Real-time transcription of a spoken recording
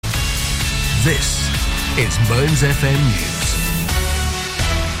This is Mearns FM News.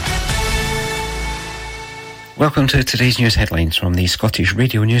 Welcome to today's news headlines from the Scottish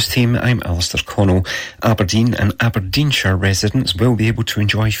Radio News team. I'm Alistair Connell. Aberdeen and Aberdeenshire residents will be able to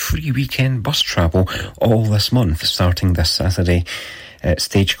enjoy free weekend bus travel all this month, starting this Saturday.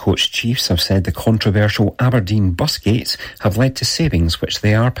 Stagecoach chiefs have said the controversial Aberdeen bus gates have led to savings which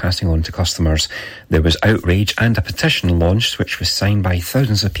they are passing on to customers. There was outrage and a petition launched which was signed by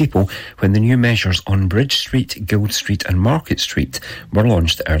thousands of people when the new measures on Bridge Street, Guild Street and Market Street were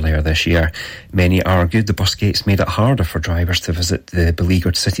launched earlier this year. Many argued the bus gates made it harder for drivers to visit the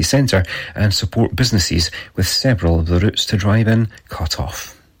beleaguered city centre and support businesses, with several of the routes to drive in cut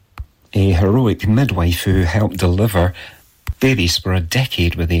off. A heroic midwife who helped deliver babies for a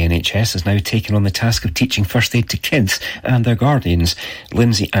decade with the NHS has now taken on the task of teaching first aid to kids and their guardians.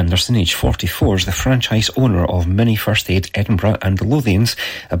 Lindsay Anderson, aged 44, is the franchise owner of Mini First Aid Edinburgh and the Lothians,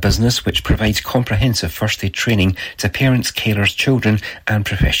 a business which provides comprehensive first aid training to parents, carers, children and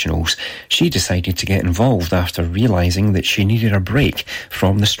professionals. She decided to get involved after realising that she needed a break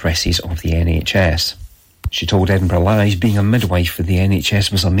from the stresses of the NHS. She told Edinburgh Live, being a midwife for the NHS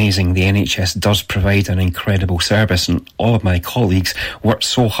was amazing. The NHS does provide an incredible service and all of my colleagues worked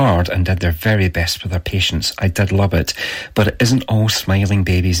so hard and did their very best with their patients. I did love it. But it isn't all smiling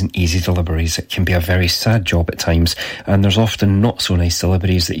babies and easy deliveries. It can be a very sad job at times, and there's often not so nice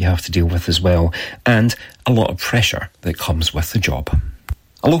deliveries that you have to deal with as well, and a lot of pressure that comes with the job.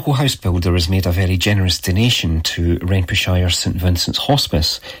 A local house builder has made a very generous donation to Renfrewshire St Vincent's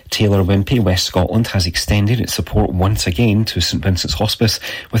Hospice. Taylor Wimpey, West Scotland, has extended its support once again to St Vincent's Hospice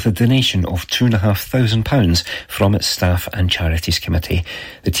with a donation of £2,500 from its staff and charities committee.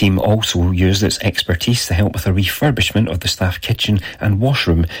 The team also used its expertise to help with a refurbishment of the staff kitchen and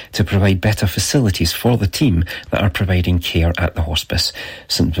washroom to provide better facilities for the team that are providing care at the hospice.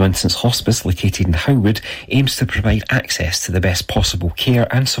 St Vincent's Hospice, located in Howwood, aims to provide access to the best possible care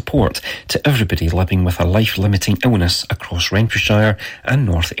and support to everybody living with a life-limiting illness across Renfrewshire and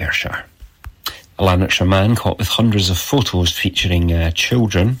North Ayrshire. A Lanarkshire man caught with hundreds of photos featuring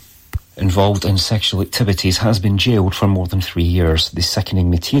children involved in sexual activities has been jailed for more than 3 years. The sickening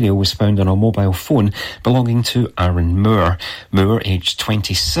material was found on a mobile phone belonging to Aaron Moore. Moore, aged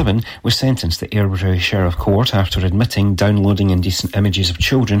 27, was sentenced to Ayrbury Sheriff Court after admitting downloading indecent images of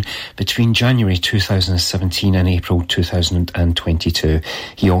children between January 2017 and April 2022.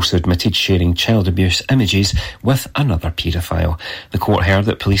 He also admitted sharing child abuse images with another paedophile. The court heard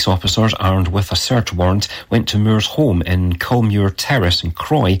that police officers armed with a search warrant went to Moore's home in Culmuir Terrace in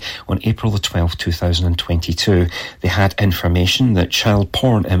Croy on April the 12th, 2022. They had information that child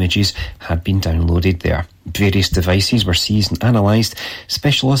porn images had been downloaded there. Various devices were seized and analysed.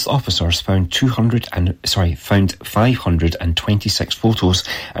 Specialist officers found 526 photos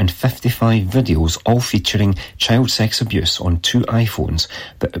and 55 videos, all featuring child sex abuse on 2 iPhones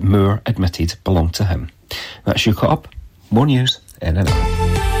that Moore admitted belonged to him. That's you caught up. More news in an hour.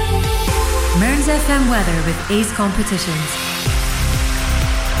 Mearns FM weather with Ace Competitions.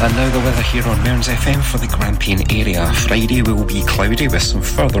 And now the weather here on Mearns FM for the Grampian area. Friday will be cloudy with some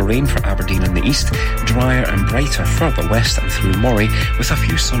further rain for Aberdeen in the east, drier and brighter further west and through Moray with a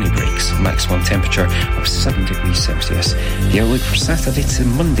few sunny breaks. Maximum temperature of 7 degrees Celsius. The outlook for Saturday to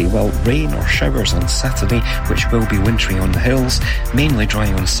Monday, well, rain or showers on Saturday, which will be wintry on the hills, mainly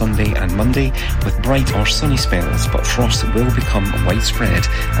dry on Sunday and Monday with bright or sunny spells, but frost will become widespread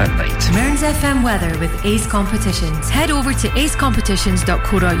at night. Mearns FM weather with Ace Competitions. Head over to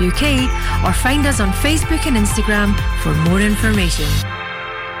acecompetitions.co.uk or find us on Facebook and Instagram for more information.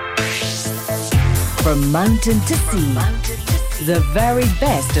 From mountain to sea, the very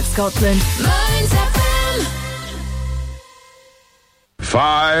best of Scotland. Mearns FM.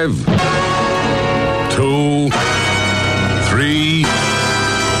 5, 2, 3,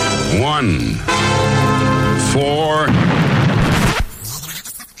 1, 4,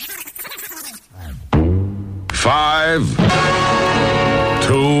 5,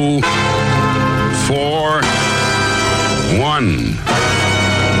 2, 4, 1,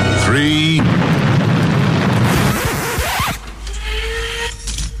 3.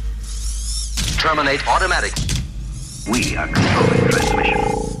 Terminate automatic. We are controlling transmission.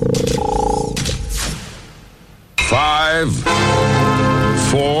 5,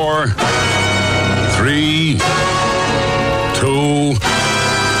 4, 3, 2,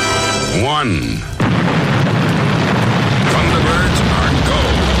 1. Thunderbirds are go.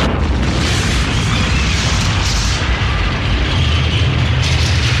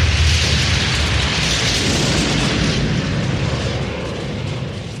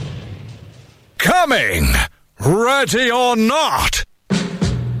 Coming! Ready or not!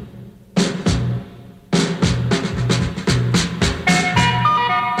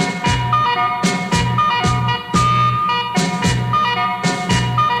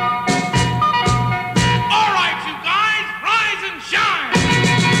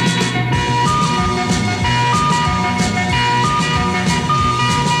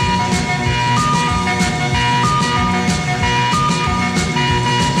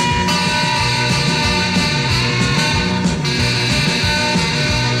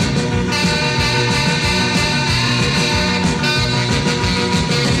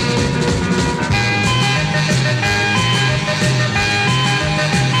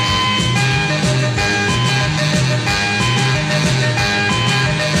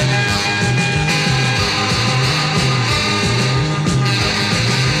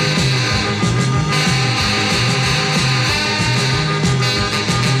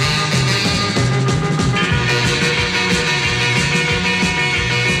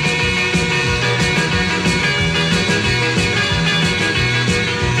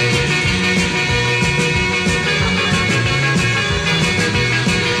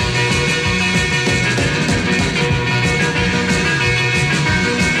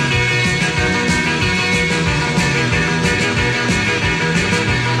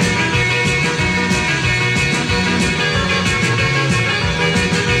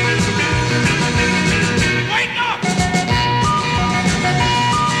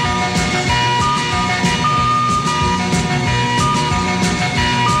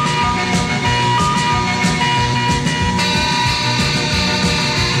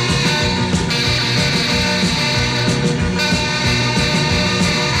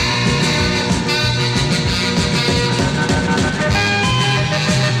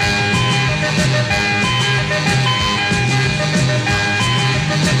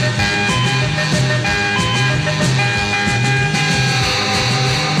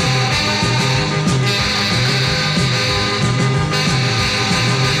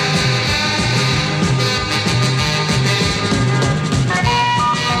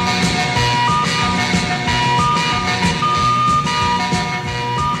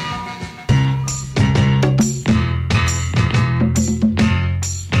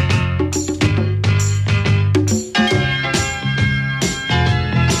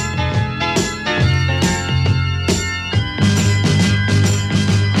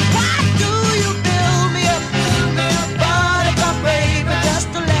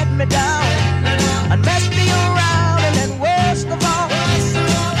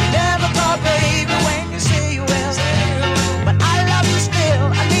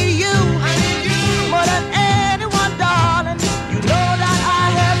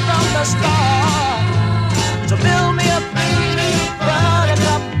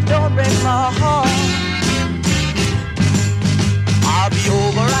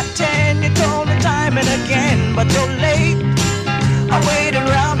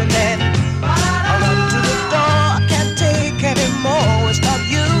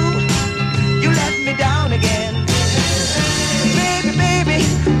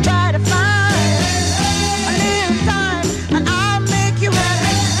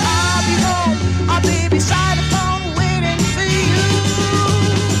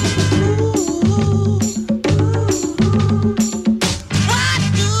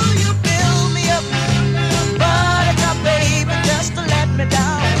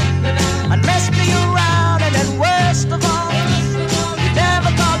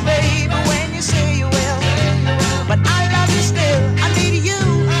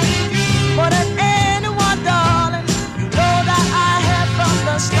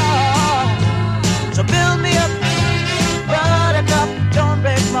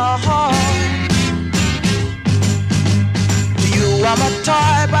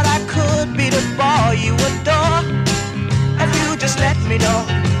 me know.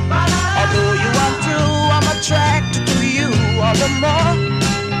 Although you are true, I'm attracted to you all the more.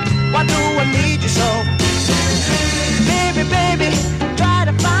 Why do I need you so? Baby, baby, try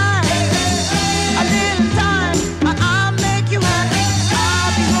to find a little time. I'll make you happy.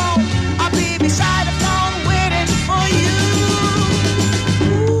 I'll be home. I'll be beside the phone waiting for you.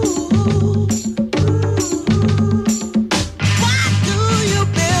 Why do you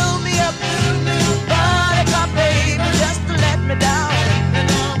build me up? Buttercup, baby, just to let me down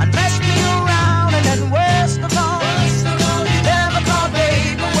and mess me around, and then worst of all, you never call,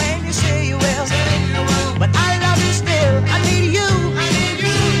 baby, when you say you will. But I love you still. I need you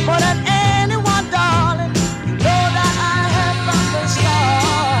more than anyone, darling. You know that I have from the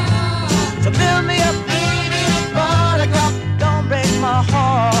start. So build me up, buttercup, don't break my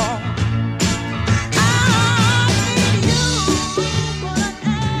heart. I need you more than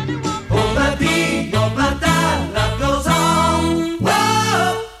anyone. Oh, baby, oh, but that life goes on.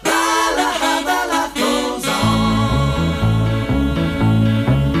 Whoa, the life goes on.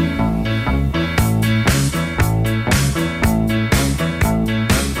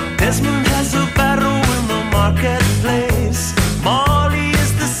 Desmond has a battle in the marketplace. Molly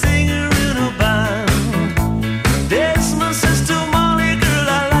is the singer in a band. Desmond says to Molly, girl,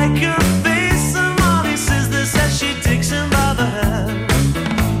 I like your face. And Molly says this as she takes him by the hand.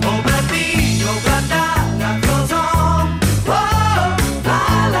 Oh, baby, oh, but that life goes on. Whoa,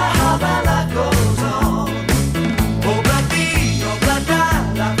 how that life goes on. Oh, baby, oh, but that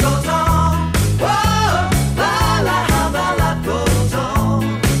life goes on. Whoa, how that life goes on.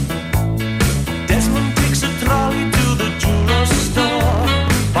 Desmond takes a trolley to the jeweler store,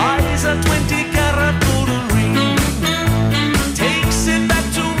 buys a 20-carat golden ring, takes it back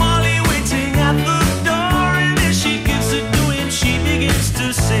to Molly waiting at the door, and as she gives it to him, she begins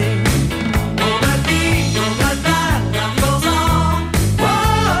to sing. Oh, baby, oh, but that life goes on.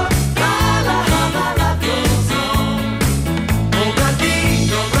 Whoa, how that life goes on. Oh, baby,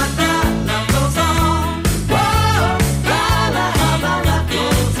 oh, but that life goes on. Whoa, how that life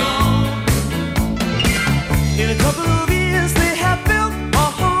goes on. In a couple of years they have built a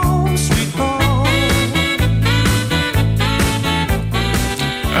home, sweet home.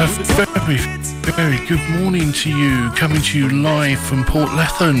 A very, very good morning to you, coming to you live from Port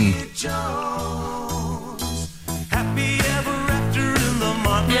Lethen. Happy ever after in the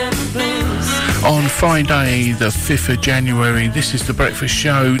marketplace. On Friday, the 5th of January, this is The Breakfast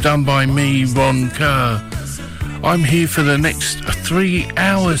Show, done by me, Ron Kerr. I'm here for the next 3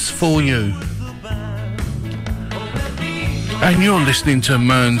 hours for you. And you're listening to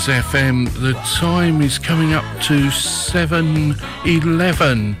Mearns FM. The time is coming up to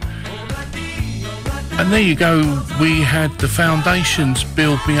 7:11. And there you go, we had the Foundations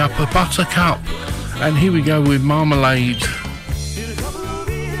build me up a buttercup. And here we go with Marmalade. In a couple of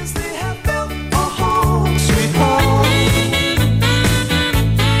years they have built a home, sweet home.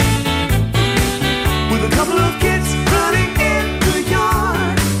 With a couple of kids running in the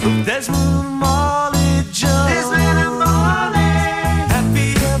yard of Desmond and Molly Jones. Desmond and Molly. Happy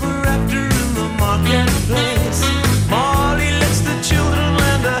ever after in the marketplace. Molly lets the children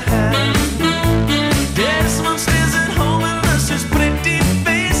lend a hand. Desmond stays at home and nurses his pretty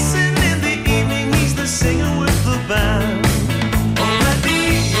face, and in the evening he's the singer with the band. Oh,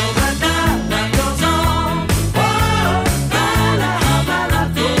 baby, oh, but that life goes on. Whoa, how that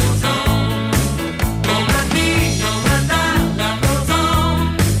life goes on. Oh, baby, oh, but that life goes on.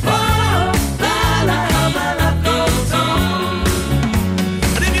 Whoa, how that life goes on.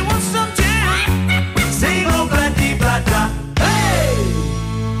 And if you want some jam, sing oh, bloody, bloody, hey!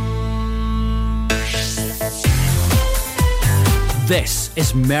 This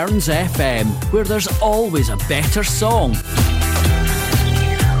is Mearns FM, where there's always a better song.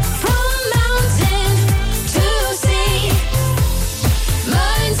 From mountain to sea,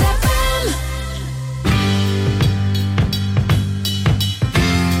 Mearns FM.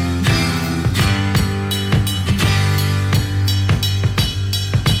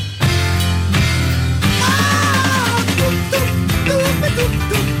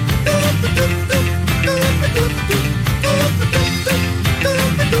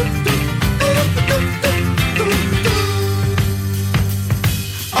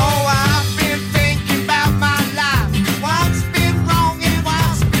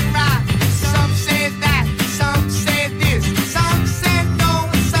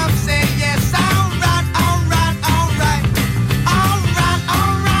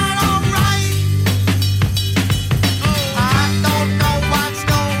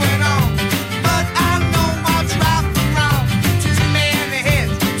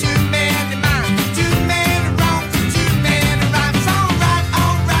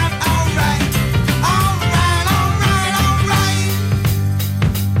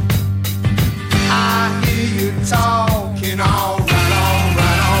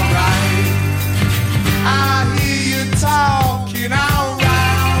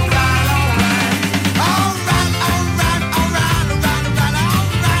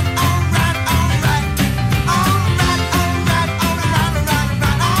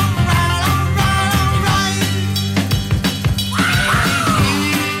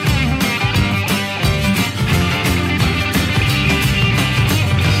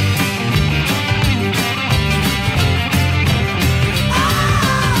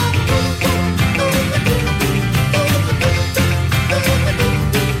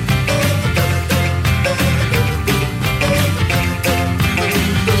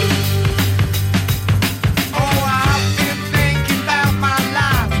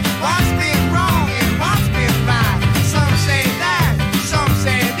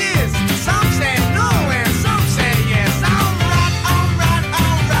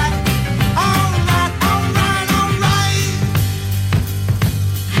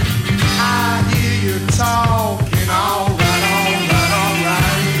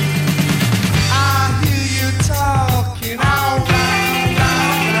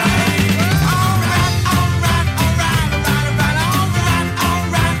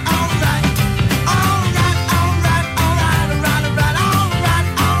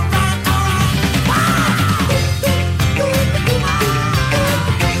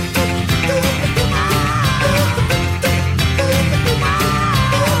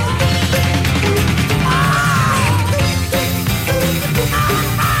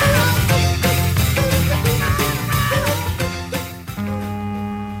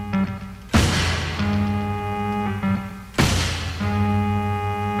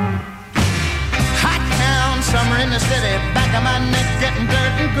 in the city, back of my neck getting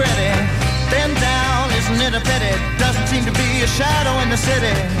dirt and gritty. Bend down, isn't it a pity? Doesn't seem to be a shadow in the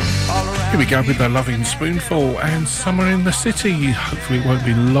city. All around. Here we go with the Loving Spoonful and Summer in the City. Hopefully it won't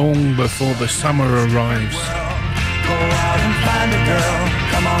be long before the summer arrives. Go out and find a girl.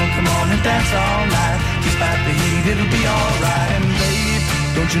 Come on and dance all night. Despite the heat, it'll be alright. And babe,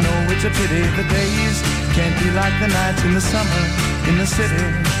 don't you know it's a pity the days can't be like the nights in the summer, in the city,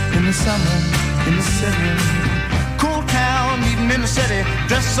 in the summer, in the city. Cool town, meeting in the city,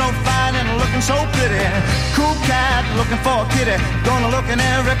 dressed so fine and looking so pretty. Cool cat, looking for a kitty, gonna look in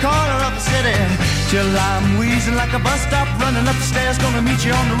every corner of the city. Till I'm wheezing like a bus stop, running up the stairs, gonna meet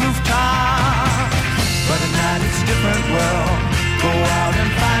you on the rooftop. But at night it's a different world. Go out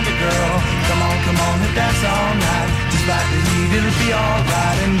and find a girl. Come on and dance all night. Despite the heat, it'll be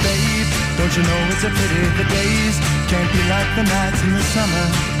alright. And babe, don't you know it's a pity the days can't be like the nights in the summer,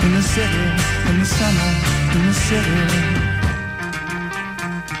 in the city, in the summer, in the city.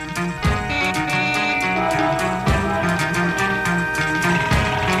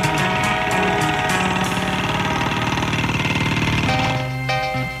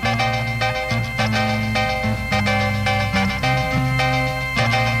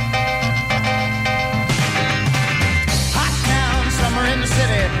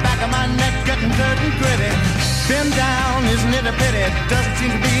 Bend down, isn't it a pity? Doesn't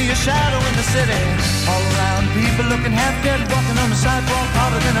seem to be a shadow in the city. All around, people looking half dead, walking on the sidewalk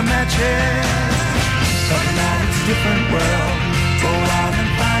harder than a match head. But tonight it's a different world. Go out and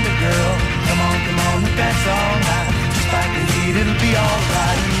find a girl. Come on and dance all night. Despite the heat, it'll be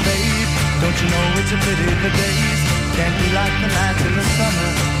alright. And babe, don't you know it's a pity the days can't be like the nights in the summer,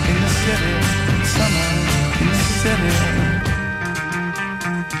 in the city, summer, in the city.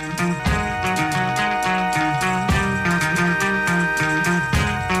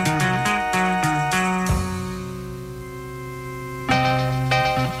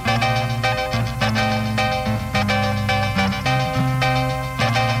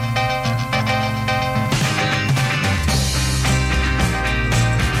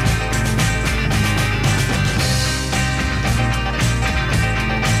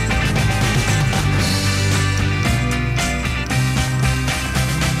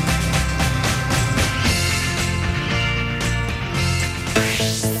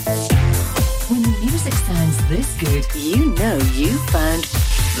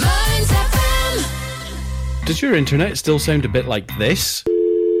 Does your internet still sound a bit like this?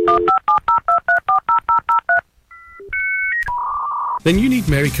 Then you need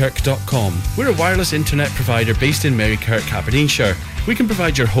Merrykirk.com. We're a wireless internet provider based in Merrykirk, Aberdeenshire. We can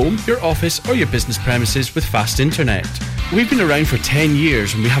provide your home, your office or your business premises with fast internet. We've been around for 10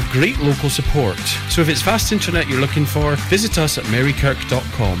 years and we have great local support. So if it's fast internet you're looking for, visit us at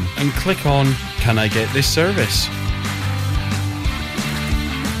Merrykirk.com and click on Can I Get This Service?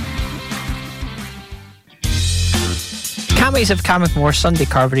 Cammy's of Cammagmore Sunday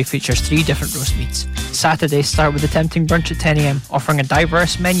Carvery features 3 different roast meats. Saturdays start with a tempting brunch at 10 a.m, offering a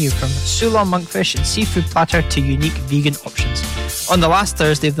diverse menu from Ceylon monkfish and seafood platter to unique vegan options. On the last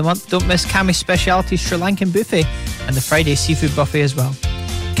Thursday of the month, don't miss Cammy's Speciality Sri Lankan Buffet and the Friday Seafood Buffet as well.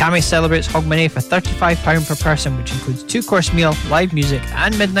 Cammy celebrates Hogmanay for £35 per person, which includes 2-course meal, live music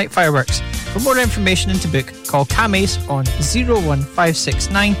and midnight fireworks. For more information and to book, call Cammy's on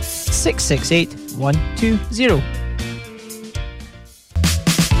 01569 668 120.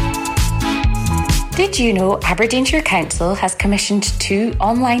 Did you know Aberdeenshire Council has commissioned 2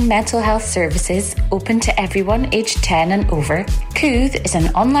 online mental health services open to everyone aged 10 and over? Cooth is an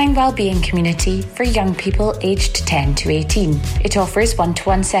online wellbeing community for young people aged 10 to 18. It offers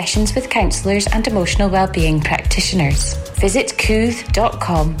one-to-one sessions with counsellors and emotional wellbeing practitioners. Visit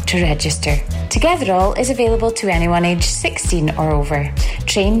cooth.com to register. Togetherall is available to anyone aged 16 or over.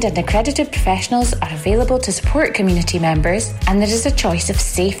 Trained and accredited professionals are available to support community members, and there is a choice of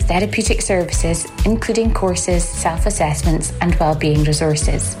safe therapeutic services, including courses, self-assessments and wellbeing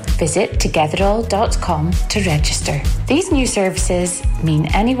resources. Visit togetherall.com to register. These new services mean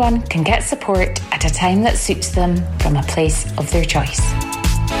anyone can get support at a time that suits them from a place of their choice.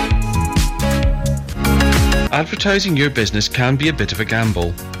 Advertising your business can be a bit of a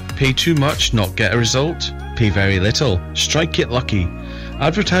gamble. Pay too much, not get a result. Pay very little, strike it lucky.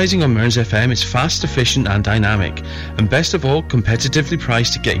 Advertising on Mearns FM is fast, efficient and dynamic, and best of all, competitively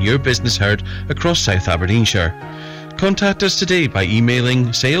priced to get your business heard across South Aberdeenshire. Contact us today by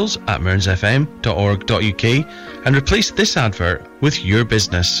emailing sales@mearnsfm.org.uk and replace this advert with your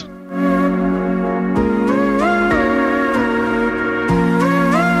business.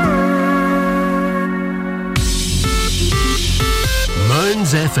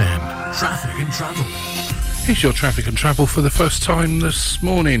 Mearns FM. Traffic and travel. Here's your traffic and travel for the first time this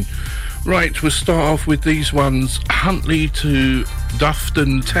morning. Right, we'll start off with these ones. Huntley to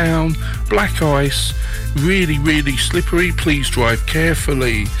Dufton Town, black ice, really, really slippery. Please drive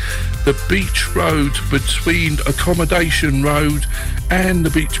carefully. The Beach Road between Accommodation Road and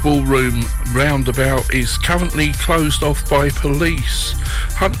the Beach Ballroom roundabout is currently closed off by police.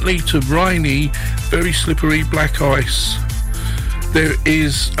 Huntley to Rhiney, very slippery, black ice. There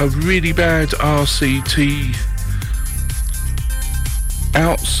is a really bad RCT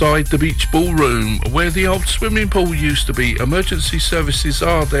outside the Beach Ballroom where the old swimming pool used to be. Emergency services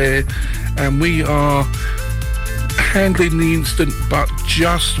are there and we are handling the incident, but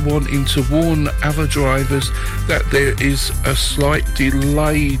just wanting to warn other drivers that there is a slight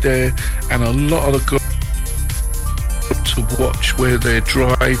delay there and a lot of the guys to watch where they're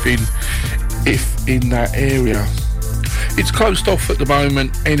driving if in that area. It's closed off at the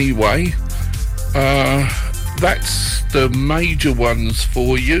moment anyway. That's the major ones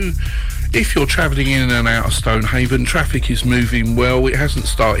for you. If you're travelling in and out of Stonehaven, traffic is moving well. It hasn't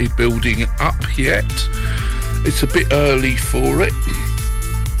started building up yet. It's a bit early for it.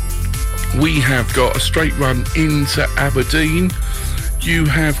 We have got a straight run into Aberdeen. You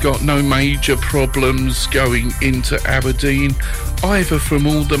have got no major problems going into Aberdeen, either from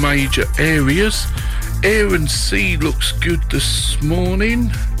all the major areas. Air and Sea looks good this morning.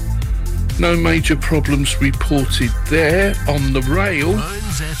 No major problems reported there. On the rail,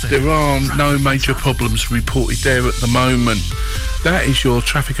 there are no major problems reported there at the moment. That is your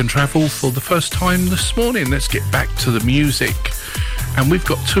traffic and travel for the first time this morning. Let's get back to the music. And we've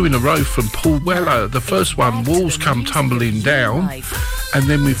got two in a row from Paul Weller. The first one, Walls Come Tumbling Down. And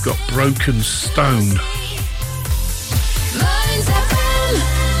then we've got Broken Stone.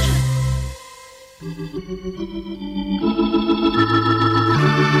 You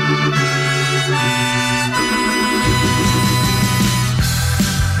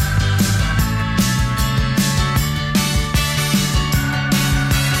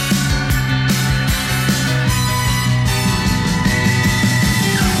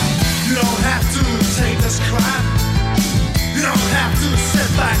don't have to take this crap. You don't have to sit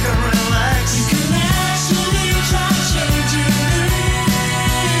back and relax. You can actually try changing it.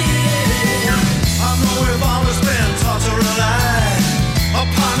 I know we've always been taught to rely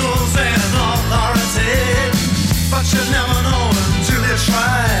upon those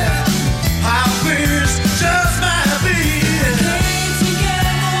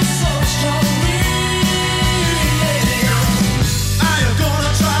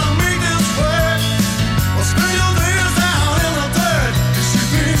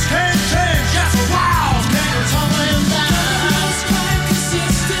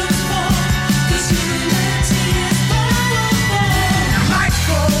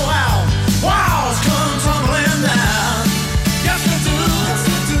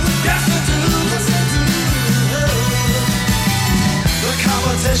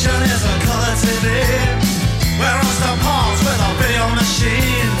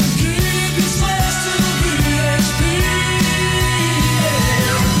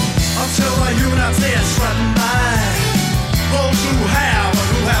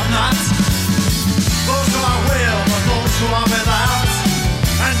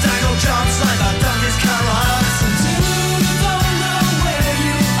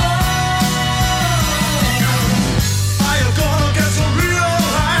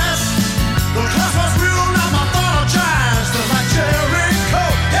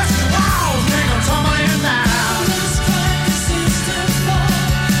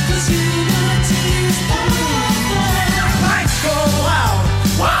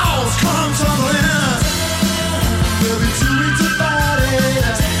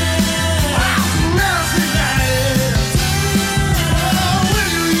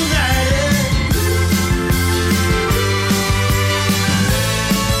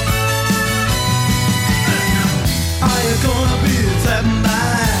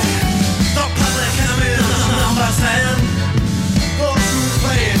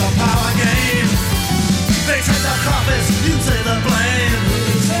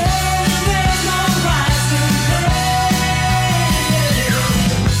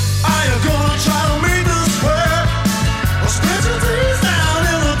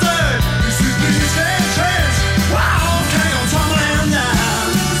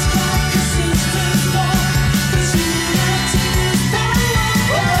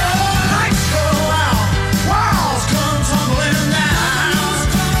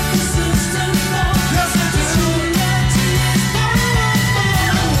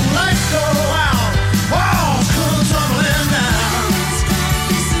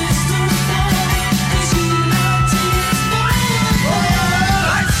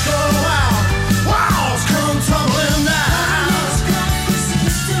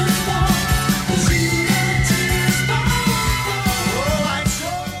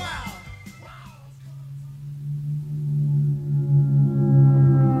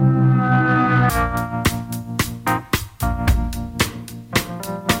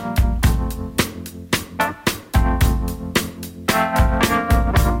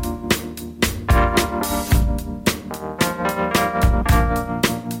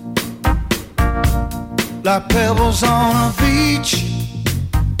like pebbles on a beach,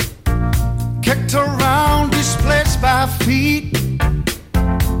 kicked around, displaced by feet.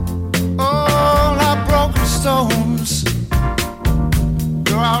 Oh, like broken stones,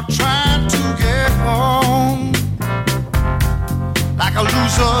 you're out trying to get home, like a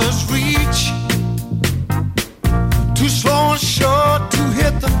loser's reach, too slow and short to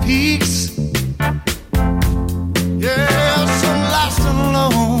hit the peaks. Yeah, so lost and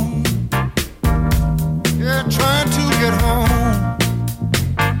alone, yeah, trying to get home.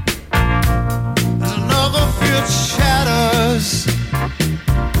 There's another bit shatters,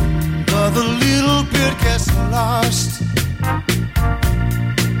 another little bit gets lost.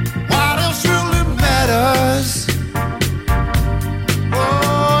 What else really matters?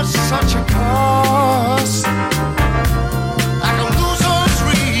 Oh, it's such a cost, like a loser's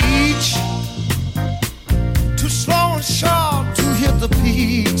reach, too slow and sharp to hit the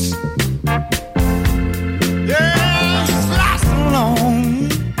peaks. Yeah, it's lost and alone.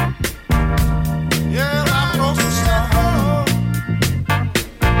 Yeah, I'm broken stone.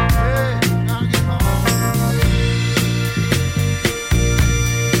 Yeah, gotta get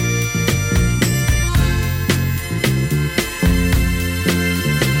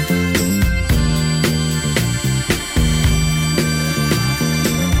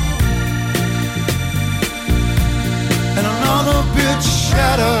and another bit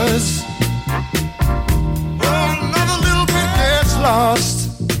shatters. Oh, another little bit gets lost.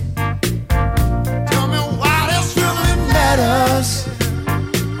 Tell me what else really matters.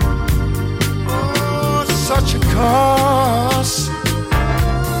 Oh, it's such a cost,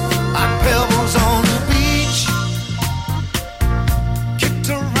 like pebbles on the beach, kicked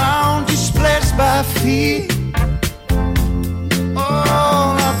around, displaced by feet.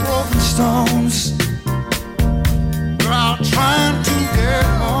 Oh, like broken stones, you're out trying to get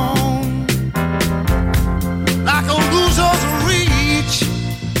home, like a loser's reach,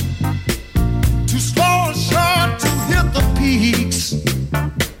 too slow and short to hit the peaks.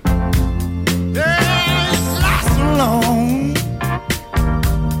 Yeah, it's lost and alone.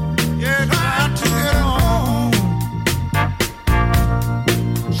 Yeah, trying to get home,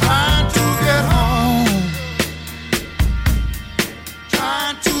 trying to get home,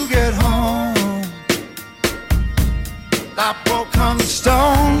 trying to get home, like broken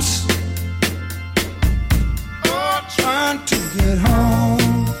stones. Oh, trying to get home.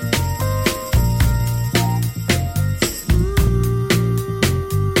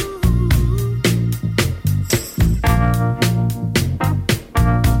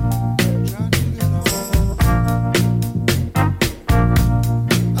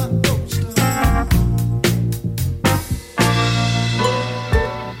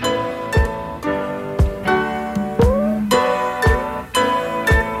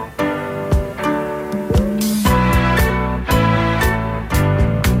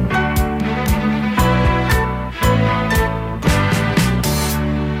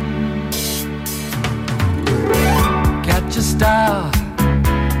 Catch a star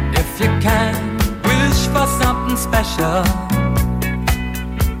if you can. Wish for something special.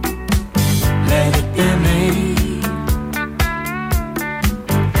 Let it be me.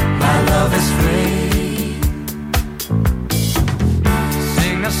 My love is free.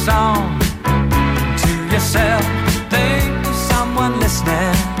 Sing a song to yourself. Think of someone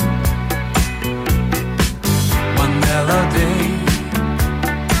listening. One melody.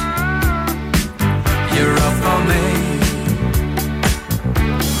 You're up for me.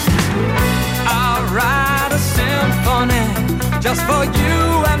 I'll write a symphony just for you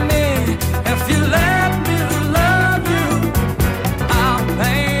and me. If you let me love you, I'll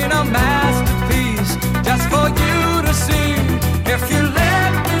paint a masterpiece just for you to see. If you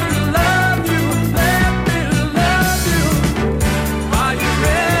let me love you, let me love you. Are you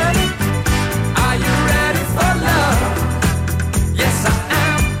ready? Are you ready for love? Yes, I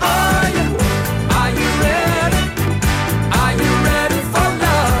am. Are you? Are you ready? Are you ready for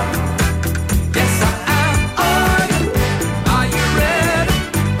love? Yes, I am. Are you? Are you ready?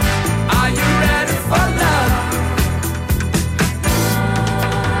 Are you ready for love?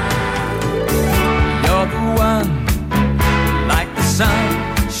 You're the one, like the sun,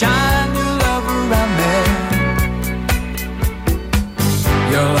 shine your love around me.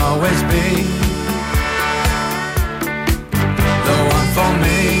 You'll always be the one for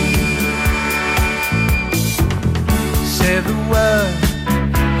me. Say the word,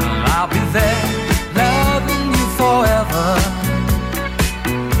 and I'll be there, loving you forever.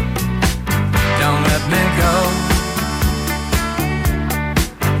 Don't let me go.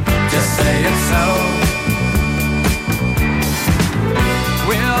 Just say it so.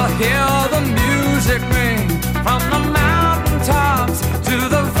 We'll hear the music ring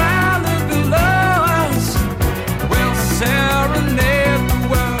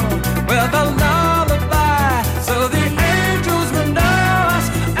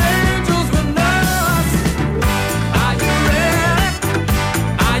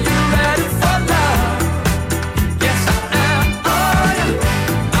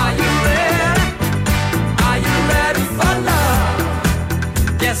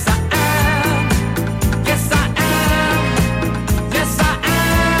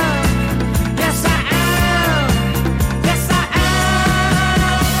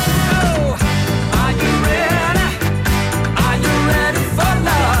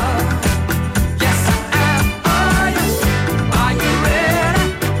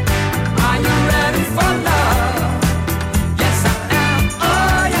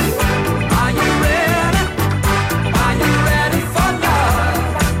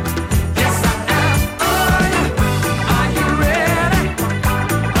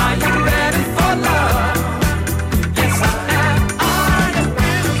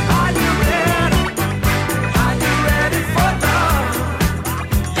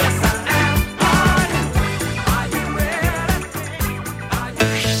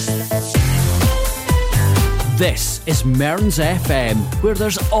is Mearns FM, where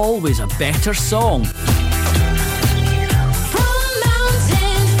there's always a better song.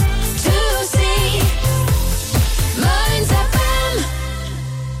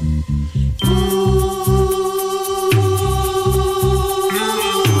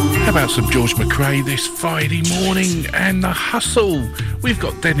 How about some George McRae this Friday morning and The Hustle? We've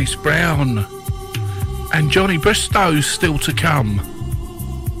got Dennis Brown and Johnny Bristow still to come.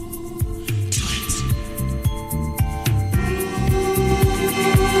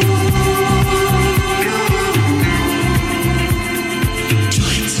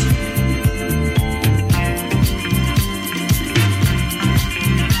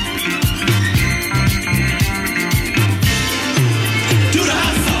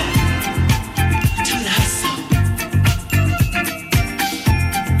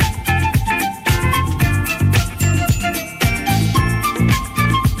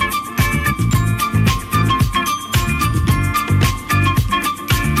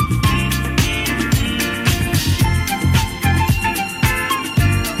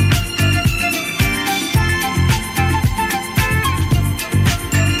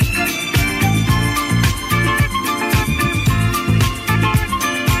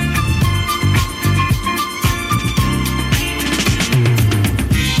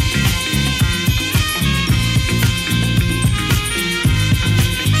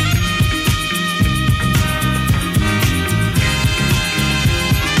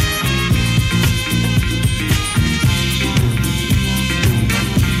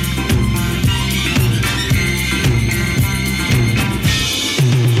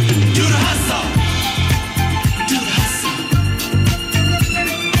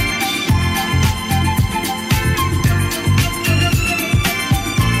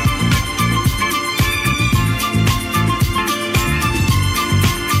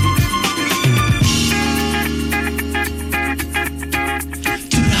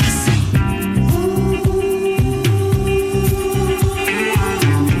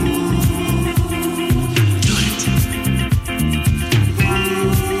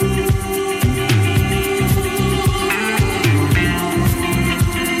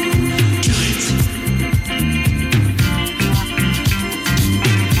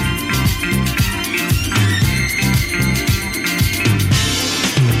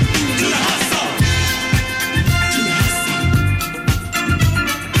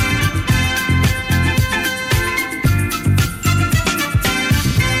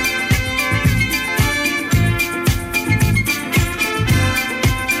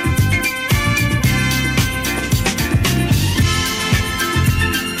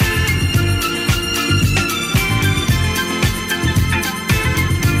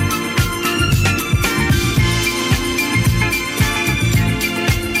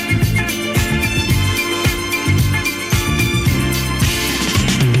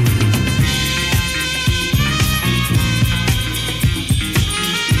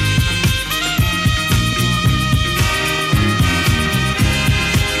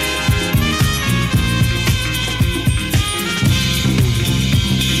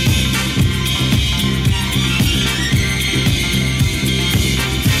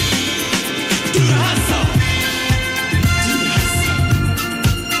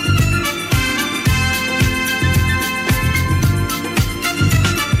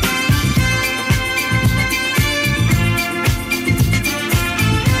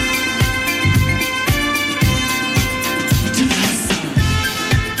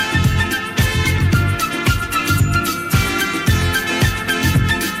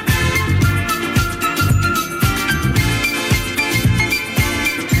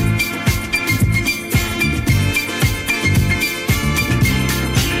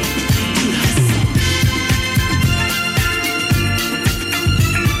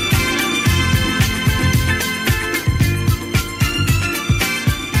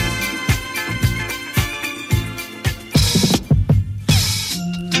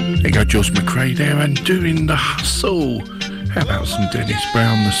 George McRae there and Doing the Hustle. How about some Dennis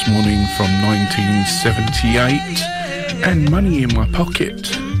Brown this morning from 1978 and Money in My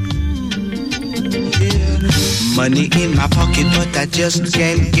Pocket. Money in my pocket, but I just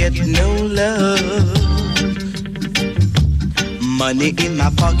can't get no love. Money in my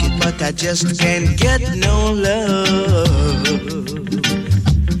pocket, but I just can't get no love.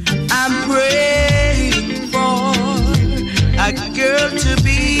 I'm praying for a girl to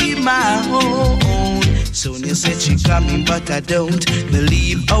be my own. Sonia said she coming, but I don't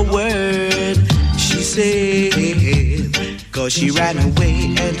believe a word she said, 'cause she ran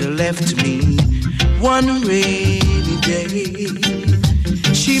away and left me one rainy day.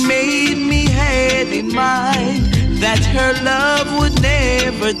 She made me head in mind that her love would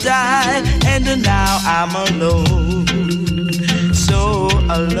never die, and now I'm alone, so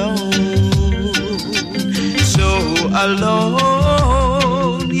alone, so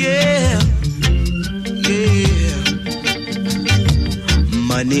alone, yeah, yeah.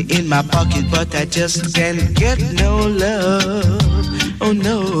 Money in my pocket, but I just can't get no love, oh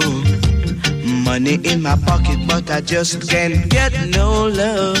no. Money in my pocket, but I just can't get no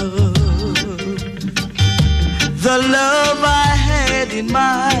love. The love I had in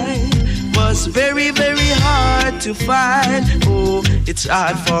mind was very, very hard to find. Oh, it's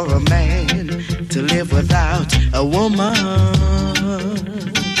hard for a man to live without a woman.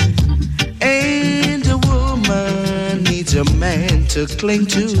 And a woman needs a man to cling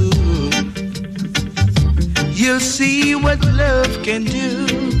to. You'll see what love can do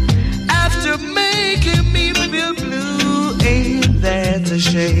after making me feel blue. Ain't that a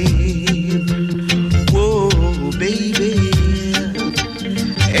shame? Whoa, baby,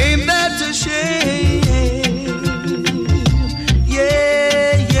 ain't that a shame?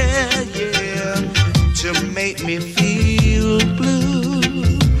 Yeah, yeah, yeah, to make me feel blue.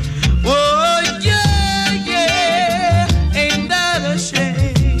 Whoa, yeah, yeah, ain't that a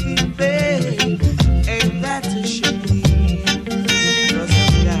shame, babe? Ain't that a shame? 'Cause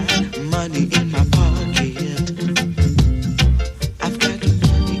I've got money in my pocket. I've got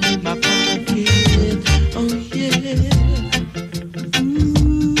money in my pocket. Oh yeah.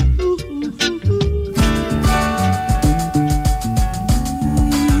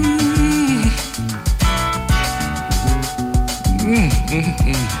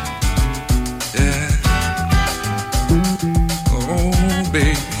 Yeah. Oh,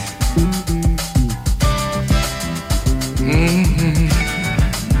 baby.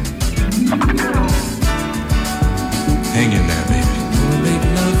 Hang in there, baby. We'll make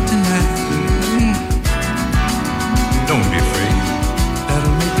love tonight. Don't be afraid.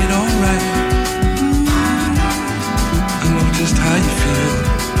 That'll make it all right. I know just how you feel.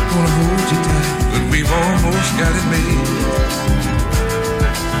 Wanna hold you tight, but we've almost got it made.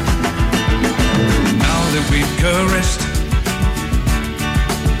 Now that we've caressed,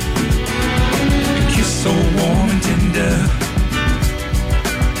 a kiss so warm and tender,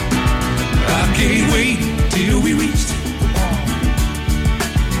 I can't wait till we reach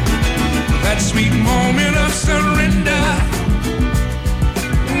that sweet moment of surrender.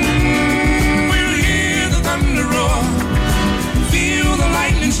 We'll hear the thunder roar, feel the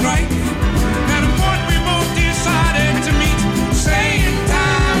lightning strike. At a point we both decided to meet, same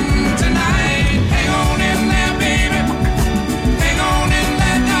time tonight. Hang on in there, baby. Hang on in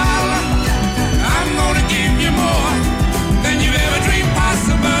there, darling. I'm gonna give you more than you've ever dreamed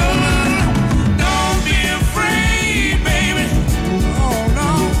possible. Don't be afraid, baby. Oh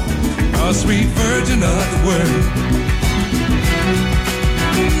no, a sweet virgin of the world.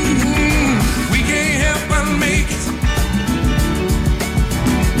 We can't help but make it,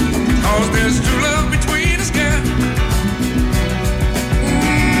 'cause there's true love between us, girl.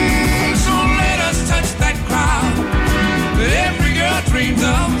 So let us touch that crowd that every girl dreams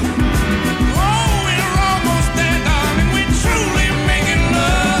of. Oh, we're almost there, darling. We're truly making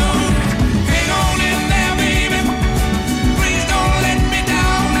love. Hang on in there, baby. Please don't let me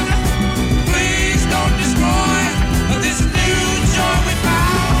down. Please don't destroy this new joy we found.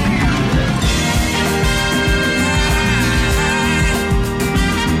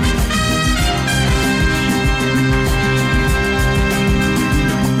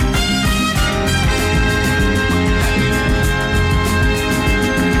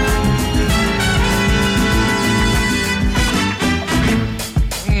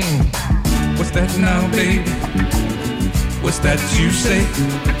 What's that now, baby? What's that you say?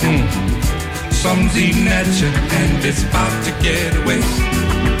 Something's eating at you and it's about to get away.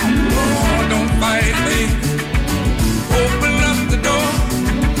 Oh, don't fight, baby. Open up the door,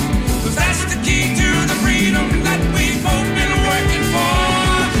 'cause that's the key to the freedom that we've both been working for.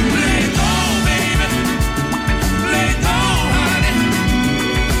 Let it go, baby. Let it go, honey.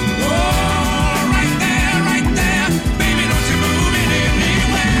 Oh, right there, baby, don't you move it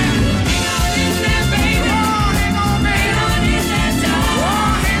anywhere. Hang on in there, baby. Oh, hang on, baby. Hang on in there, darling.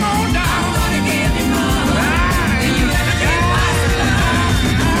 Oh, hang on down. I'm gonna give you more than you ever dreamed possible.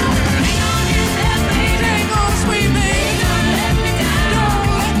 Hang on in there, baby. Hang on, sweet baby. Don't let me down. Don't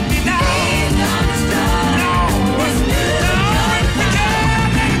let me down. Please don't destroy this new joy we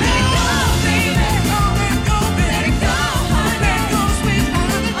found. Let it go, baby. Let it go, baby. Let it go, honey. Let it go, sweet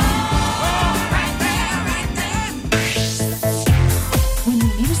honey. Oh, right there, right there. When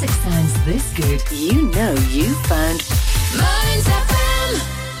music sounds this good, you know you found Mearns FM.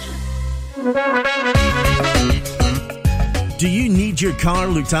 Do you need your car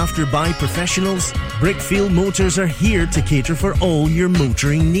looked after by professionals? Brickfield Motors are here to cater for all your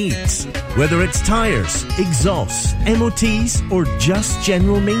motoring needs. Whether it's tyres, exhausts, MOTs or just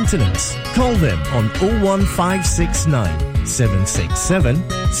general maintenance, call them on 01569 767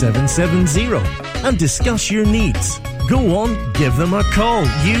 770 and discuss your needs. Go on, give them a call.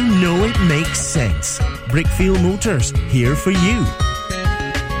 You know it makes sense. Brickfield Motors, here for you.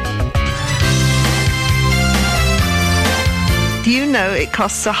 Do you know it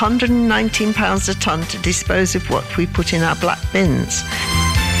costs £119 a tonne to dispose of what we put in our black bins?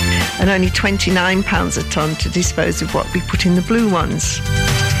 And only £29 a tonne to dispose of what we put in the blue ones.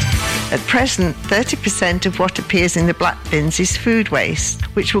 At present, 30% of what appears in the black bins is food waste,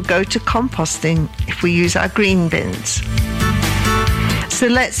 which will go to composting if we use our green bins. So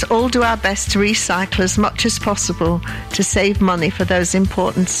let's all do our best to recycle as much as possible to save money for those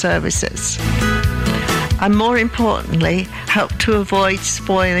important services. And more importantly, help to avoid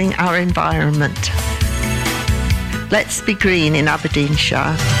spoiling our environment. Let's be green in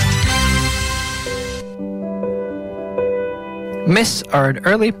Aberdeenshire. Miss are an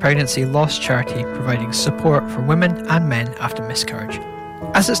early pregnancy loss charity providing support for women and men after miscarriage.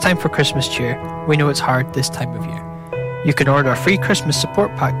 As it's time for Christmas cheer, we know it's hard this time of year. You can order a free Christmas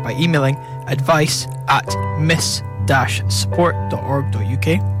support pack by emailing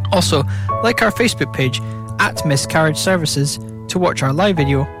advice@miss-support.org.uk. Also, like our Facebook page @Miscarriage Services to watch our live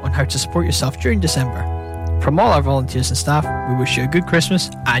video on how to support yourself during December. From all our volunteers and staff, we wish you a good Christmas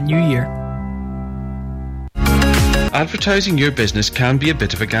and New Year. Advertising your business can be a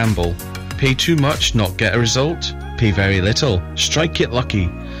bit of a gamble. Pay too much, not get a result. Pay very little, strike it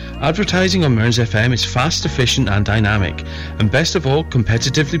lucky. Advertising on Mearns FM is fast, efficient and dynamic, and best of all,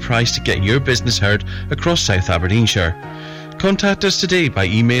 competitively priced to get your business heard across South Aberdeenshire. Contact us today by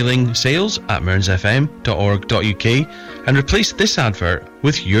emailing sales@mearnsfm.org.uk and replace this advert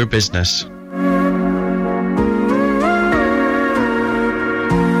with your business.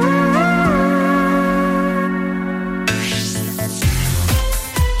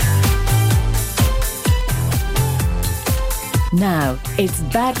 Now, it's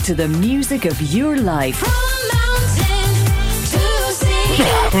back to the music of your life.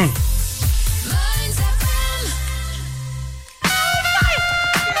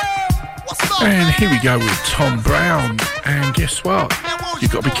 And here we go with Tom Brown. And guess what? You've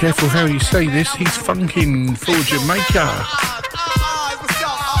got to be careful how you say this. He's funking for Jamaica.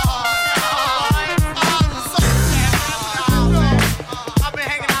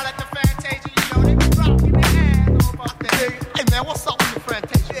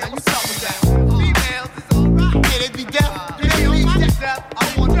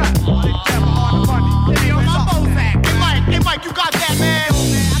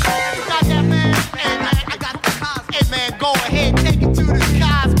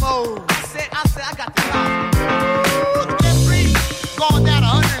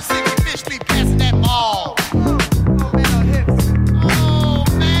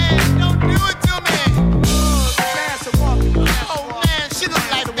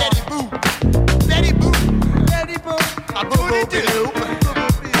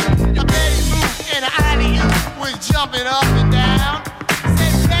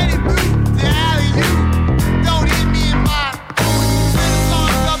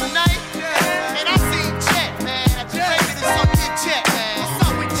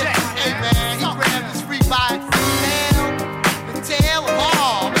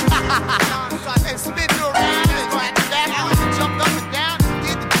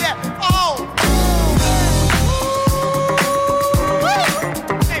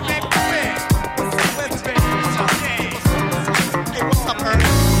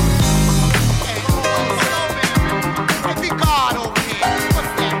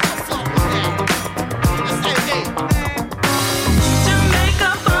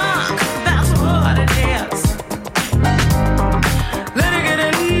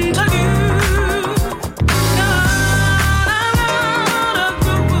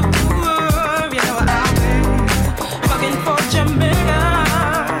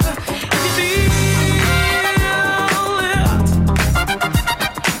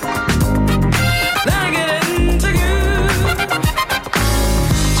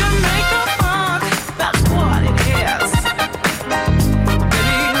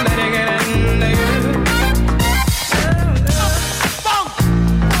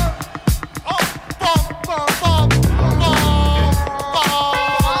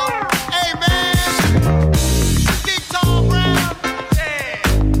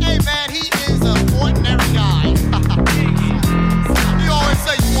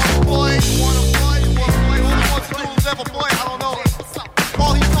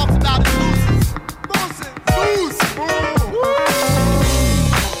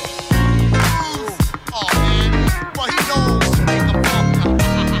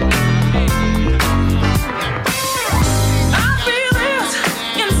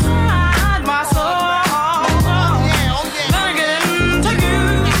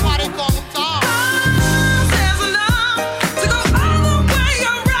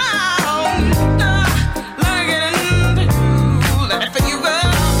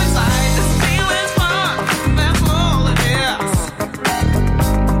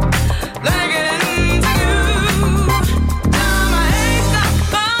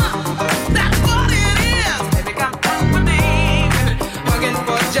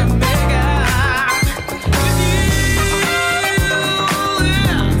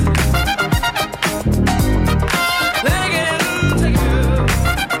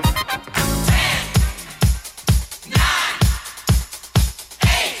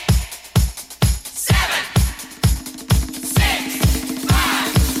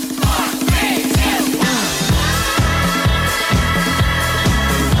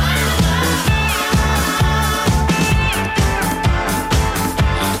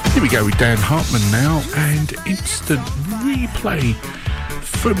 Here we go with Dan Hartman now, and Instant Replay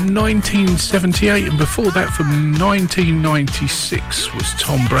from 1978, and before that from 1996 was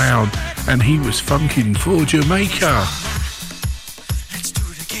Tom Brown, and he was funkin' for Jamaica.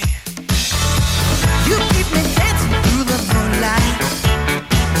 You keep me dancing through the moonlight.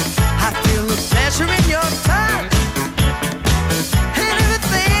 I feel the pleasure in your touch, and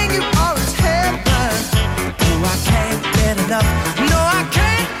everything you always have done. Oh, I can't get enough. No, I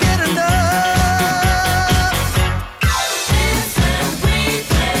can't get enough. Instant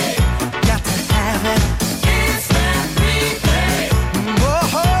replay. Got to have it. Instant replay.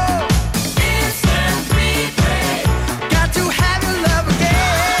 Oh, instant replay. Got to have your love again.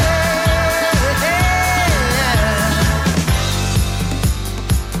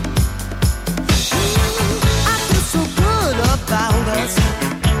 I feel so good about us.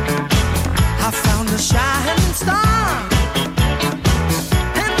 I found a shining star,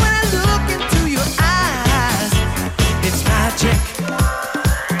 and when I look into your eyes, it's magic. Well,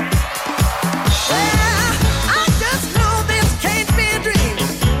 I just know this can't be a dream.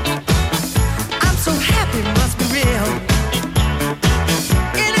 I'm so happy, must be real.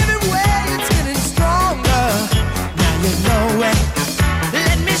 In every way, it's getting stronger. Now you know it.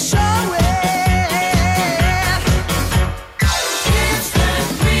 Let me show it. Instant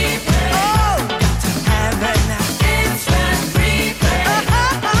replay. Oh, got to have it now. Instant replay.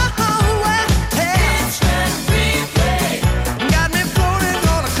 Instant replay. Got me floating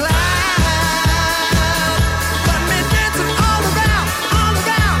on a cloud. Got me dancing all around, all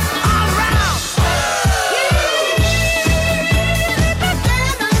around, all around.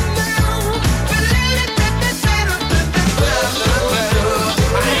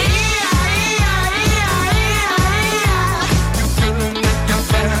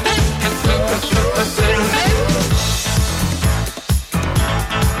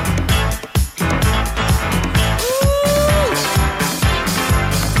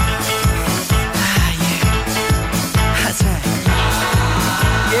 That's right.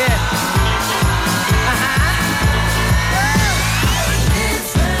 Yeah.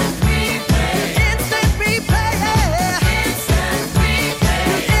 Instant replay. Instant replay. Instant replay.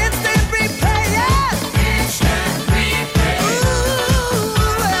 Instant replay. Instant replay.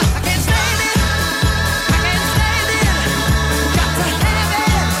 Ooh, I can't stand it. I can't stand it. Got to have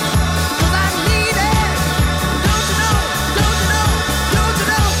it, 'cause I need it. Don't you know? Don't you know? Don't you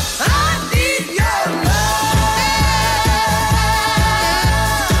know? I need your love.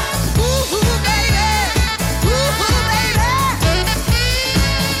 Ooh, baby. Ooh, baby.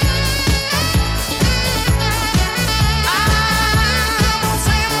 I'm gonna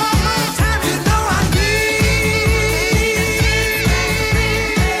say it one more time. You know I need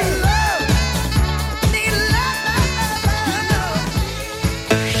love. Need love.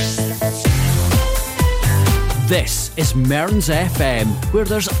 This is Mearns FM, where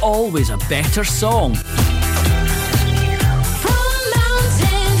there's always a better song. From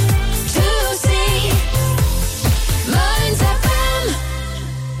mountain to sea, Mearns FM.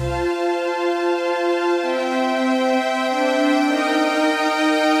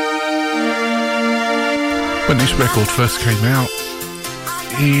 When this record first came out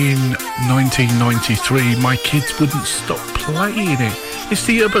in 1993, my kids wouldn't stop playing it. It's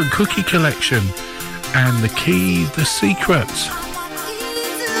the Urban Cookie Collection and The Key, The Secret.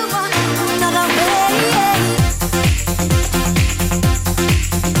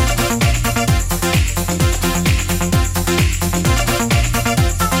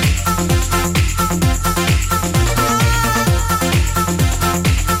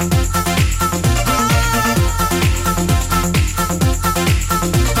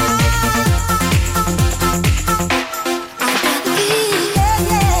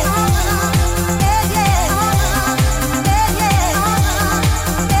 Yeah, yeah.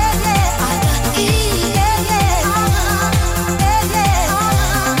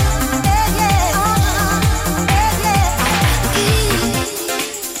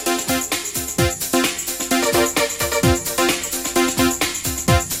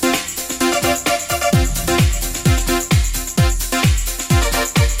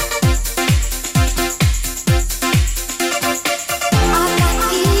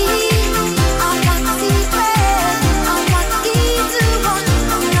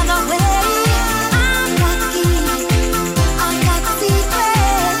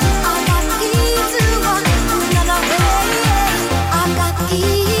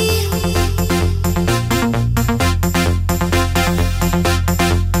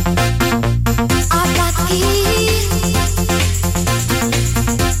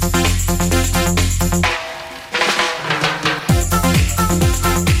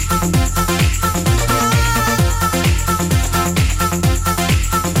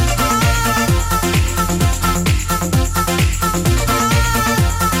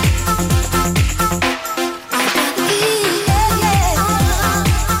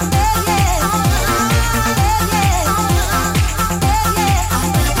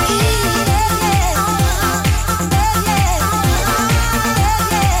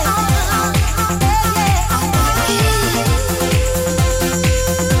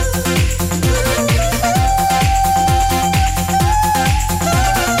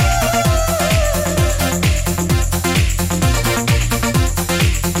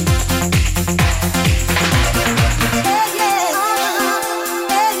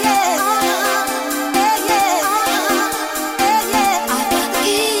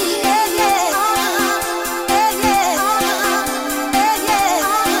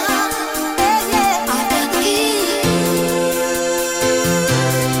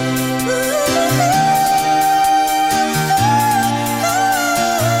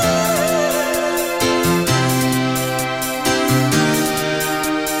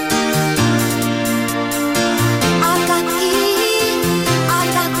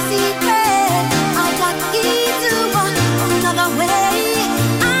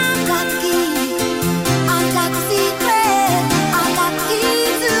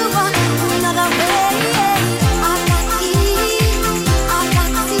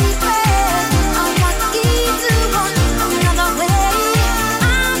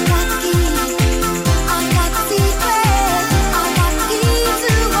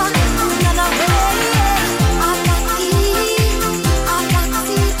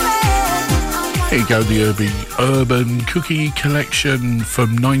 There you go, the Urban Cookie Collection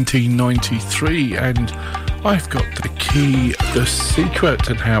from 1993, and I've got the key, the secret,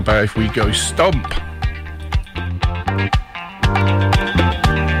 and how about if we go stomp?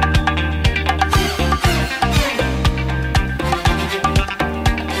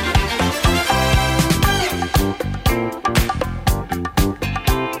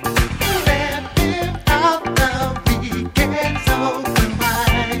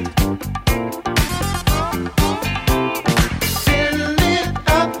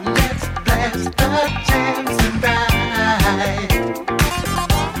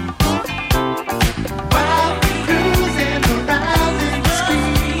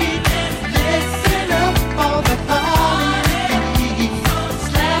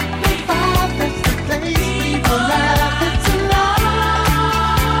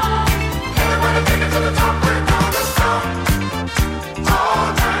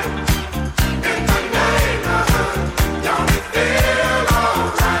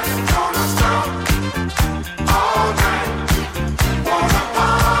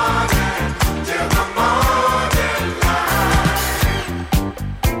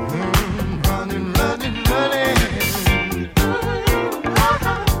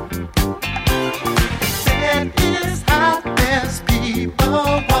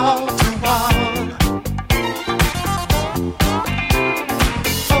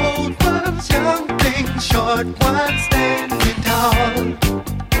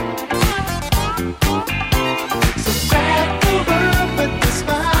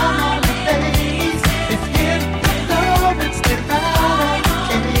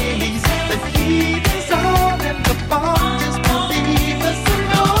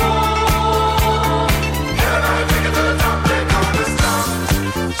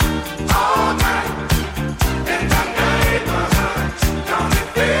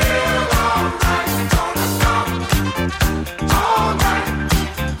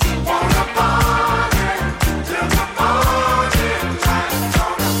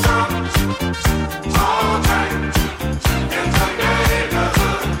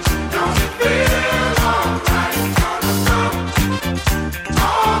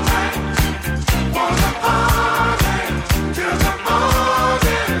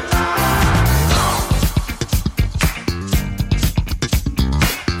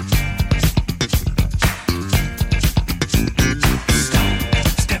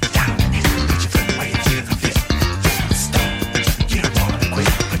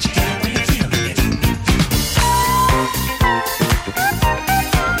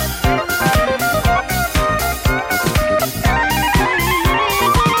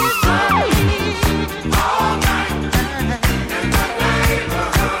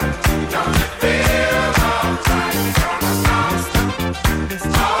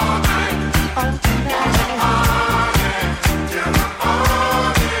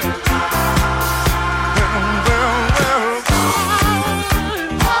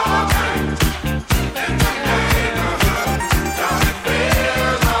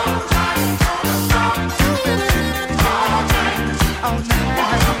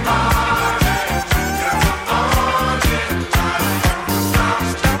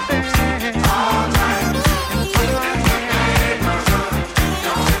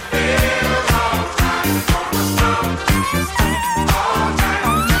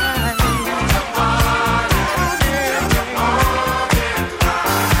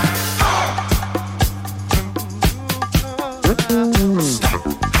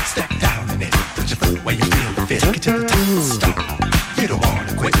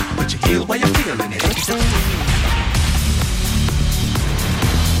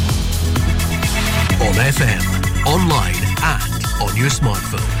 On FM, online and on your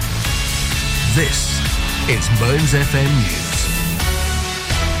smartphone. This is Mearns FM News.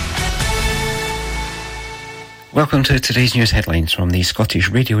 Welcome to today's news headlines from the Scottish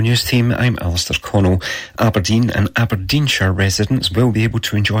Radio News team. I'm Alistair Connell. Aberdeen and Aberdeenshire residents will be able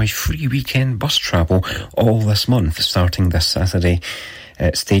to enjoy free weekend bus travel all this month, starting this Saturday.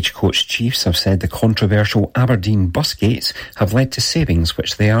 Stagecoach chiefs have said the controversial Aberdeen bus gates have led to savings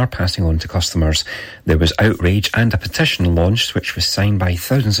which they are passing on to customers. There was outrage and a petition launched which was signed by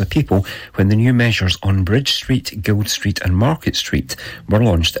thousands of people when the new measures on Bridge Street, Guild Street and Market Street were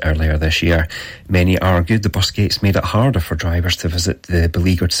launched earlier this year. Many argued the bus gates made it harder for drivers to visit the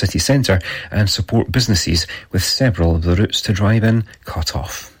beleaguered city centre and support businesses, with several of the routes to drive in cut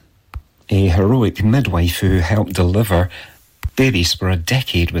off. A heroic midwife who helped deliver Babies for a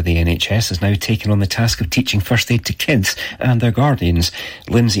decade with the NHS has now taken on the task of teaching first aid to kids and their guardians.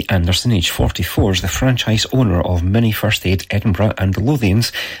 Lindsay Anderson, aged 44, is the franchise owner of Mini First Aid Edinburgh and the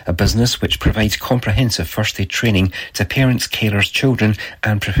Lothians, a business which provides comprehensive first aid training to parents, carers, children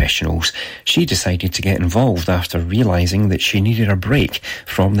and professionals. She decided to get involved after realising that she needed a break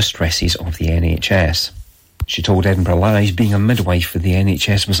from the stresses of the NHS. She told Edinburgh Live, being a midwife for the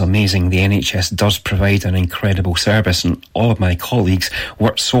NHS was amazing. The NHS does provide an incredible service and all of my colleagues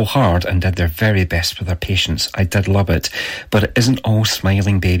worked so hard and did their very best for their patients. I did love it. But it isn't all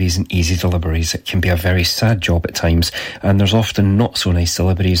smiling babies and easy deliveries. It can be a very sad job at times, and there's often not so nice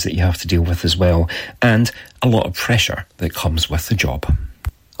deliveries that you have to deal with as well, and a lot of pressure that comes with the job.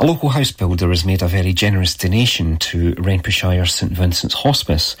 A local house builder has made a very generous donation to Renfrewshire St Vincent's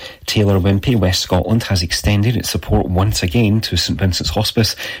Hospice. Taylor Wimpey, West Scotland, has extended its support once again to St Vincent's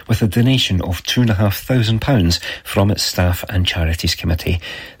Hospice with a donation of £2,500 from its staff and charities committee.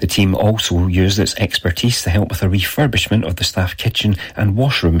 The team also used its expertise to help with a refurbishment of the staff kitchen and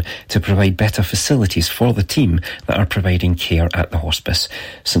washroom to provide better facilities for the team that are providing care at the hospice.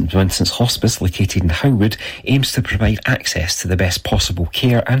 St Vincent's Hospice, located in Howwood, aims to provide access to the best possible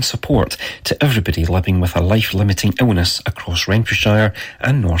care and support to everybody living with a life-limiting illness across Renfrewshire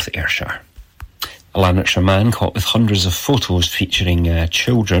and North Ayrshire. A Lanarkshire man caught with hundreds of photos featuring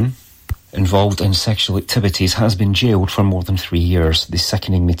children involved in sexual activities has been jailed for more than 3 years. The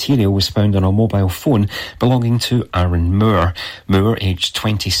sickening material was found on a mobile phone belonging to Aaron Moore. Moore, aged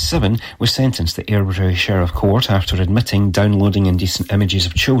 27, was sentenced to Airdrie Sheriff Court after admitting downloading indecent images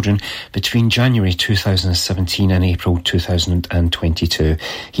of children between January 2017 and April 2022.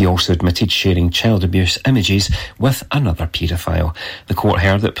 He also admitted sharing child abuse images with another paedophile. The court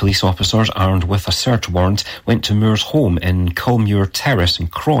heard that police officers armed with a search warrant went to Moore's home in Culmuir Terrace in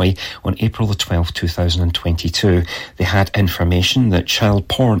Croy on April the 12th, 2022. They had information that child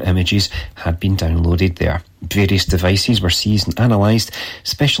porn images had been downloaded there. Various devices were seized and analysed.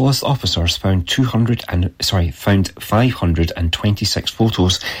 Specialist officers found 526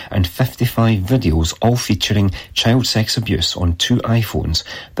 photos and 55 videos, all featuring child sex abuse on 2 iPhones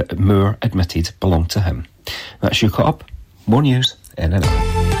that Moore admitted belonged to him. That's you caught up. More news in an hour.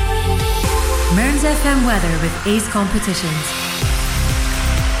 Mearns FM weather with Ace Competitions.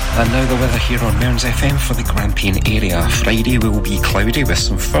 And now the weather here on Mearns FM for the Grampian area. Friday will be cloudy with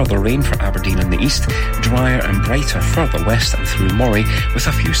some further rain for Aberdeen in the east, drier and brighter further west and through Moray with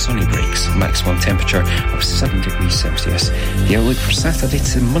a few sunny breaks. Maximum temperature of 7 degrees Celsius. The outlook for Saturday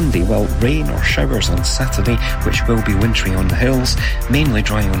to Monday, well, rain or showers on Saturday, which will be wintry on the hills, mainly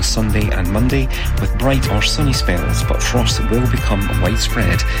dry on Sunday and Monday with bright or sunny spells, but frost will become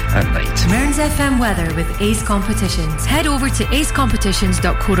widespread at night. Mearns FM weather with Ace Competitions. Head over to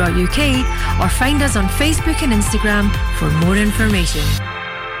acecompetitions.co.uk or find us on Facebook and Instagram for more information.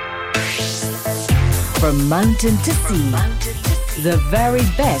 From mountain to sea, the very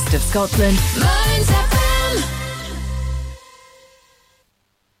best of Scotland. Mearns FM.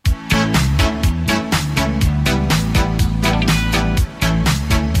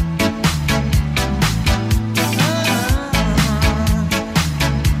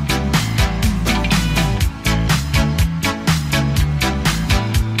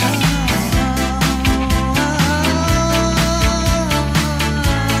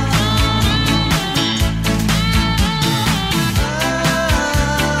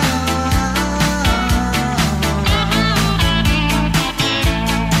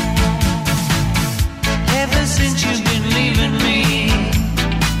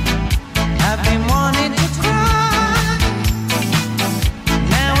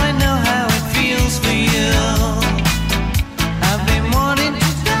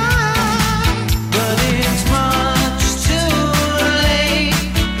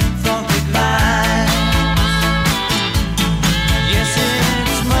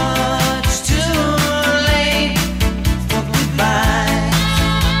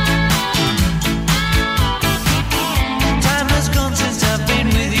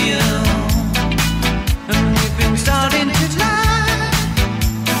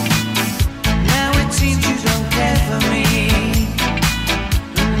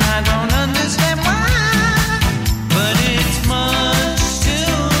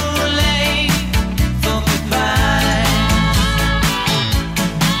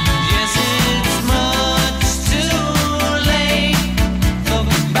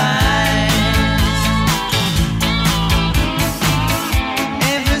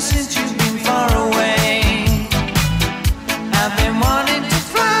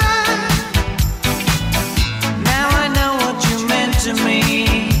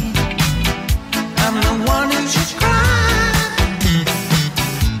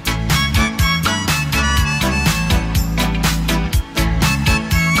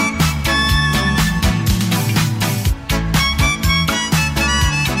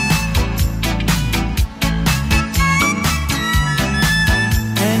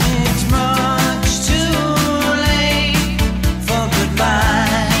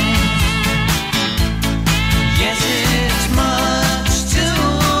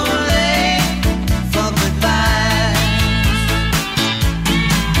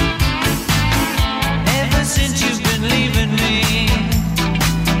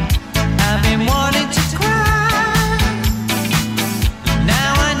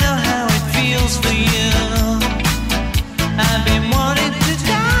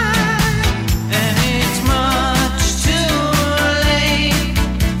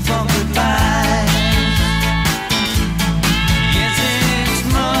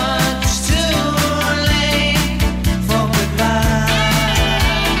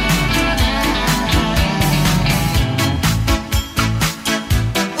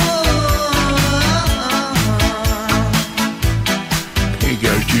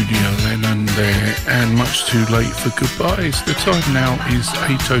 Junior Lennon there, and Much Too Late for Goodbyes. The time now is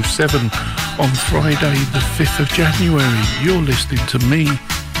 8:07 on Friday the 5th of January. You're listening to me,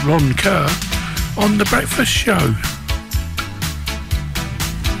 Ron Kerr, on The Breakfast Show.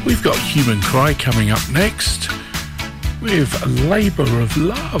 We've got Human Cry coming up next with Labour of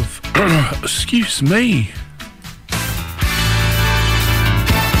Love. Excuse me.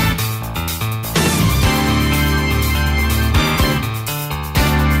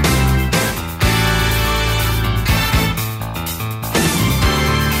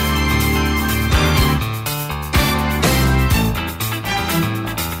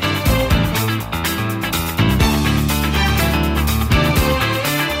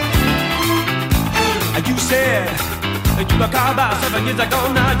 You were called about 7 years ago.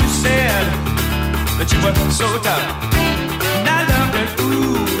 Now you said that you were so tough. And I loved it,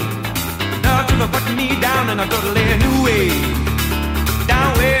 ooh. Love you for putting me down in a totally new way. Down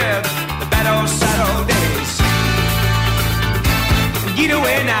with the bad old sad old days. Get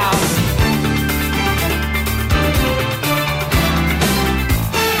away now.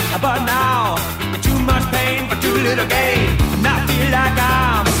 But now, too much pain for too little gain. And I feel like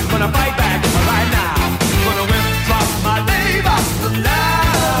I'm gonna fight back right now. Gonna withdraw my labor of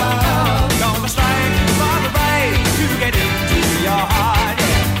love. Gonna strike for the right to get into your heart.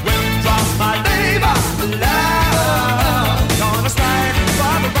 Yeah. Withdraw my labor of love. Gonna strike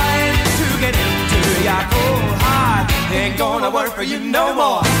for the right to get into your cold heart. Ain't gonna work for you no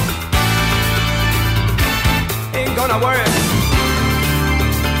more. Ain't gonna work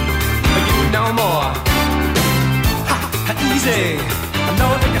for you no more. Ha, easy. I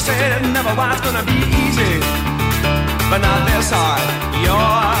know that you said it never was gonna be easy, but not this hard.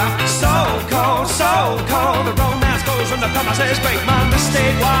 You're so cold. The romance goes when the promises break. My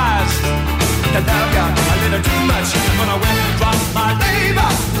mistake was to love you a little too much. I'm gonna withdraw my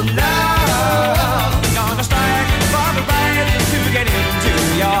labor of love. Gonna strike for the right to get into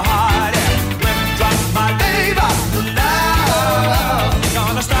your heart. Withdraw my labor of love.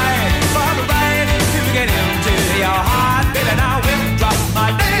 Gonna strike for the right to get into your heart. Baby, now withdraw my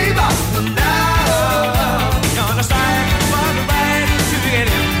labor of love. Gonna strike for the right to get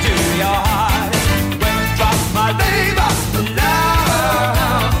into your heart. Withdraw my labor of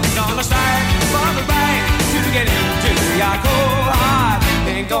love. Gonna strike for the right to get into your cold heart.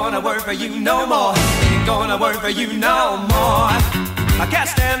 Ain't gonna work for you no more. Ain't gonna work for you no more. I can't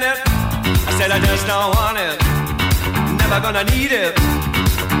stand it. I said I just don't want it. Never gonna need it.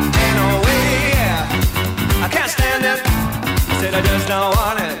 Ain't no way. I can't stand it. I said I just don't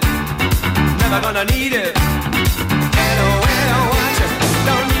want it. Never gonna need it. Ain't no way I want you.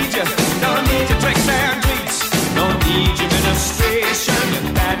 Don't need you. Don't need your tricks and treats. Don't need your ministration. Your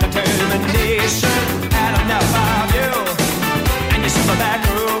bad determination. Had enough of you and your super bad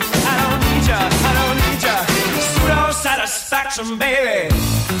crew. I don't need you. I don't need you. Pseudo satisfaction, baby.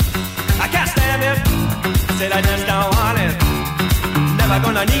 I can't stand it. I said I just don't want it. Never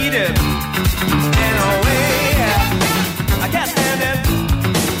gonna need it. Ain't no way. I can't stand it.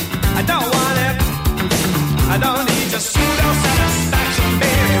 I don't want it. I don't need your pseudo satisfaction,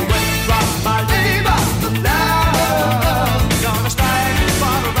 baby. Withdraw my labor of love. Gonna strike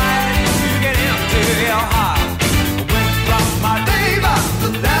for the right to get into your heart. Withdraw my labor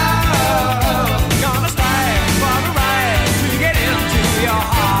of love. Gonna strike for the right to get into your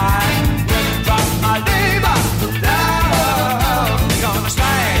heart. Withdraw my labor of love. Gonna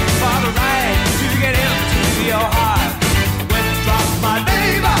strike for the right to get into your heart. Withdraw my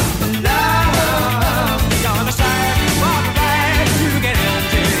labor of love. Gonna strike for the right to get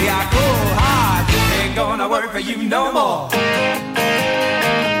into your cold heart. Ain't gonna work for you no more.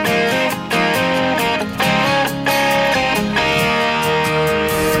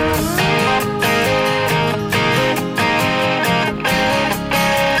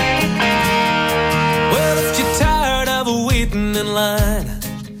 Well, if you're tired of waiting in line,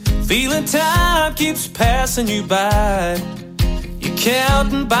 feeling time keeps passing you by, you're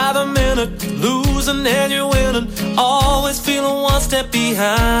counting by the minute, losing and you're winning, always feeling one step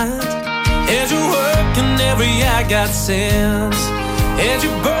behind. As you're working every eye got sense, as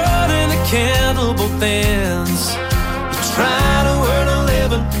you're burning the candle both ends. You're trying to earn a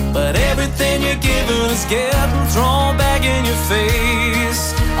living, but everything you're giving is getting thrown back in your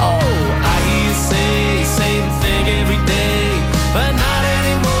face. Oh, I hear you say same thing every day, but not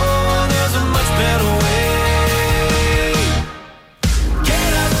anymore. There's a much better way.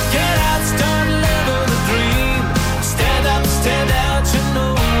 Get out, start living the dream. Stand up, stand out, you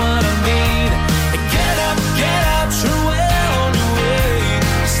know what I mean. Get out, you're well on your way.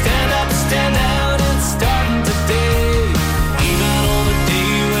 Stand up, stand out, it's starting today. Even on the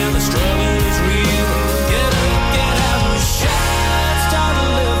day when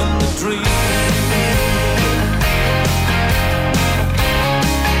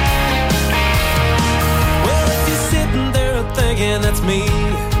with me,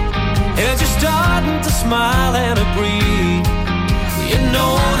 and you're starting to smile and agree. You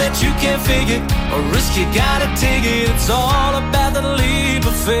know that you can't fake it, or risk you gotta take it. It's all about the leap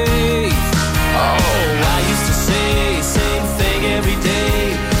of faith. Oh, I used to say same thing every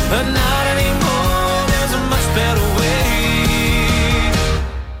day, but not anymore. There's a much better way.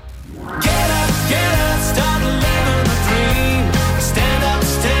 Get up, start living the dream. Stand up,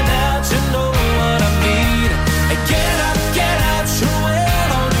 stand out, you know what I mean. Get out, you're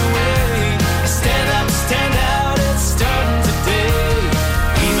well on your way. Stand up, stand out, it's starting today.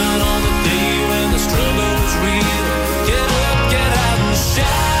 Even on the day when the struggle is real. Get up, get out and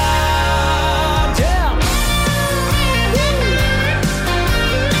shout, yeah.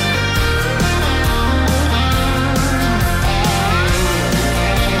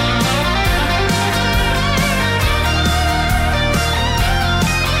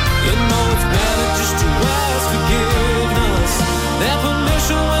 You know it's better just to ask forgiveness, that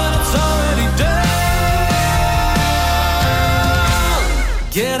permission when it's already done.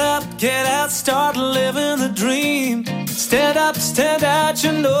 Get out, start living the dream. Stand up, stand out,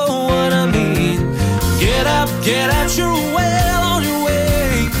 you know what I mean. Get out, you're well on your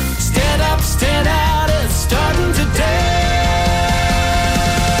way. Stand up, stand out, it's starting today.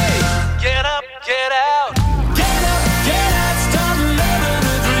 Get out. Get out, start living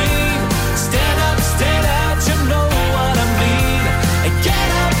the dream. Stand up, stand out, you know what I mean. Get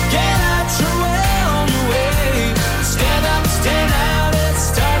out, you're well on your way. Stand up, stand out, it's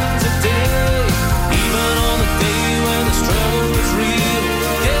starting today. Even on the day when the struggle is real.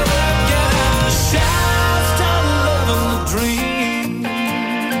 Get out, shout, start living the dream.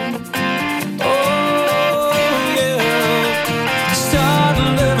 Oh yeah, start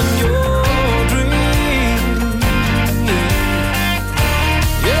living your dream.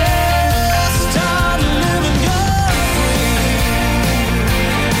 Yeah, start living your dream.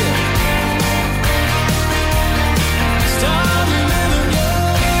 Start living your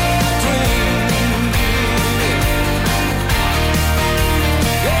dream.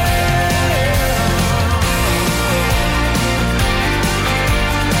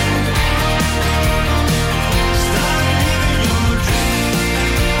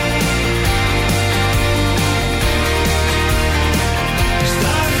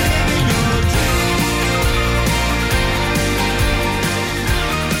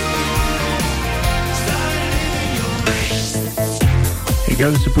 Here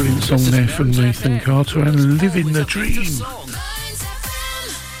goes a brilliant song there from Nathan Carter and Living the Dream.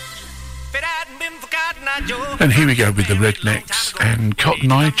 And here we go with the Rednecks and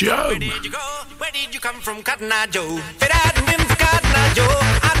Cotton Eye Joe. Where did you come from, Cotton Eye Joe? If it hadn't been for Cotton Eye Joe,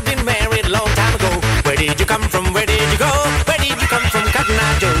 I'd been married a long time ago. Where did you come from? Where did you go? Where did you come from, Cotton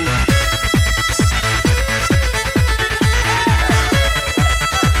Eye Joe?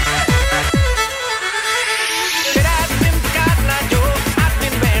 If it hadn't been for Cotton Eye Joe, I'd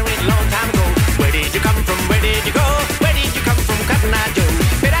been married a long time ago. Where did you come from? Where did you go? Where did you come from, Cotton Eye Joe?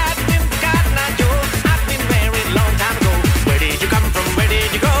 If it hadn't been for Cotton Eye Joe, I'd been married a long time ago. Where did you come from? Where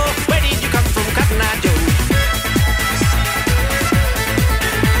did you go? Where did you come from, Cotton Eye Joe?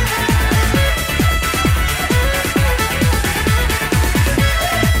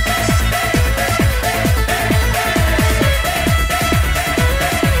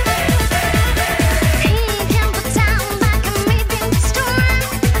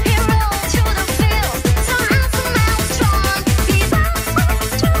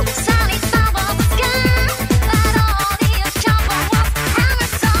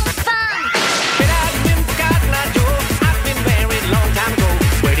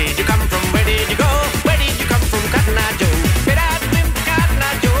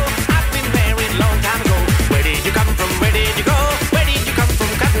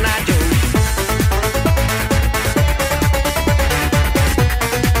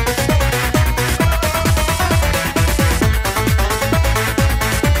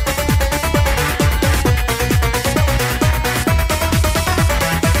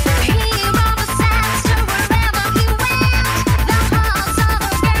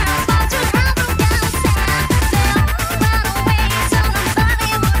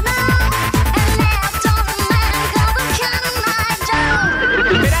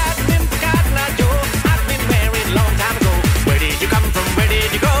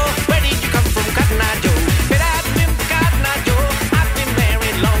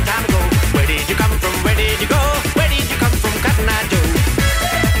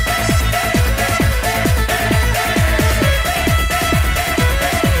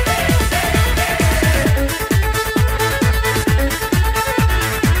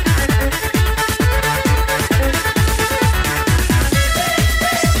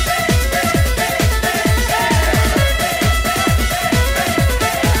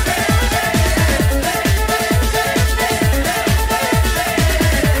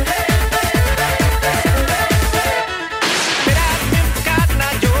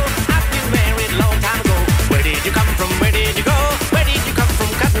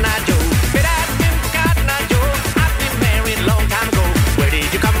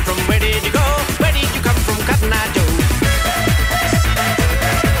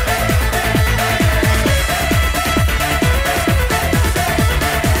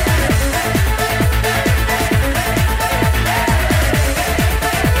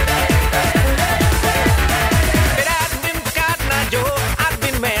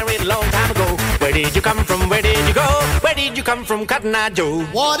 Where did you come from? Where did you go? Where did you come from, Cotton Eye Joe?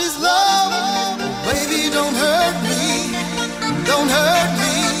 What is love? Baby, don't hurt me. Don't hurt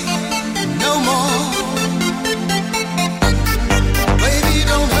me no more. Baby,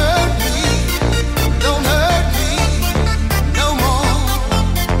 don't hurt me. Don't hurt me no more.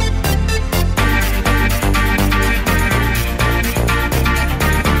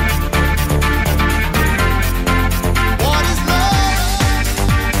 What is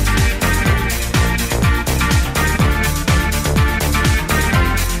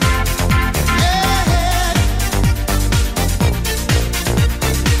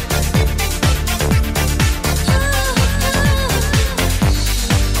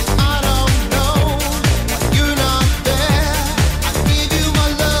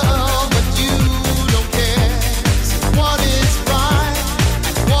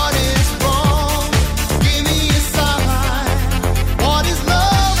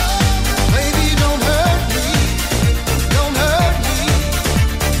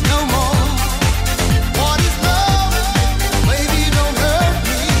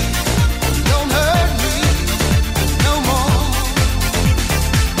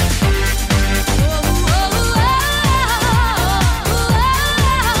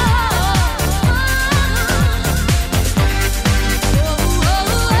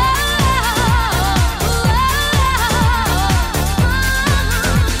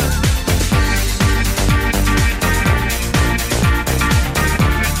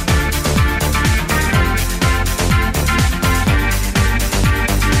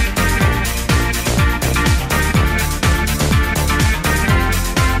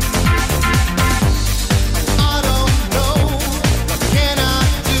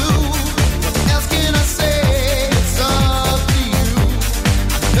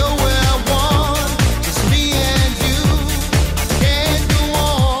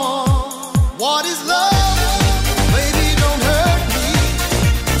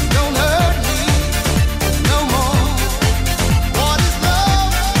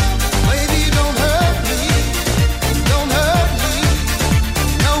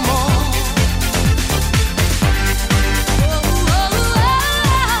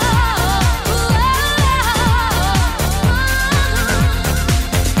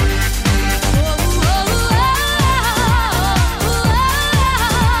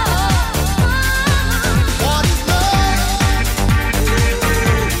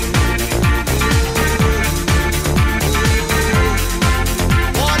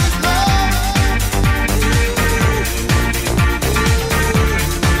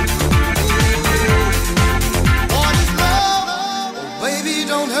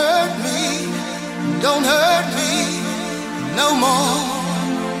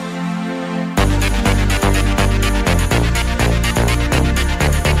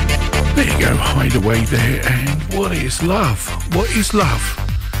Hideaway there, and what is love? What is love?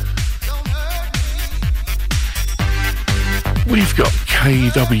 We've got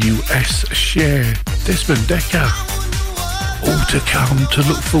KWS Share, Desmond Decker, all to come to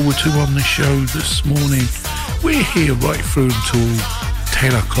look forward to on the show this morning. We're here right through until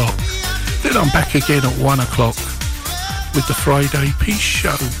 10 o'clock. Then I'm back again at 1 o'clock with the Friday Peace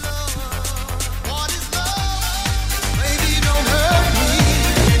Show.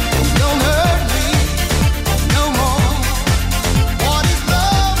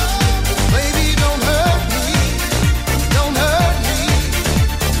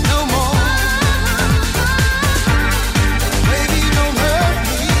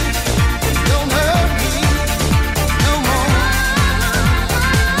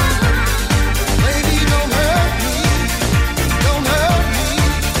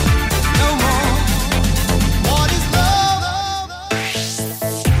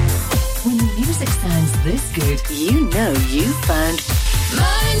 You know you found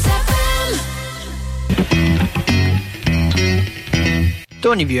Mearns FM.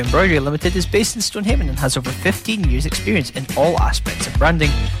 Stony View Embroidery Limited is based in Stonehaven and has over 15 years experience in all aspects of branding.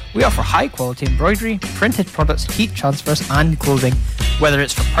 We offer high quality embroidery, printed products, heat transfers and clothing. Whether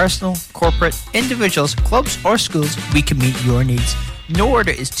it's for personal, corporate, individuals, clubs or schools, we can meet your needs. No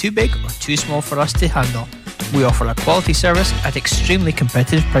order is too big or too small for us to handle. We offer a quality service at extremely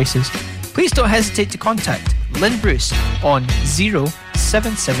competitive prices. Please don't hesitate to contact Lynn Bruce on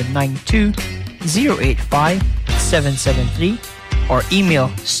 07792 085 773 or email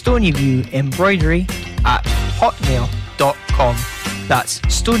stonyviewembroidery@hotmail.com. That's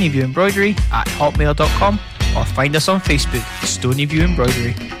stonyviewembroidery@hotmail.com or find us on Facebook, Stony View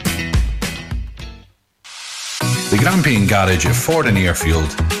Embroidery. The Grampian Garage at Ford and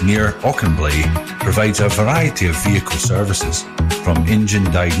Airfield, near Auchenblay, provides a variety of vehicle services, from engine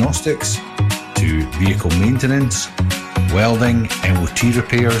diagnostics to to vehicle maintenance, welding, MOT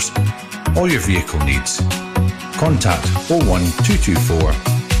repairs, all your vehicle needs. Contact 01224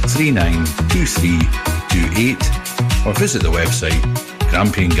 392328 or visit the website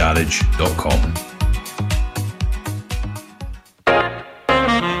grampiangarage.com.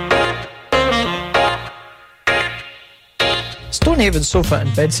 Stonehaven Sofa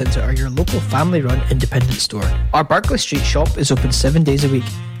and Bed Centre are your local family-run independent store. Our Berkeley Street shop is open 7 days a week,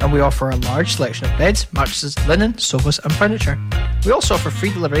 and we offer a large selection of beds, mattresses, linen, sofas and furniture. We also offer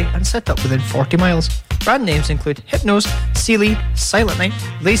free delivery and set up within 40 miles. Brand names include Hypnose, Sealy, Silent Night,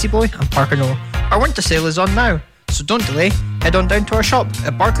 Lazy Boy and Parker Knoll. Our winter sale is on now, so don't delay. Head on down to our shop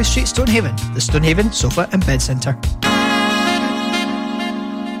at Berkeley Street, Stonehaven, the Stonehaven Sofa and Bed Centre.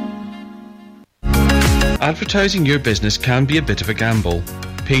 Advertising your business can be a bit of a gamble.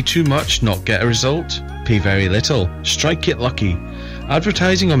 Pay too much, not get a result. Pay very little, strike it lucky.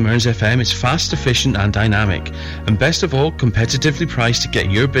 Advertising on Mearns FM is fast, efficient and dynamic, and best of all, competitively priced to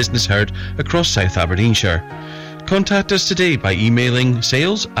get your business heard across South Aberdeenshire. Contact us today by emailing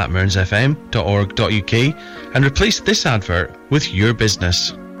sales@mearnsfm.org.uk and replace this advert with your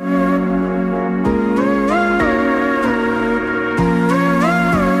business.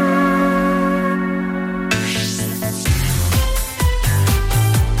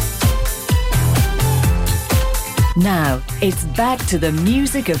 Now, it's back to the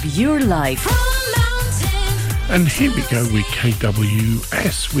music of your life. And here we go with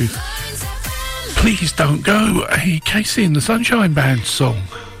KWS with Please Don't Go, a Casey and the Sunshine Band song.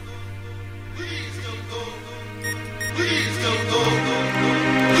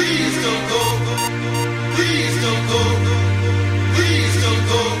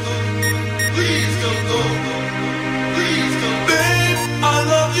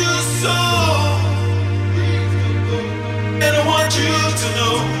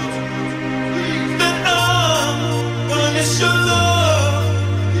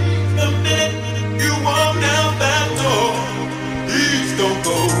 Don't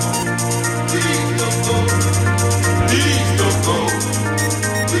go.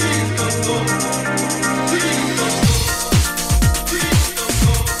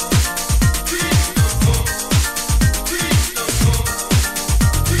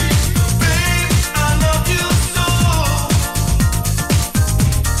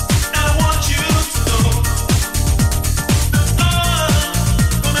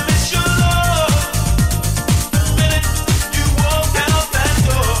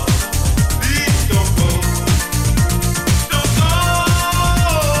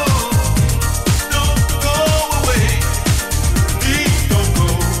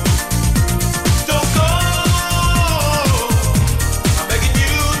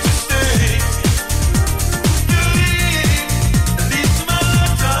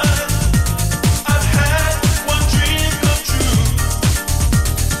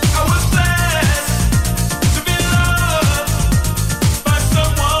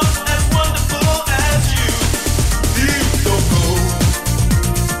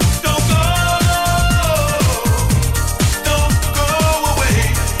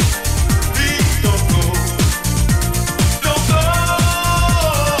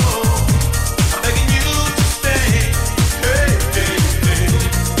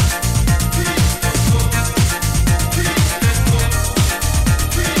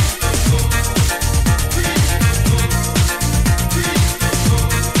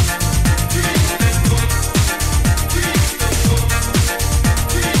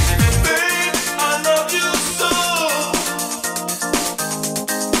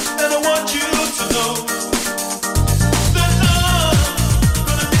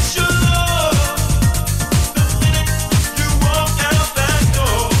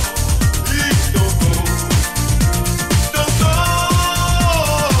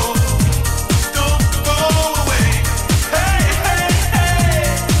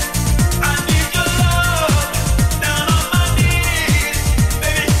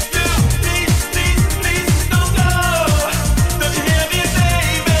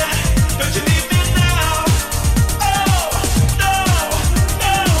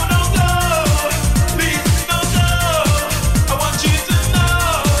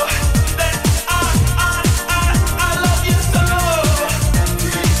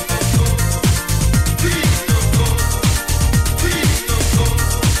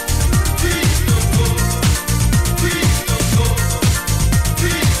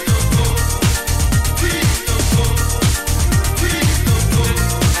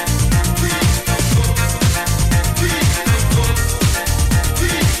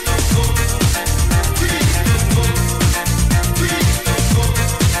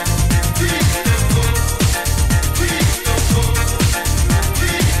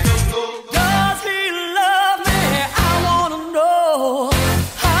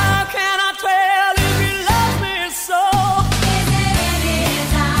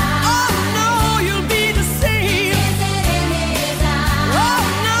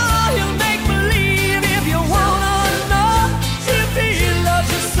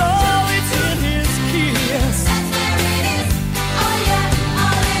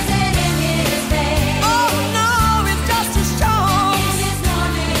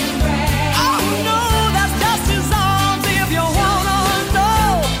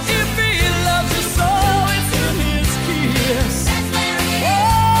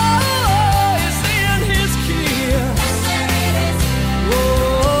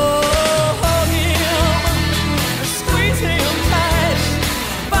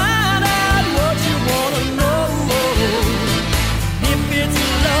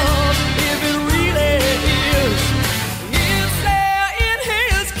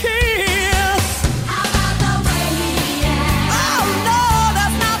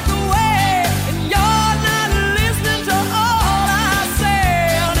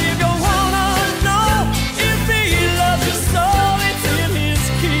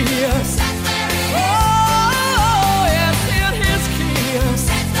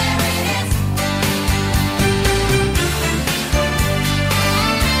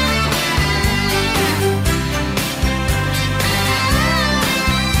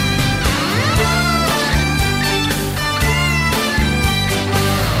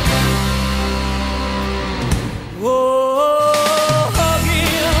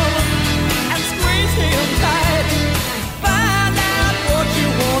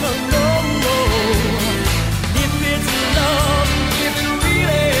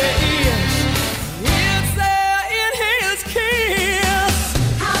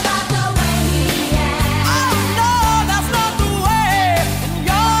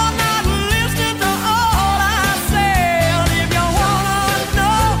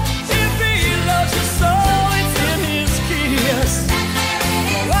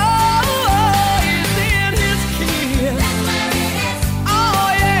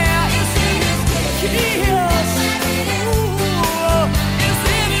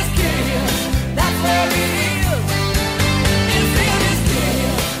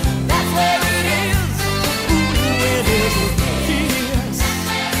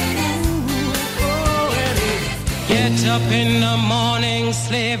 up in the morning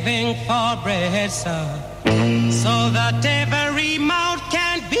slaving for bread, sir, so that every mouth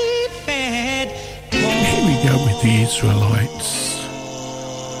can be fed. Here we go with the Israelites.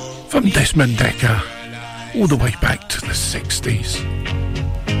 From Desmond Decker, all the way back to the 60s.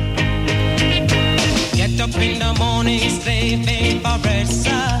 Get up in the morning slaving for bread,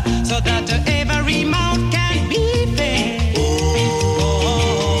 sir, so that every mouth can be fed.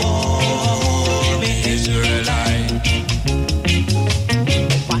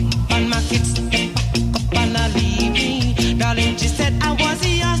 Darling, she said I was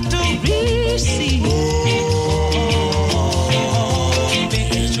yours to receive.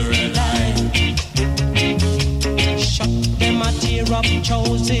 Shut them a tear up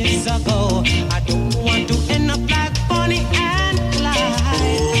choices ago. I don't want to end up like Bonnie and Clyde.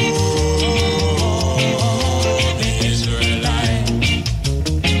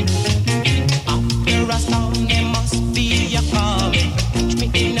 After a storm, there must be a calm. Catch me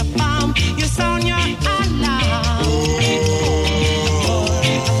in a farm, you sound your alarm.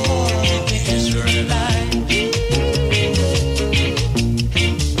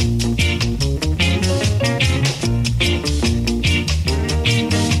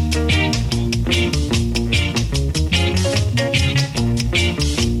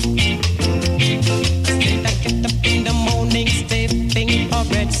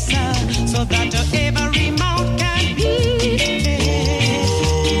 So that every mouth can be fed.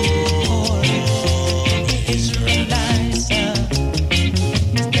 Israelites, step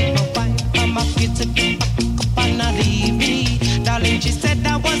away from my kids to pick up and leave me. Darling, she said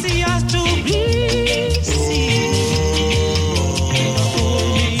that was yours to receive.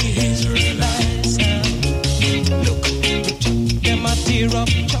 Israelites, look, them a tear up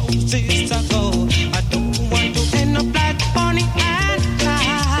choices ago. I don't want to end up like Bonnie and Clyde.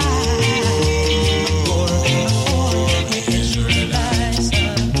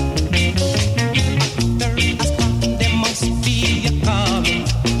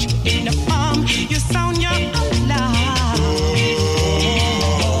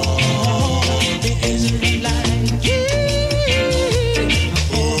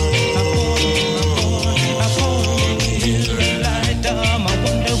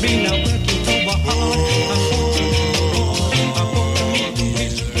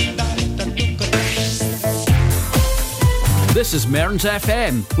 This is Mearns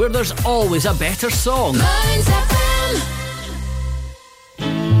FM, where there's always a better song. Mearns FM.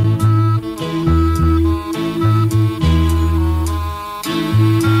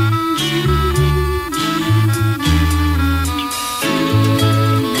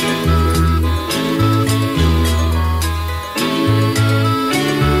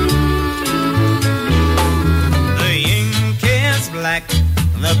 The ink is black,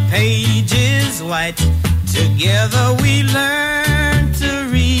 the page is white. Together we learn to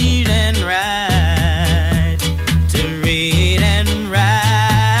read and write, to read and write.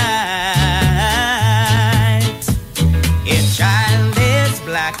 Each child is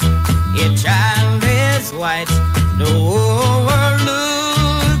black, each child is white. The whole world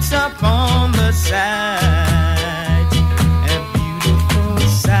looks upon the sight, a beautiful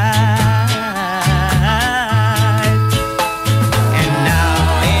sight. And now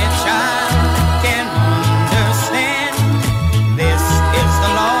each child can understand this is the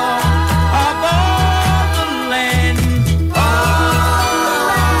law of all the land.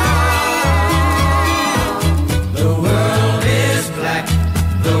 The world is black,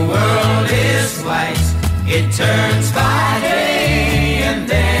 the world is white. It turns by day and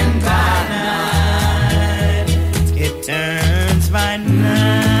then by night. It turns by night.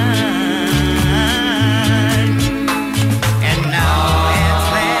 And now at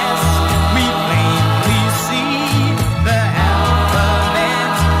last we plainly see the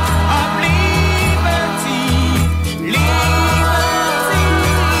alphabet of liberty, liberty.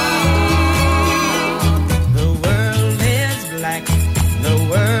 The world is black, the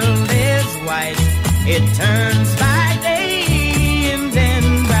world is white. It turns by day and then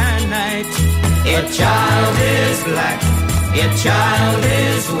by night. A child is black, a child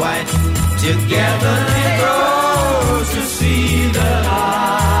is white. Together they grow to see the light,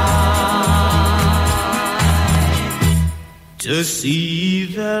 to see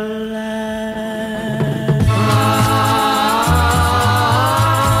the light.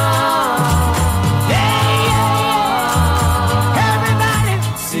 Everybody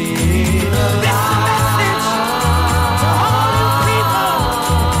see the light.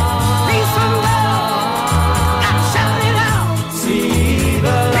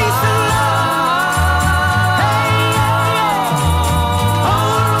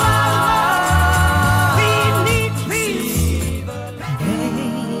 Peace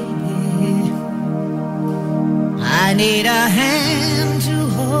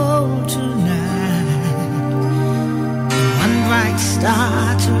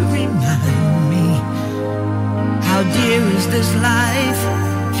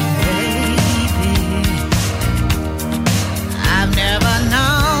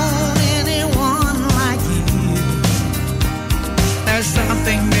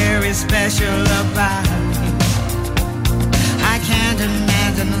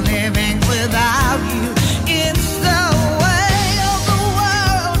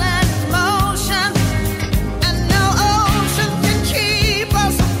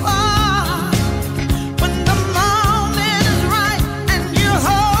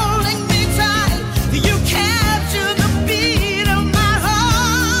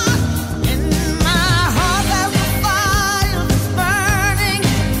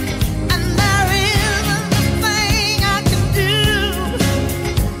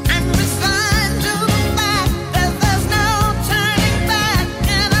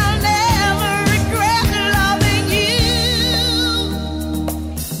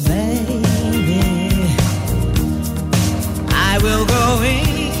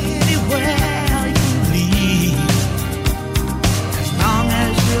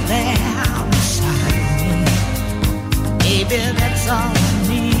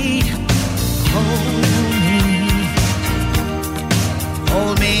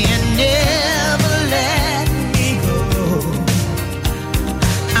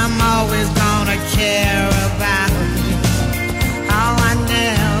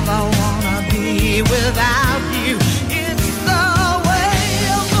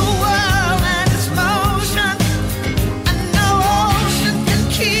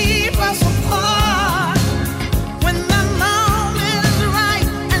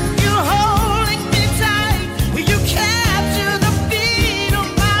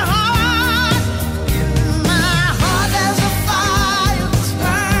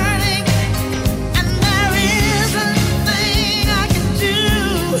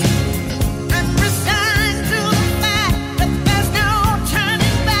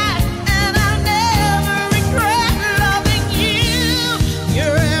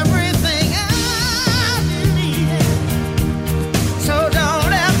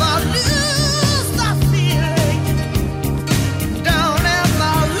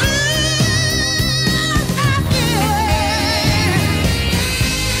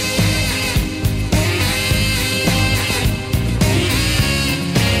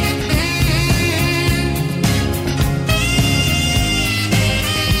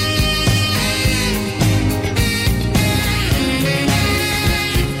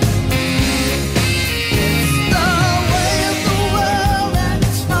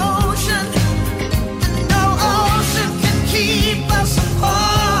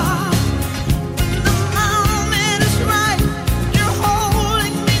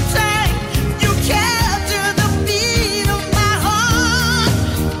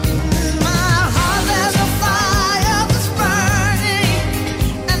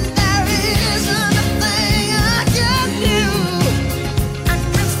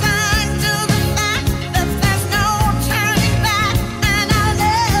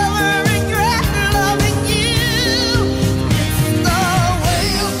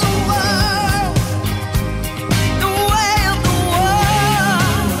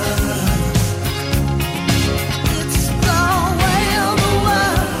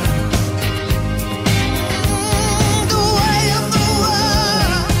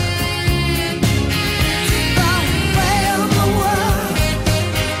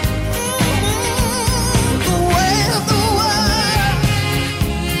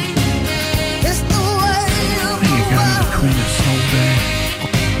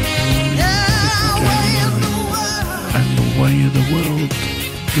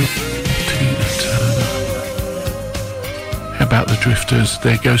Tina Turner. How about the Drifters?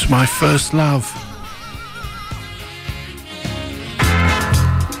 There Goes My First Love.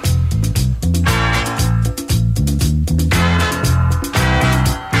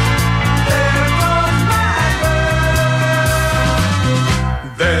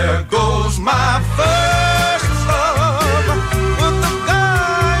 There goes my first love with the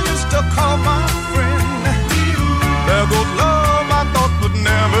guy I used to call my friend. There goes love I thought would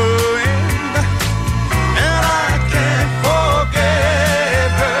never end, and I can't forget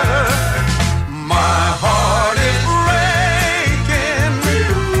her. My heart is breaking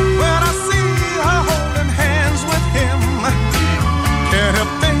when I see her holding hands with him. Can't help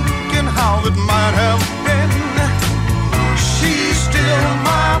thinking how it might have been. She's still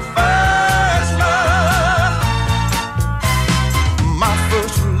my first love. My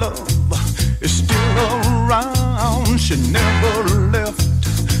first love is still around. She never left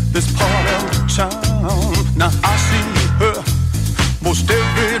this part of town. Now I see her most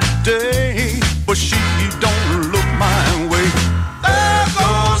every day, but she don't look my way. There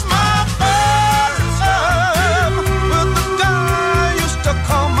goes my first love with the guy I used to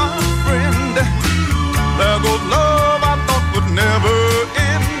call my friend. There goes love I thought would never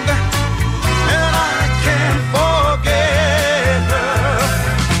end, and I can't forget her.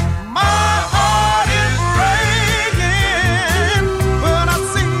 My heart is breaking when I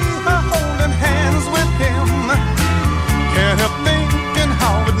see her holding hands with him. Can't help thinking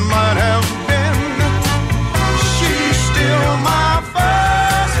how it might have been. She's still my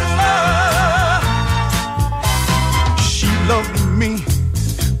first love. She loved me,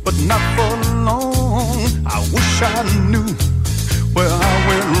 but not for long. I wish I knew where I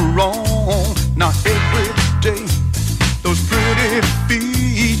went wrong. Now every day, those pretty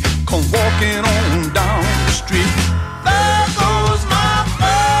feet come walking on down the street. There goes my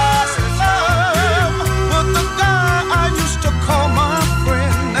first love with the guy I used to call my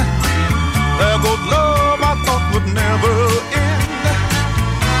friend. There goes love I thought would never end.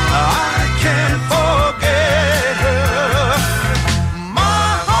 I can't forget her. My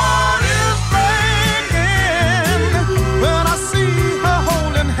heart is breaking when I see her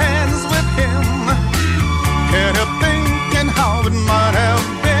holding hands with him. Can't help thinking how it might have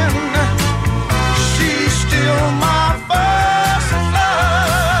been. She's still my first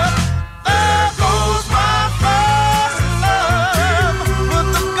love. There goes my first love with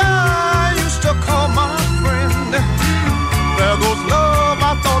the guy I used to call my friend. There goes love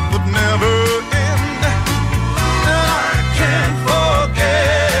I thought would never end, and I can't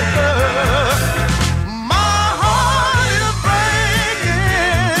forget her. My heart is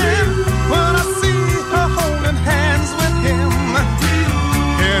breaking when I see her holding hands with him.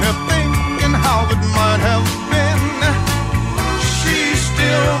 Can't help thinking how it might have been. She's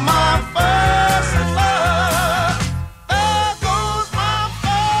still my first love. There goes my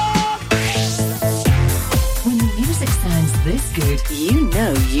When the music sounds this good, you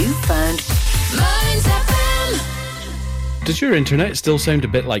know you found Mearns FM. Does your internet still sound a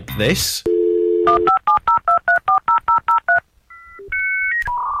bit like this?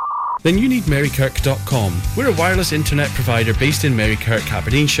 Then you need Merrykirk.com. We're a wireless internet provider based in Merrykirk,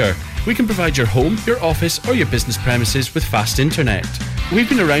 Aberdeenshire. We can provide your home, your office or your business premises with fast internet. We've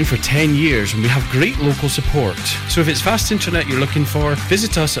been around for 10 years and we have great local support. So if it's fast internet you're looking for,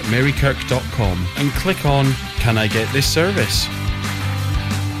 visit us at Merrykirk.com and click on Can I Get This Service?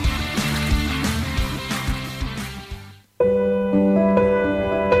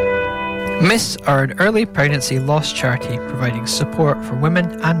 Miss are an early pregnancy loss charity providing support for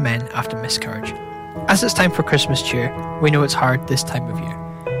women and men after miscarriage. As it's time for Christmas cheer, we know it's hard this time of year.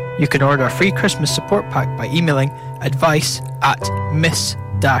 You can order a free Christmas support pack by emailing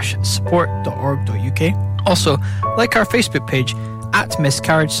advice@miss-support.org.uk. Also, like our Facebook page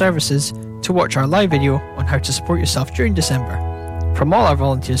 @Miscarriage Services to watch our live video on how to support yourself during December. From all our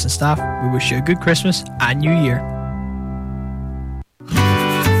volunteers and staff, we wish you a good Christmas and New Year.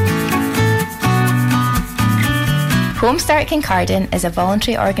 Homestart Kincardine is a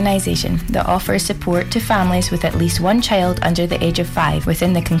voluntary organisation that offers support to families with at least one child under the age of 5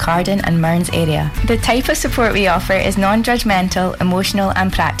 within the Kincardine and Mearns area. The type of support we offer is non-judgmental, emotional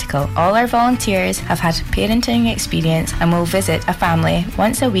and practical. All our volunteers have had parenting experience and will visit a family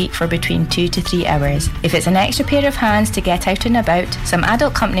once a week for between 2 to 3 hours. If it's an extra pair of hands to get out and about, some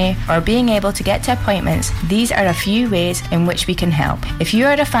adult company or being able to get to appointments, these are a few ways in which we can help. If you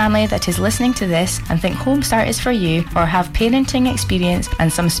are a family that is listening to this and think Homestart is for you, or have parenting experience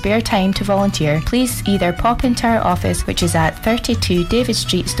and some spare time to volunteer, please either pop into our office, which is at 32 David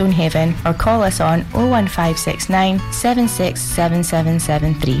Street, Stonehaven, or call us on 01569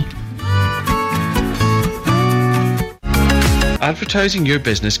 767773. Advertising your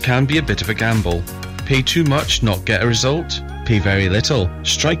business can be a bit of a gamble. Pay too much, not get a result. Pay very little,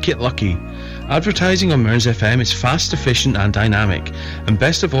 strike it lucky. Advertising on Mearns FM is fast, efficient and dynamic, and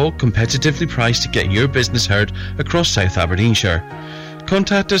best of all, competitively priced to get your business heard across South Aberdeenshire.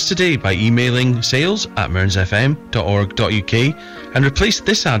 Contact us today by emailing sales@mearnsfm.org.uk and replace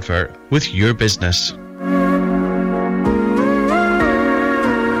this advert with your business.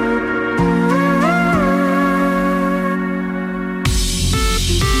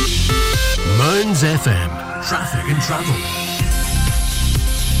 Mearns FM, traffic and travel.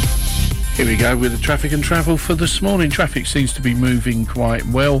 Here we go with the traffic and travel for this morning. Traffic seems to be moving quite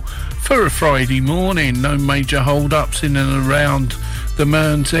well for a Friday morning. No major hold-ups in and around the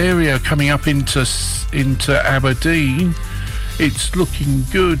Mearns area. Coming up into Aberdeen, it's looking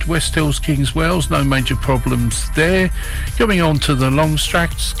good. West Hills, Kings Wells, no major problems there. Going on to the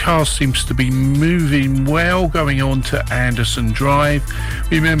Longstrats, car seems to be moving well. Going on to Anderson Drive.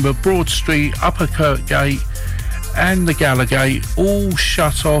 Remember, Broad Street, Upper Kirkgate and the Gallagate all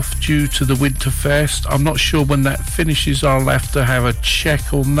shut off due to the Winterfest. I'm not sure when that finishes. I'll have to have a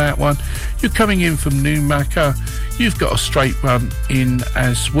check on that one. You're coming in from Newmarket, you've got a straight run in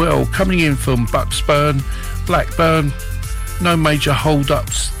as well. Coming in from Bucksburn, Blackburn, no major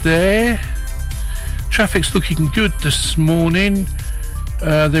hold-ups there. Traffic's looking good this morning.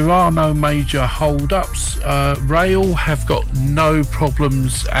 There are no major hold-ups. Rail have got no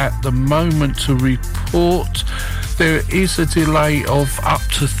problems at the moment to report. There is a delay of up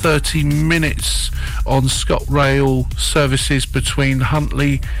to 30 minutes on ScotRail services between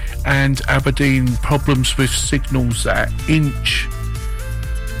Huntly and Aberdeen. Problems with signals at Inch.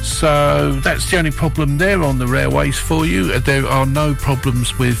 So that's the only problem there on the railways for you. There are no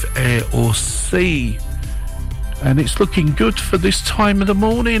problems with air or sea. And it's looking good for this time of the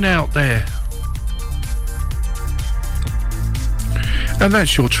morning out there. And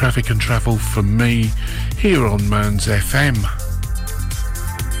that's your traffic and travel from me here on Mearns FM.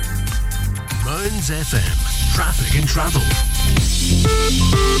 Mearns FM, traffic and travel.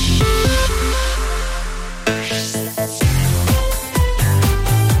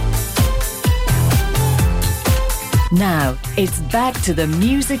 Now, it's back to the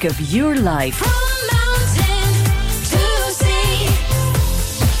music of your life.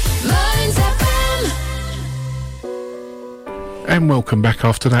 And welcome back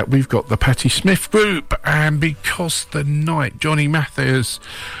after that. We've got the Patti Smith Group, and Because the Night, Johnny Mathers,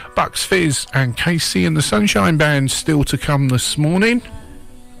 Bucks Fizz and Casey and the Sunshine Band still to come this morning.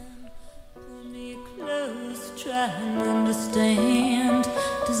 Try and understand.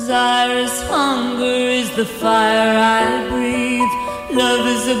 Desire is hunger, is the fire I breathe. Love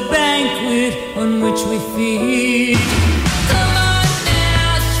is a banquet on which we feed. Come on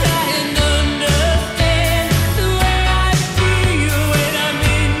now, try and understand the way I feel when I'm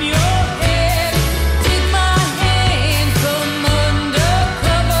in your head. Take my hand, come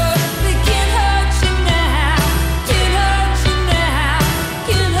undercover. They can't hurt you now, can't hurt you now,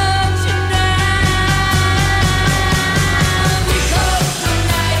 can't hurt you now. Because the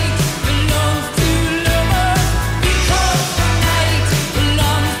night belongs to lovers. Because the night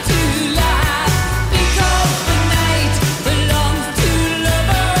belongs to life. Because the night belongs to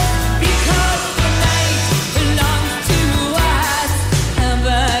lovers. Because the night belongs to us. Have I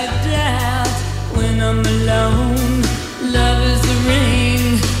doubt when I'm alone? Love is a ring,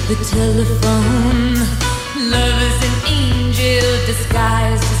 the telephone. Love is an angel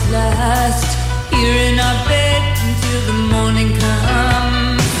disguised as lust. Here in our bed until the morning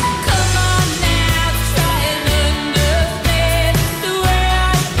comes. Come on now, try and understand the way I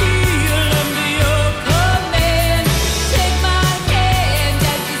feel under your command. Take my hand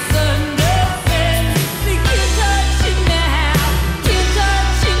as the sun descends. They can't touch you now, can't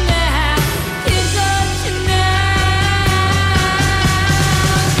touch you now, can't touch you now.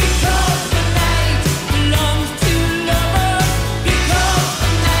 Because the night belongs to lovers. Because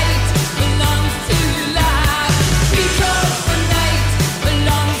the night belongs to life. Because the night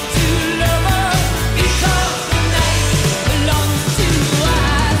belongs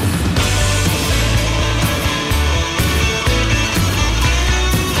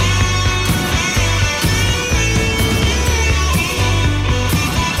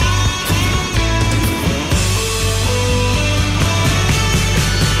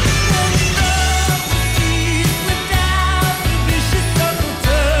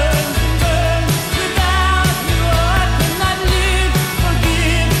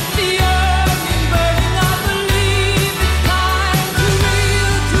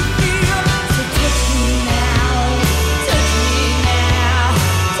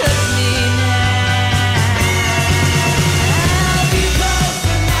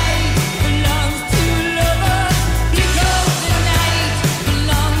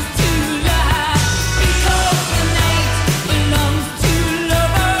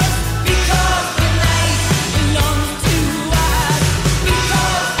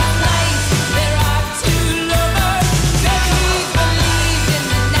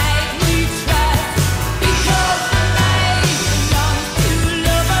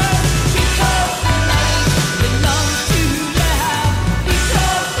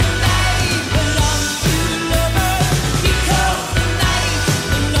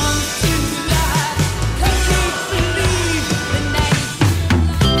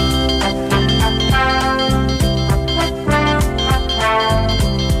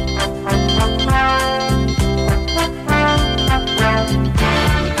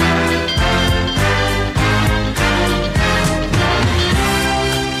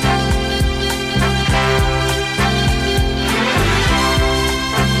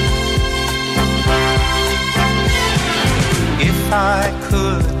I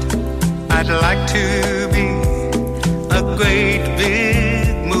could, I'd like to be a great big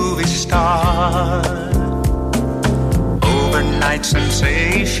movie star. Overnight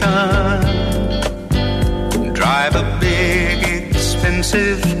sensation, drive a big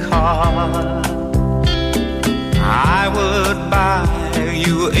expensive car. I would buy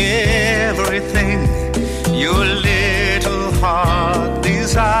you everything your little heart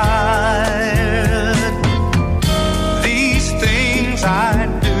desired. These things I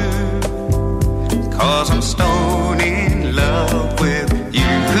do 'cause I'm stone in love with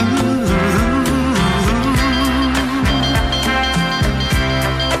you.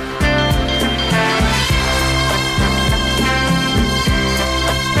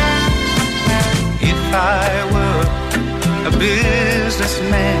 If I were a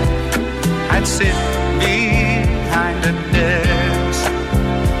businessman, I'd sit behind a desk.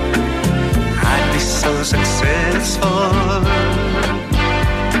 I'd be so successful,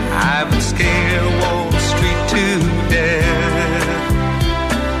 I would scare Wall Street to death.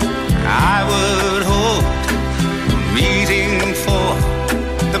 I would hold a meeting for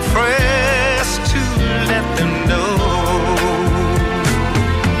the press to let them know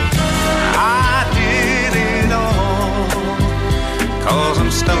I did it all 'cause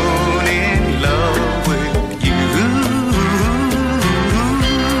I'm stone in love with you.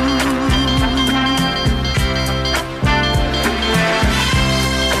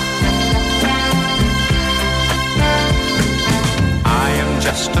 I am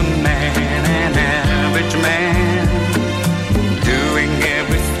just a man, an average man, doing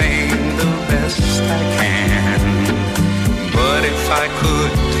everything the best I can. But if I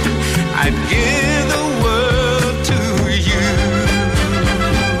could, I'd give the world to you.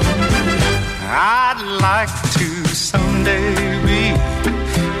 I'd like to someday be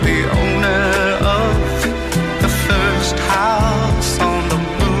the owner of the first house on the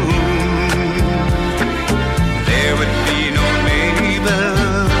moon. There would be no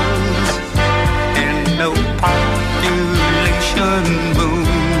neighbors and no population boom.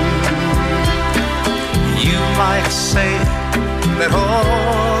 You might say that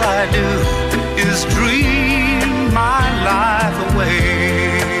all I do is dream my life away.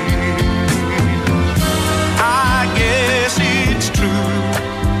 I guess it's true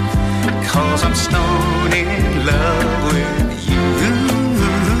 'cause I'm stone in love with you.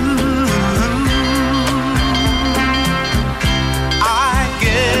 I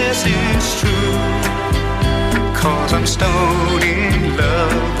guess it's true 'cause I'm stone in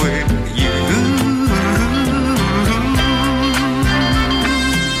love with you.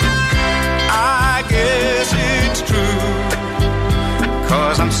 I guess it's true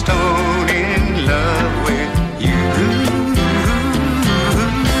 'cause I'm stone in love with you.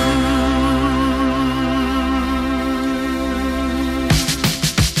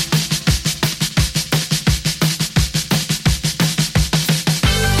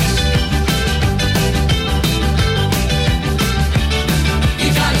 You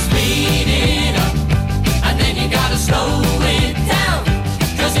gotta speed it up, and then you gotta slow it down.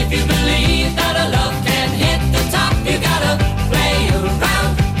 'Cause if you believe that a love can hit the top, you gotta play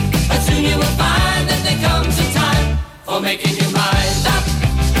around. But soon you will find that there comes a time for making your mind up.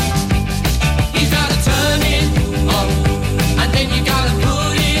 You gotta turn it on, and then you gotta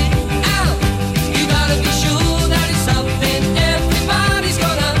put it out. You gotta be sure that it's something everybody's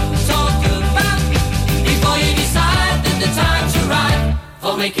gonna talk about before you decide that the time's right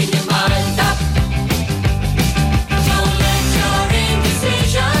for making your mind up. Don't let your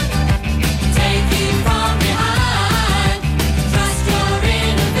indecision take you from behind. Trust your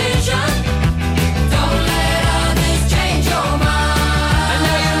inner vision. Don't let others change your mind. And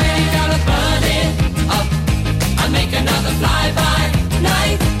now you really gotta burn it up and make another fly-by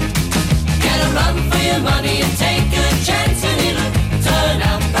night. Get a run for your money and take a chance and it'll turn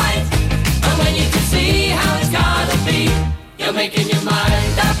out right. And when you can see how it's gotta be, you're making your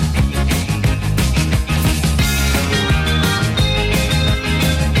mind up.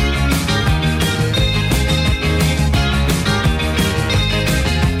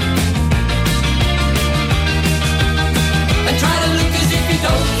 And try to look as if you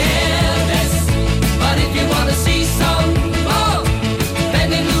don't care less. But if you wanna see some more,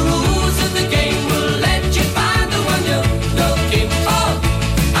 bending the rules of the game will let you find the one you're looking for.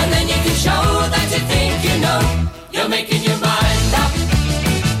 And then you can show that you think you know you're making your mind up.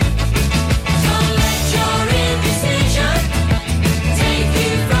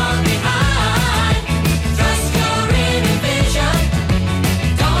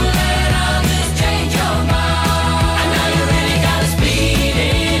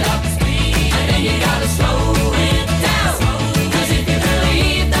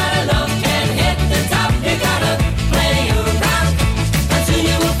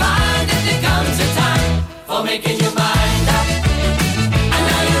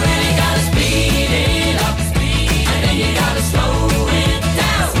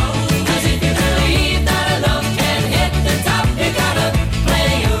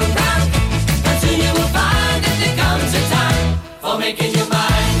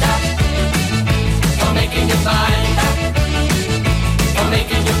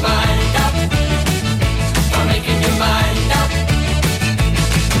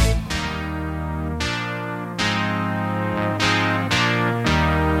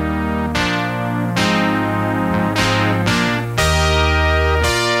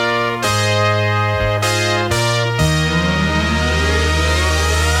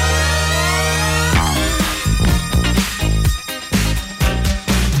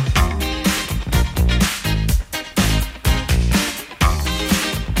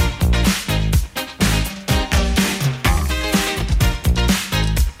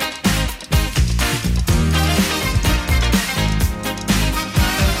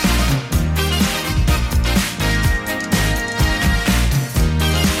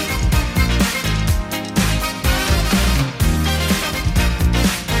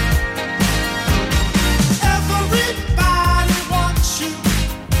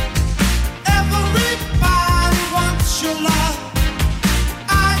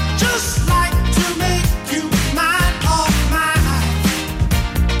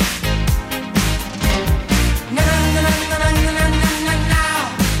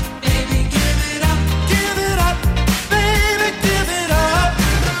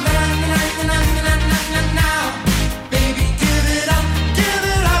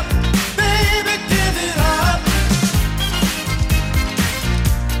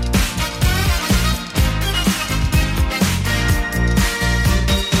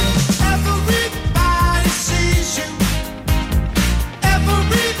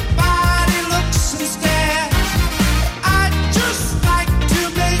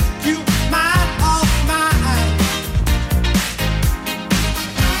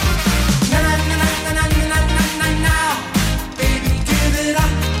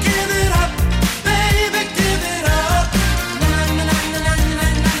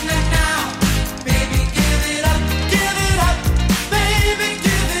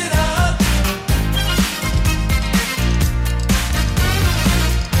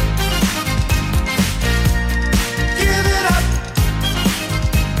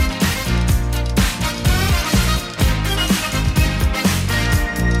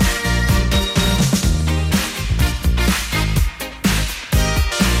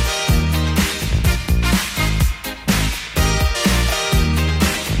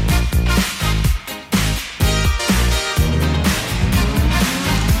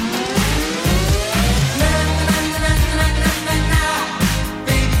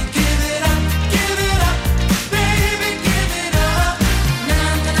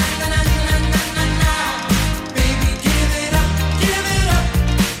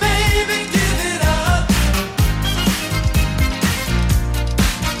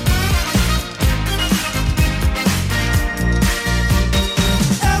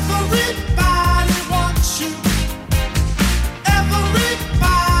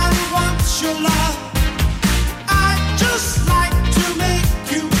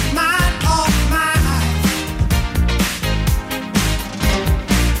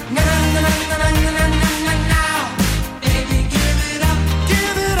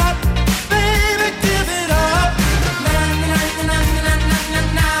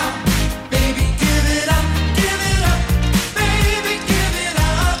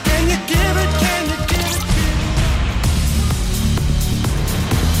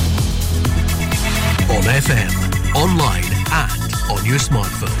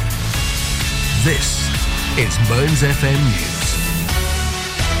 smartphone. This is Mearns FM News.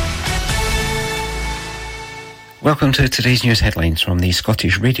 Welcome to today's news headlines from the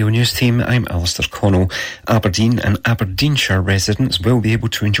Scottish Radio News team. I'm Alistair Connell. Aberdeen and Aberdeenshire residents will be able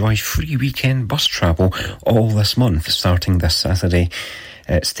to enjoy free weekend bus travel all this month, starting this Saturday.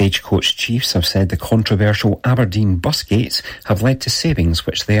 Stagecoach chiefs have said the controversial Aberdeen bus gates have led to savings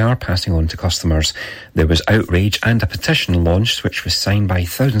which they are passing on to customers. There was outrage and a petition launched which was signed by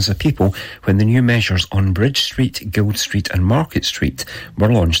thousands of people when the new measures on Bridge Street, Guild Street and Market Street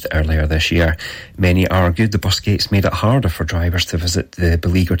were launched earlier this year. Many argued the bus gates made it harder for drivers to visit the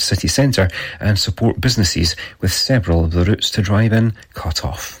beleaguered city centre and support businesses, with several of the routes to drive in cut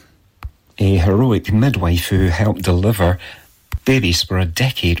off. A heroic midwife who helped deliver babies for a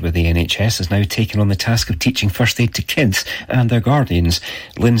decade with the NHS has now taken on the task of teaching first aid to kids and their guardians.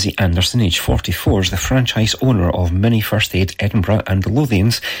 Lindsay Anderson, aged 44, is the franchise owner of Mini First Aid Edinburgh and the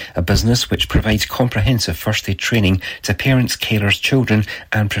Lothians, a business which provides comprehensive first aid training to parents, carers, children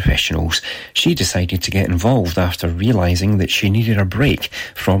and professionals. She decided to get involved after realising that she needed a break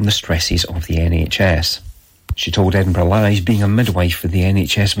from the stresses of the NHS. She told Edinburgh Live, being a midwife for the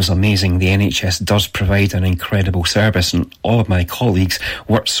NHS was amazing. The NHS does provide an incredible service and all of my colleagues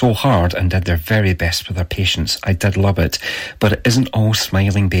worked so hard and did their very best for their patients. I did love it. But it isn't all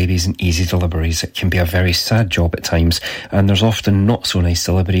smiling babies and easy deliveries. It can be a very sad job at times, and there's often not so nice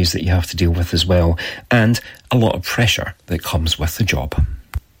deliveries that you have to deal with as well, and a lot of pressure that comes with the job.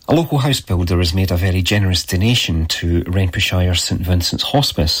 A local house builder has made a very generous donation to Renfrewshire St Vincent's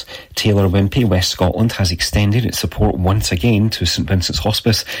Hospice. Taylor Wimpey, West Scotland, has extended its support once again to St Vincent's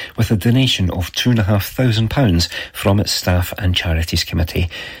Hospice with a donation of £2,500 from its staff and charities committee.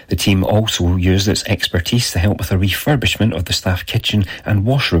 The team also used its expertise to help with a refurbishment of the staff kitchen and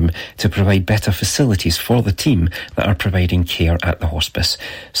washroom to provide better facilities for the team that are providing care at the hospice.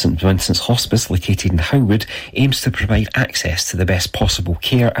 St Vincent's Hospice, located in Howwood, aims to provide access to the best possible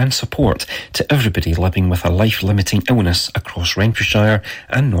care and support to everybody living with a life-limiting illness across Renfrewshire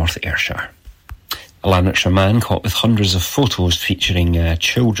and North Ayrshire. A Lanarkshire man caught with hundreds of photos featuring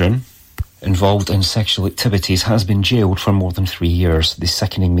children involved in sexual activities has been jailed for more than 3 years. The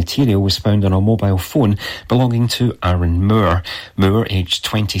sickening material was found on a mobile phone belonging to Aaron Moore. Moore, aged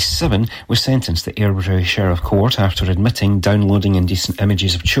 27, was sentenced to Airdrie Sheriff Court after admitting downloading indecent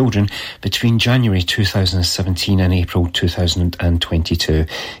images of children between January 2017 and April 2022.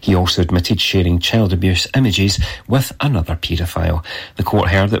 He also admitted sharing child abuse images with another paedophile. The court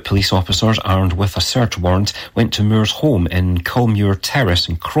heard that police officers armed with a search warrant went to Moore's home in Culmuir Terrace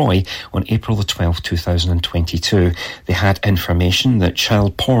in Croy on April the 12th, 2022. They had information that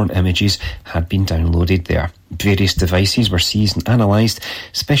child porn images had been downloaded there. Various devices were seized and analysed.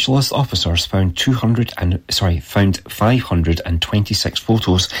 Specialist officers found 526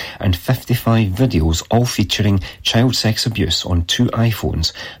 photos and 55 videos, all featuring child sex abuse on 2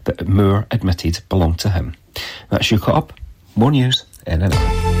 iPhones that Moore admitted belonged to him. That's you caught up. More news in an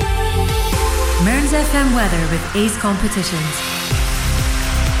hour. Mearns FM weather with Ace Competitions.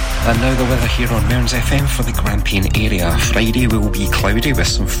 And now the weather here on Mearns FM for the Grampian area. Friday will be cloudy with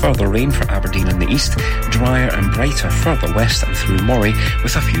some further rain for Aberdeen in the east, drier and brighter further west and through Moray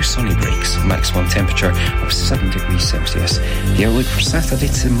with a few sunny breaks. Maximum temperature of 7 degrees Celsius. The outlook for Saturday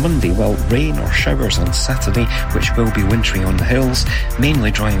to Monday, well, rain or showers on Saturday, which will be wintry on the hills,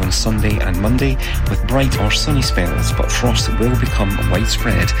 mainly dry on Sunday and Monday with bright or sunny spells, but frost will become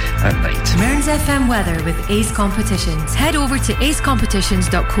widespread at night. Mearns FM weather with Ace Competitions. Head over to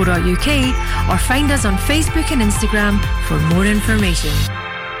acecompetitions.co.uk or find us on Facebook and Instagram for more information.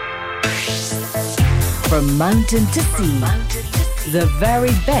 From mountain to sea, the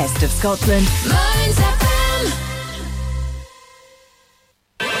very best of Scotland. Mearns FM.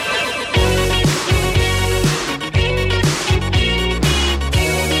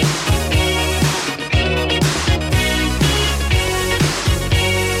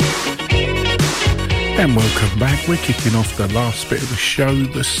 And welcome back. We're kicking off the last bit of the show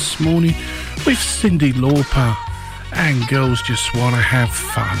this morning with Cyndi Lauper and Girls Just Wanna Have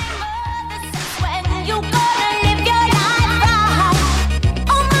Fun.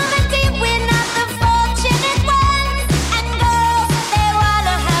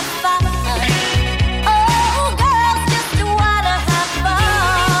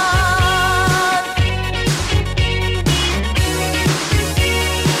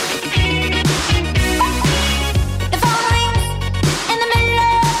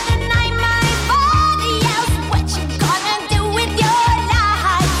 What you gonna do with your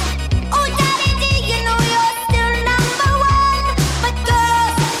life?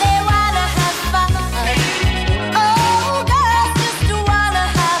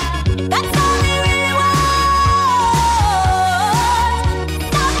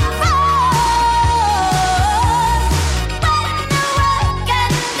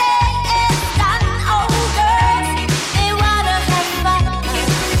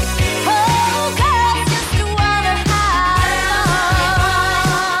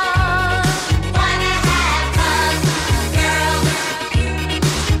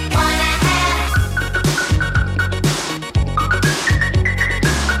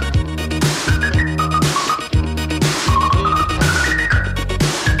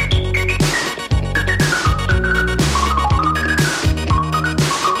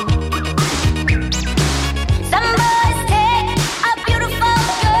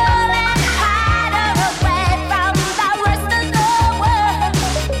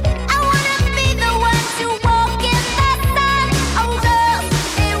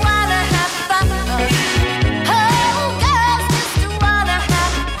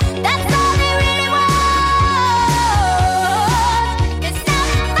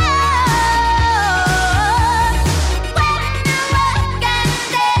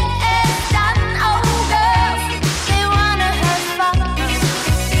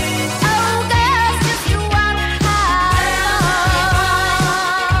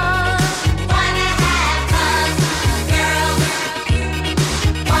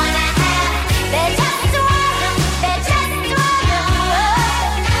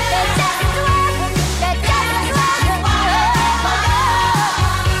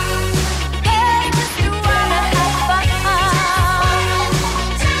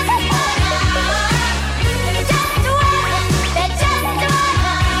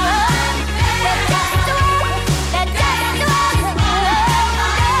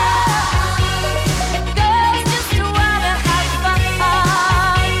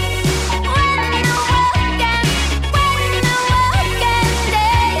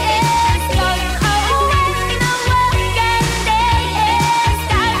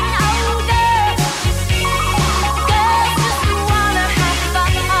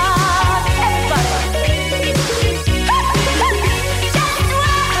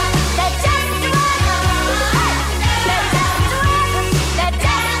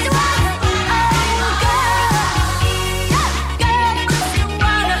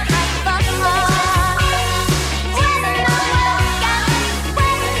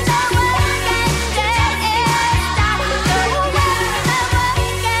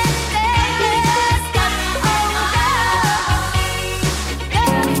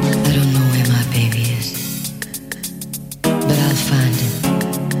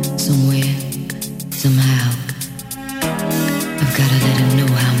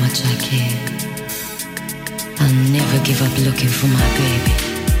 here. I'll never give up looking for my baby.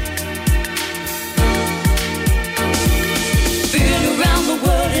 Been around the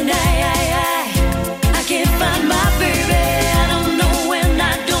world and I can't find my baby. I don't know when,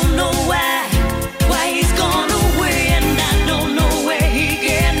 I don't know why he's gone away, and I don't know where he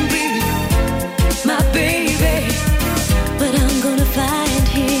can be, my baby. But I'm gonna find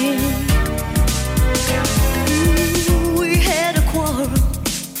him. Ooh, we had a quarrel,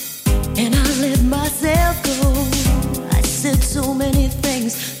 and I let myself go. I said so many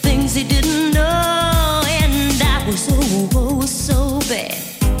things he didn't know, and I was so bad.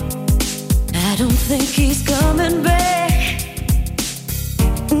 I don't think he's coming back.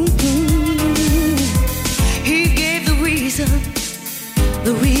 He gave the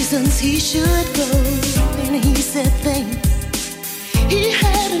reasons he should go, and he said things he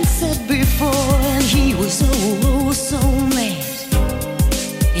hadn't said before, and he was so mad.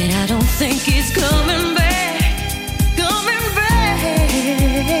 And I don't think he's coming back, coming back.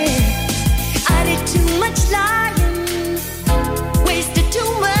 I did too much lying, wasted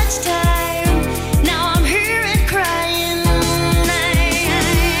too much time. Now I'm here and crying.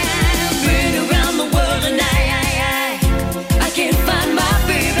 I've been around the world and I can't find my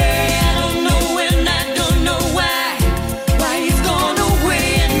baby. I don't know when, I don't know why he's gone away,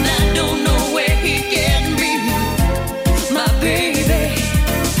 and I don't know where he can be, my baby.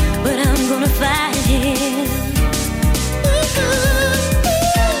 But I'm gonna find him.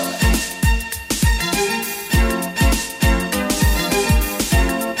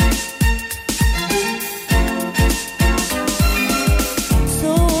 So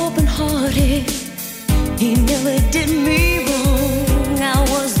open-hearted, he never did me wrong. I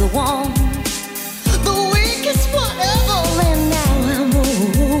was the one, the weakest one of all, and now I'm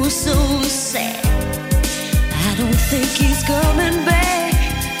so sad. I don't think he's coming back,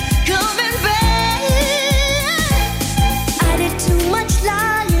 coming back. I did too much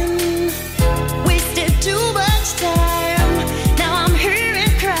lying, wasted too much time. Now I'm here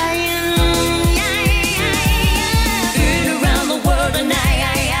and crying. Been around the world and I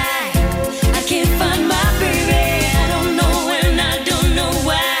can't find my baby. I don't know when, I don't know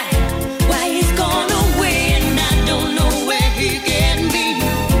why he's gone away, and I don't know where he can be,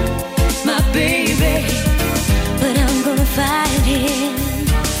 my baby. But I'm gonna find him.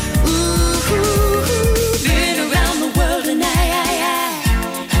 Ooh, been around the world and I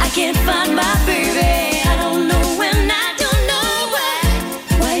can't find my baby. I don't know when, I don't know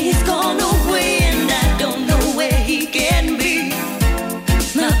why he's gone away, and I don't know where he can be,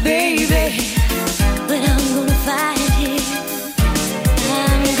 my baby. But I'm gonna find him.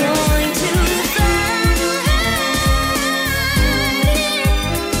 I'm going to find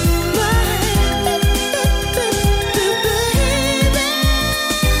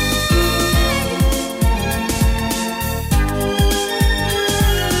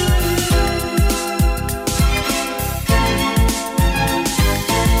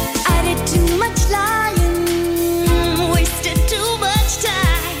I did too much lying, wasted too much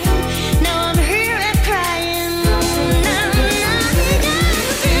time. Now I'm here and crying.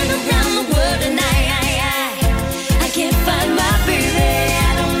 Been around the world and I can't find my baby.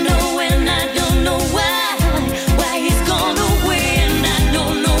 I don't know when, I don't know why he's gone away, and I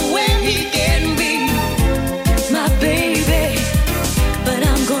don't know where he can be, my baby. But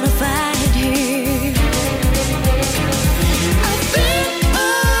I'm gonna find him. I've been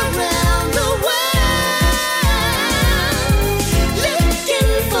around the world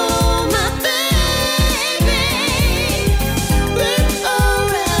looking for my baby. Been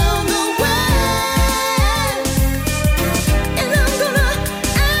around the world, and I'm gonna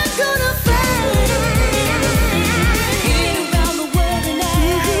find him. Been around the world and I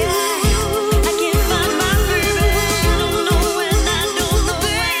can't find my baby. I don't know when, I don't know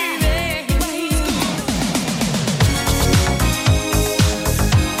why he's gone.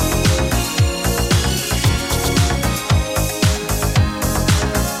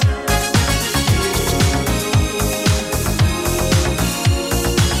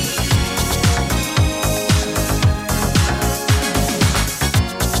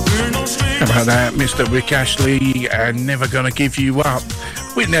 How about that, Mr. Rick Ashley, and Never Gonna Give You Up.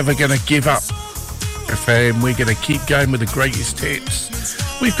 We're never gonna give up, FM. We're gonna keep going with the greatest hits.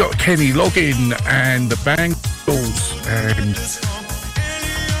 We've got Kenny Loggin and the Bangles, and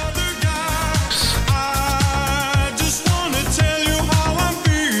I just wanna tell you how I'm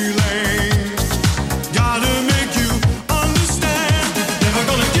feeling. Gotta make you understand. Never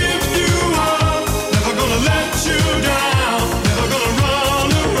gonna give you up. Never gonna let you down. Never gonna run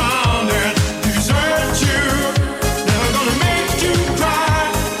around and desert you. Never gonna make you cry.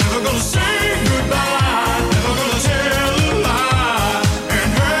 Never gonna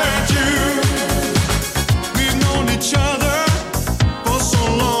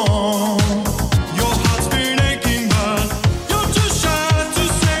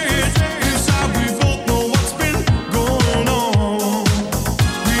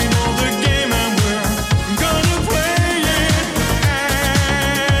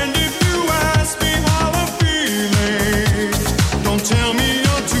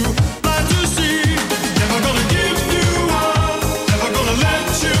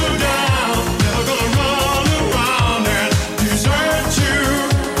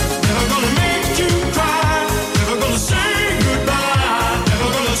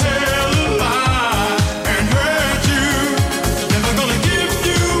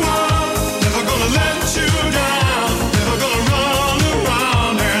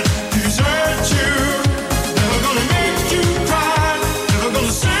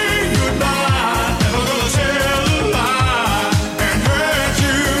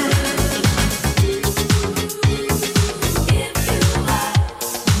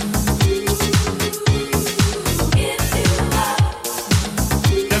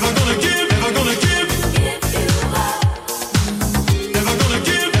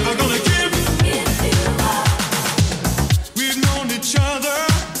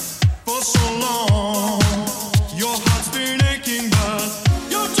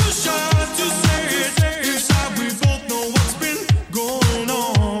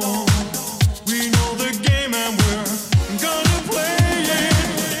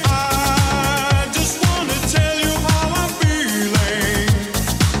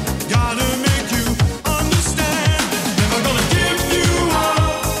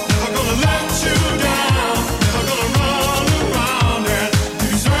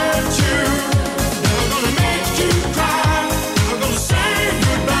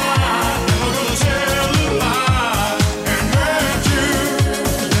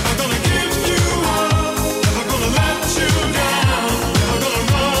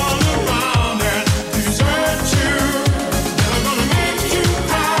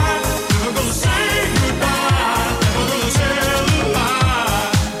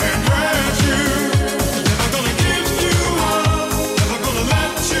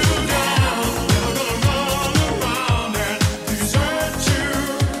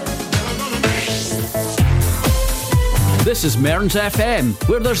This is Mearns FM,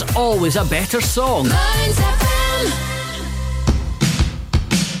 where there's always a better song. Mearns FM.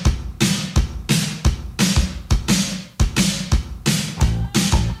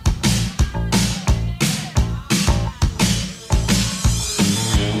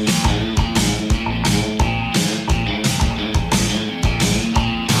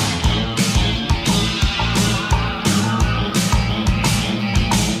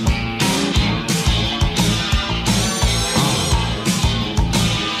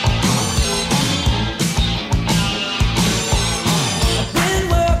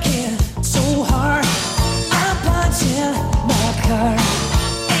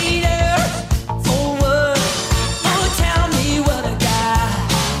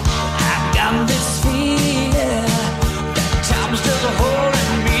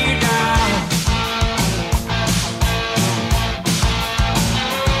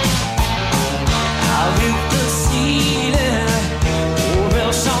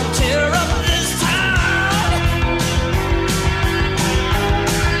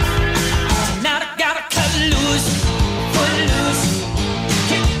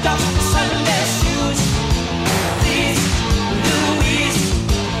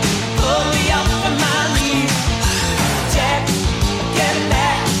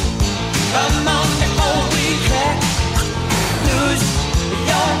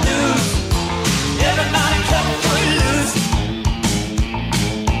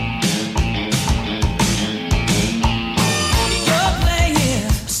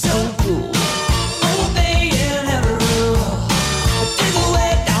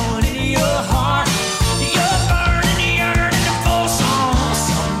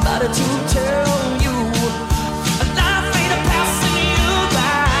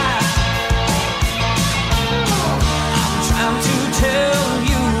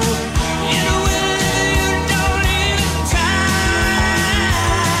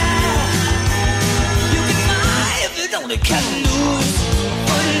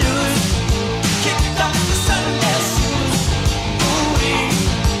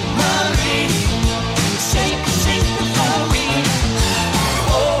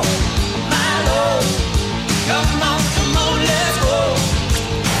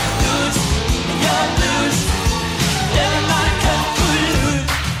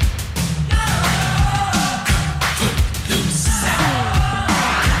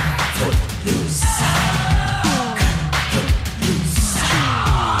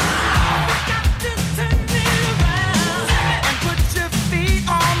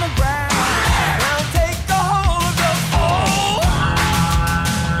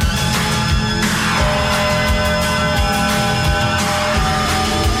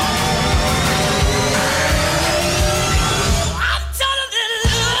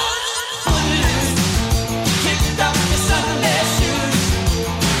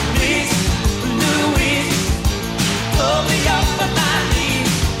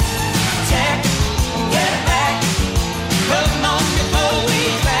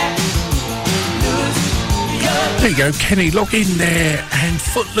 There you go, Kenny Loggin there, and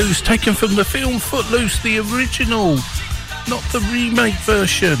Footloose, taken from the film Footloose, the original, not the remake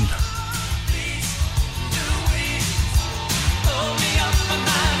version.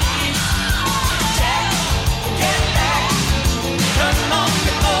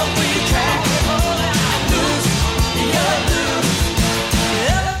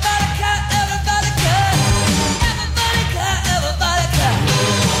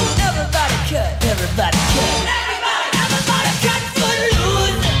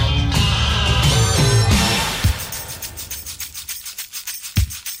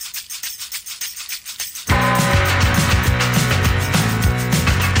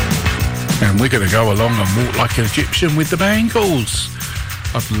 And we're going to go along and walk like an Egyptian with the Bangles.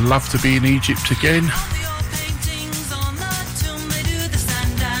 I'd love to be in Egypt again.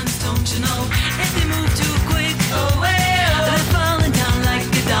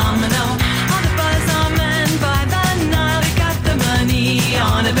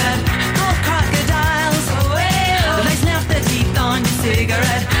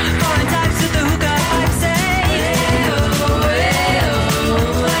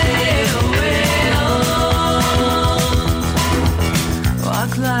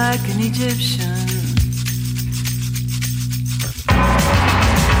 Like an Egyptian,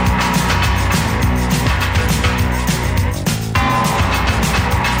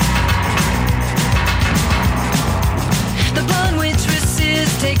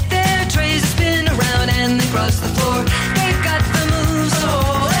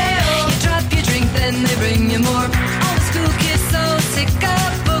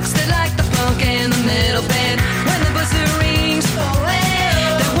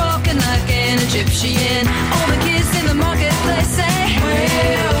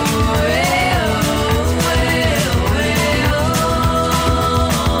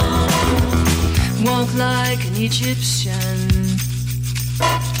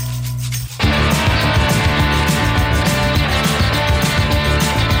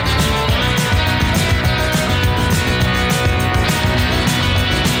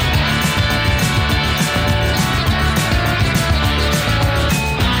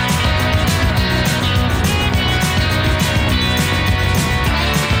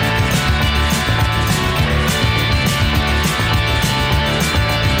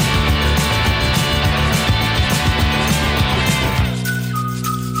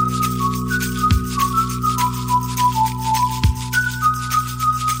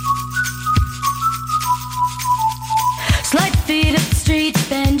 street,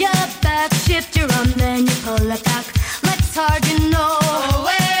 bend your back, shift your arm, then you pull it back. Let's hard, you know.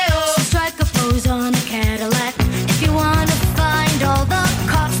 So strike a pose on a Cadillac. If you wanna find all the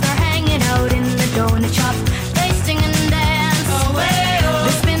cops, they're hanging out in the donut shop. They sing and dance.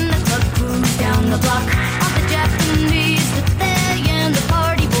 They spin the club, cruise down the block. All the Japanese that they and the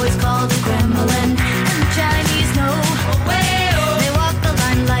party boys call the Kremlin. And the Chinese know. They walk the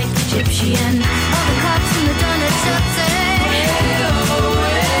line like Egyptian. All the cops in the donut shop say.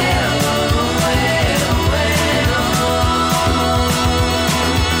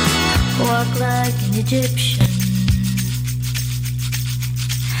 Walk like an Egyptian.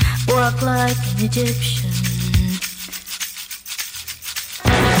 Walk like an Egyptian.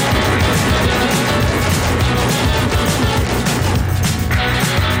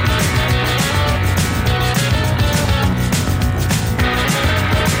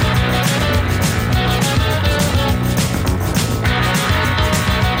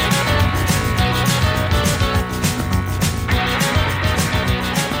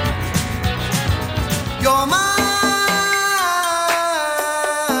 You're mine.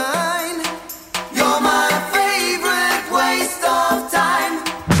 You're my favorite waste of time.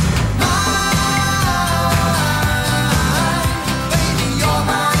 Mine. Baby, you're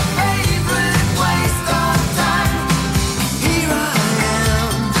my favorite waste of time. Here I am.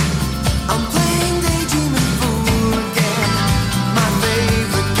 I'm playing daydreaming fool again. My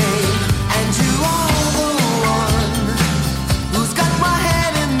favorite game. And you are the one who's got my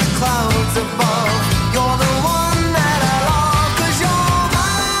head in the clouds above. You're the one that I love, 'cause you're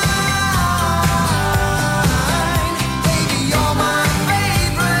mine. Baby, you're my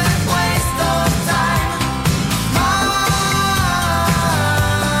favorite waste of time. Mine.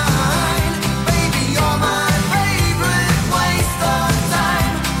 Baby, you're my favorite waste of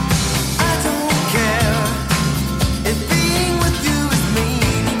time. I don't care if being with you is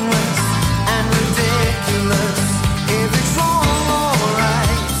meaningless and ridiculous. If it's wrong or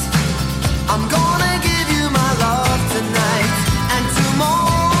right, I'm gonna give you my love tonight and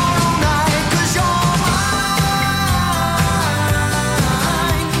tomorrow night, 'cause you're mine.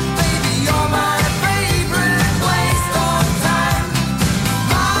 Baby, you're my favorite waste of time.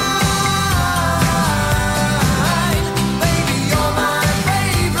 Mine. Baby, you're my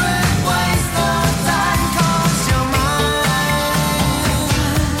favorite waste of time, 'cause you're mine.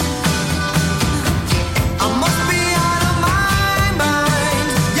 I must be out of my mind.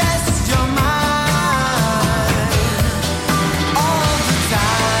 Yes, you're mine. All the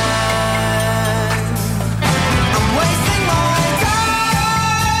time. I'm wasting my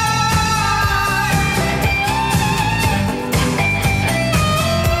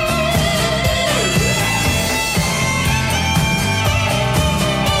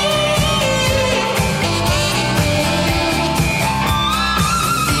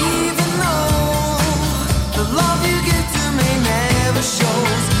Even though the love you give to me never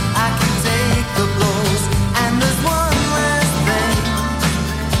shows, I can take the blows, and there's one less thing.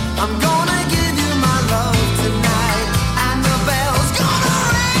 I'm gonna give you my love tonight, and the bell's gonna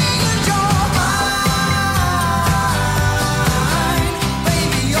ring, and you're mine.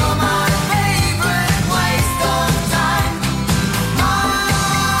 Baby, you're my favorite waste of time. Mine.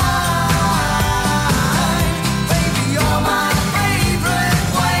 Baby, you're my favorite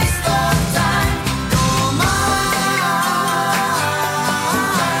waste of time. You're mine.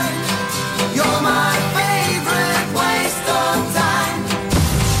 You're my favorite waste of time.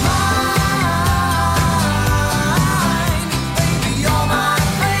 Mine. Baby, you're my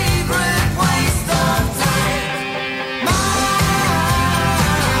favorite waste of time. Mine.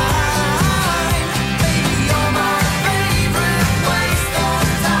 Baby, you're my favorite waste of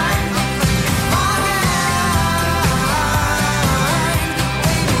time.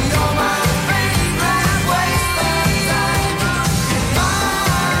 Baby, you're my favorite waste of time.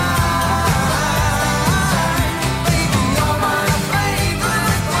 Baby, you're my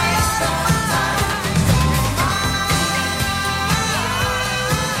favorite waste of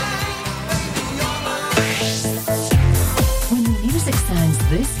When music sounds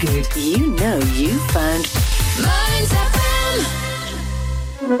this good, you know you found Mearns FM.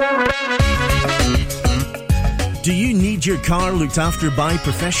 Do you need your car looked after by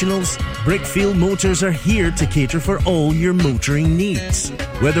professionals? Brickfield Motors are here to cater for all your motoring needs.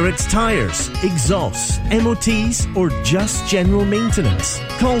 Whether it's tyres, exhausts, MOTs, or just general maintenance,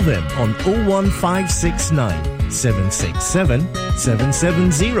 call them on 01569 767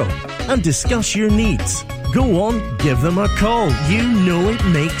 770 and discuss your needs. Go on, give them a call. You know it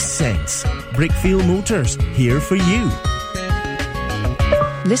makes sense. Brickfield Motors, here for you.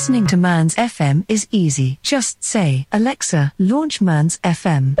 Listening to Mearns FM is easy. Just say, Alexa, launch Mearns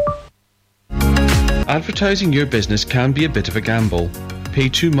FM. Advertising your business can be a bit of a gamble. Pay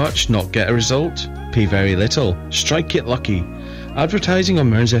too much, not get a result. Pay very little, strike get lucky. Advertising on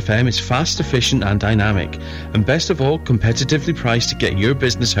Mearns FM is fast, efficient and dynamic, and best of all, competitively priced to get your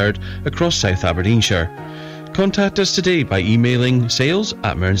business heard across South Aberdeenshire. Contact us today by emailing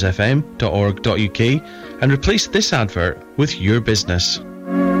sales@mearnsfm.org.uk and replace this advert with your business.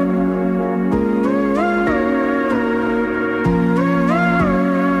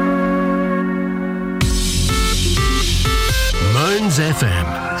 Mearns FM,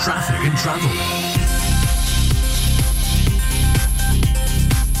 traffic and travel.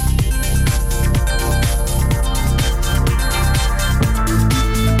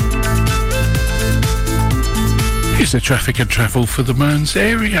 Here's the traffic and travel for the Mearns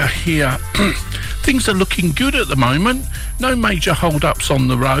area here. Things are looking good at the moment. No major hold-ups on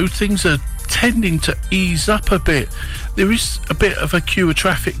the road. Things are tending to ease up a bit. There is a bit of a queue of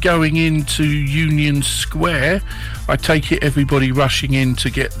traffic going into Union Square. I take it everybody rushing in to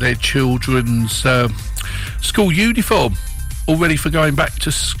get their children's school uniform, all ready for going back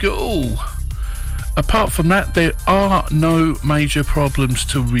to school. Apart from that, there are no major problems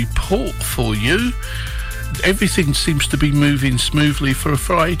to report for you. Everything seems to be moving smoothly for a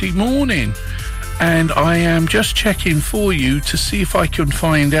Friday morning, and I am just checking for you to see if I can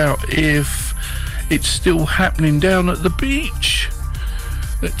find out if it's still happening down at the beach.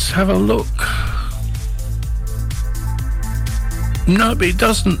 Let's have a look. No, but it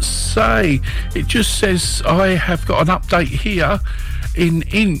doesn't say. It just says I have got an update here. In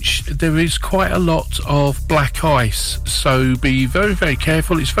Inch, there is quite a lot of black ice, so be very, very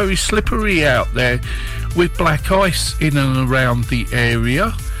careful. It's very slippery out there with black ice in and around the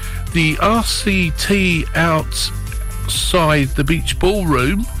area. The RCT outside the beach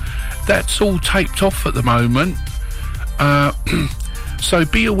ballroom, that's all taped off at the moment, so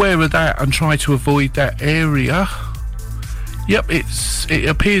be aware of that and try to avoid that area. Yep, it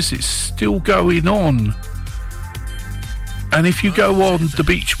appears it's still going on. And if you go on the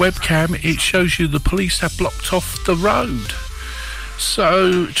beach webcam, it shows you the police have blocked off the road.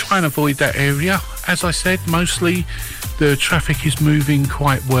 So try and avoid that area. As I said, mostly the traffic is moving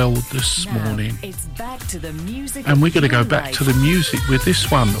quite well this morning. It's back to the music. And we're going to go back to the music with this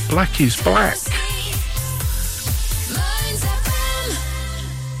one, Black is Black.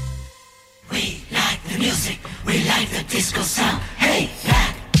 We like the music, we like the disco sound. Hey,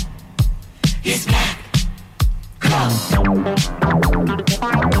 black is black. Come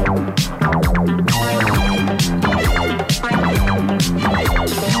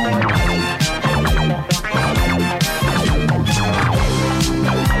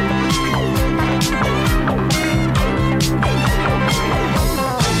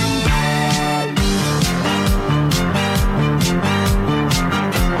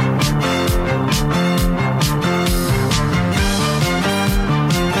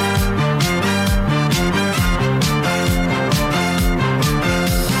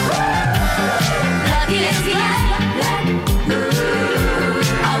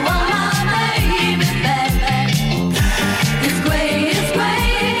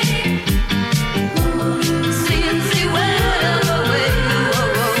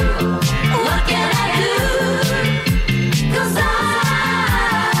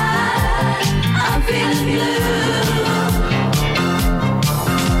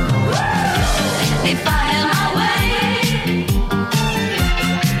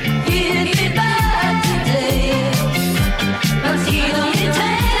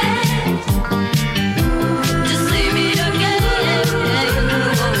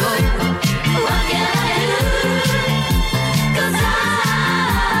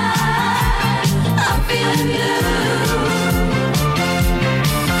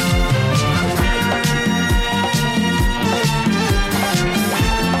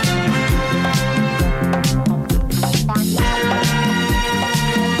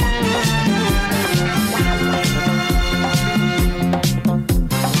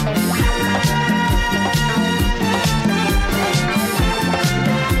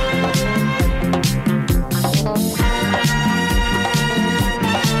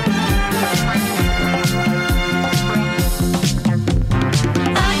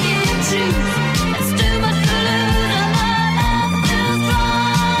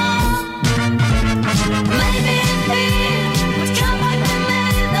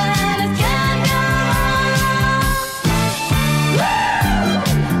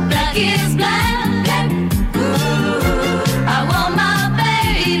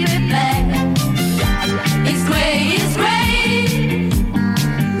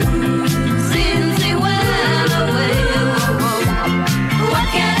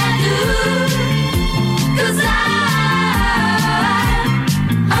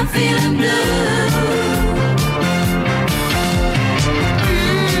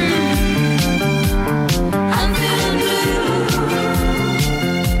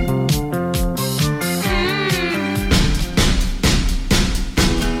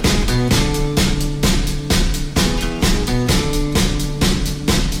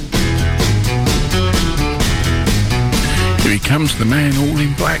comes the man all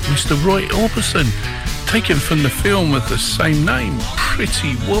in black, Mr. Roy Orbison, taken from the film of the same name,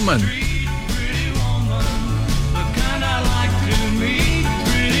 Pretty Woman.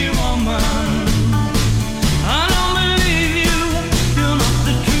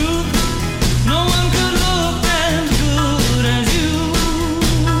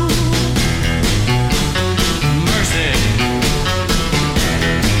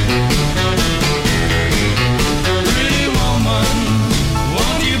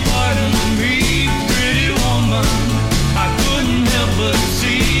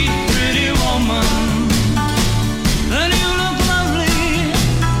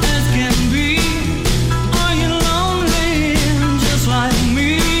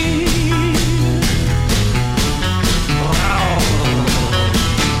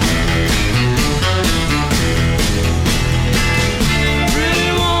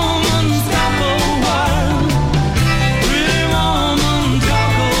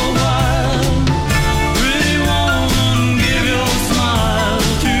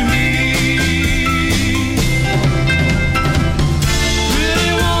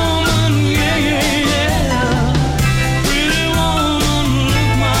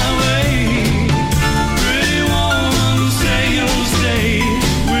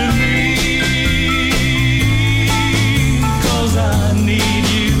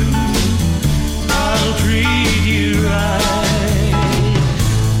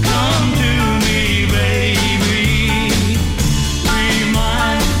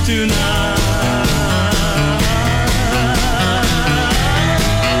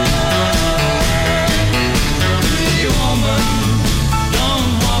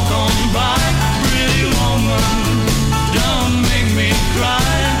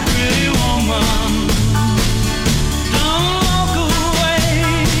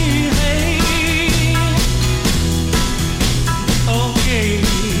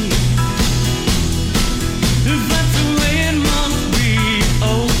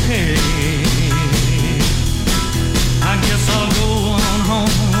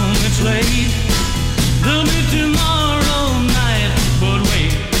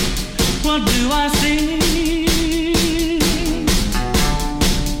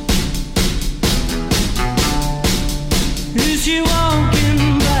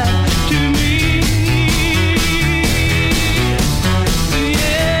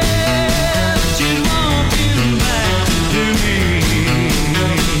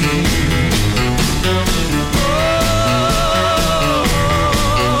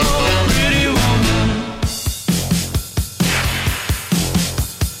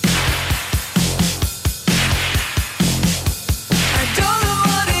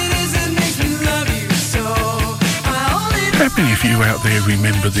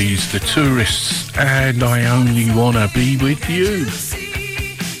 Remember these, The Tourists, and I Only Wanna Be With You.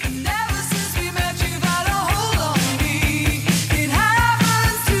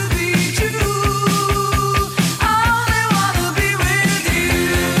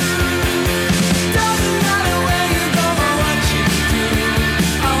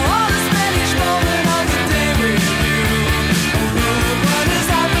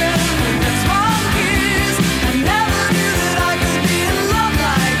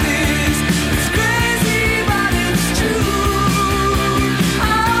 Crazy, but it's true.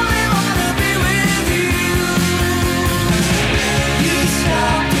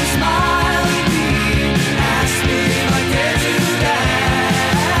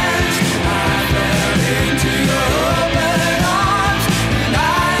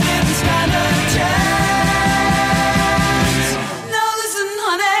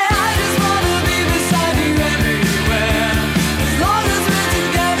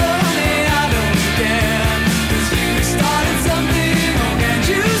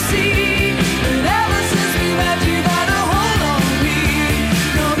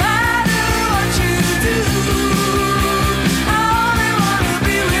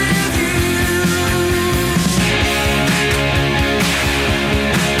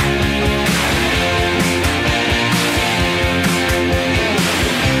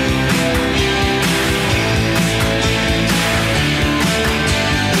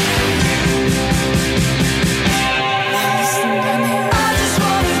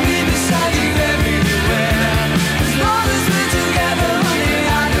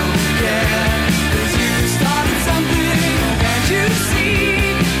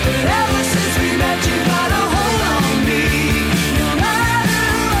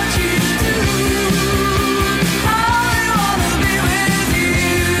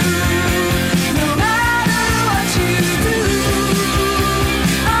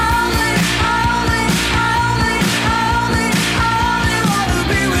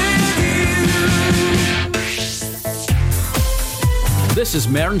 This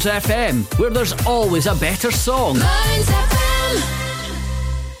is Mearns FM, where there's always a better song. Mearns FM.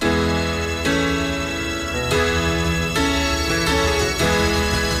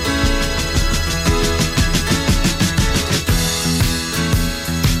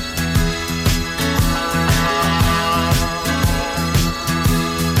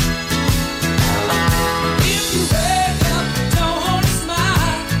 If you wake up, don't wanna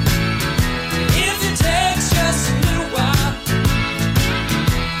smile. If it takes just a little while,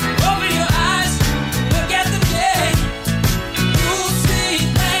 open your eyes, look at the day. You'll see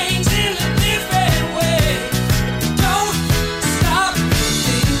things in a different way. Don't stop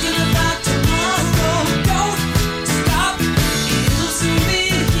thinking about tomorrow. Don't stop, it'll soon be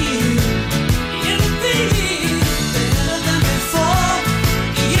here. It'll be better than before.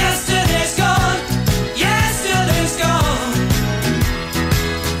 Yesterday's gone. Yesterday's gone.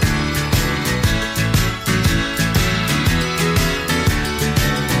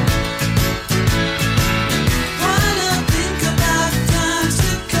 Wanna think about times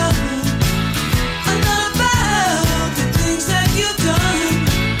to come, and not about the things that you've done.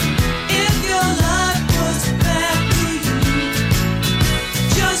 If your life was back to you,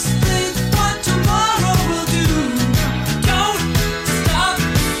 just think what tomorrow will do. Don't stop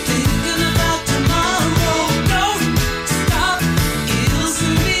thinking about tomorrow. Don't stop, it'll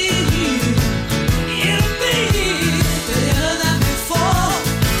soon be here. It'll be better than before.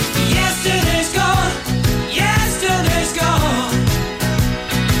 Yesterday's gone. Yesterday's gone.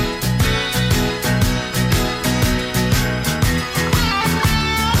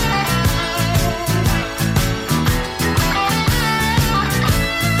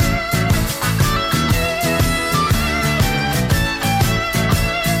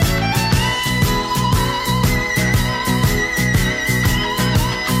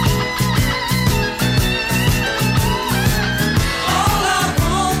 All I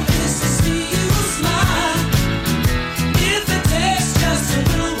want is to see you smile. If it takes just a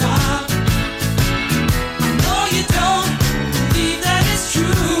little while, I know you don't believe that it's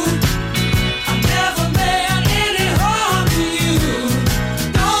true. I never meant any harm to you.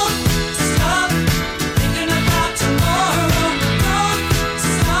 Don't stop thinking about tomorrow. Don't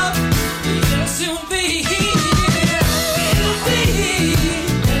stop, it'll soon be here. It'll be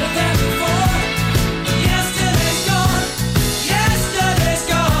better than before. Yesterday's gone. Yesterday's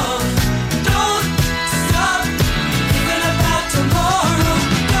gone. Don't stop thinking about tomorrow.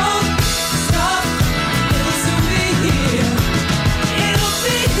 Don't stop, it'll soon be here. It'll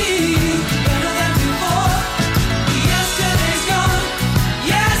be better than before. Yesterday's gone.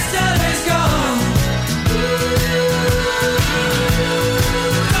 Yesterday's gone.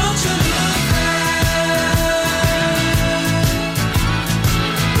 Don't you look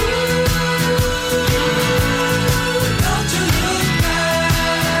Don't you look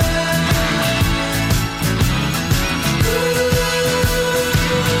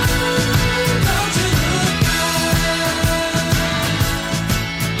Don't you look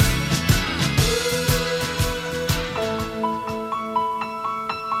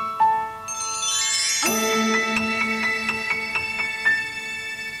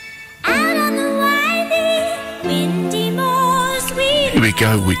Out on the windy, windy moors we Here we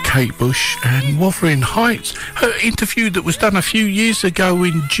go with Kate Bush and Wuthering Heights. Her interview that was done a few years ago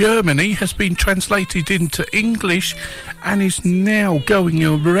in Germany has been translated into English and is now going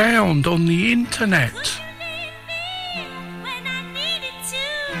around on the internet.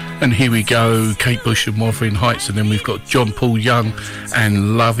 And here we go, Kate Bush and Wuthering Heights, and then we've got John Paul Young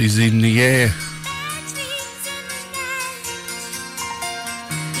and Love Is in the Air.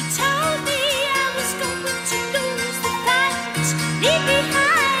 told me I was going to lose the fight. Leave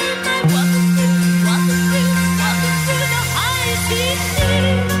behind my walking through the high sea.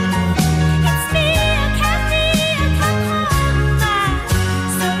 It's me, I can't be, I come home back.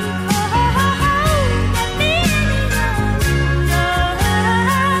 So cold, let me know.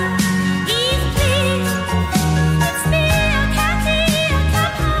 Please, please. It's me, I can't be, I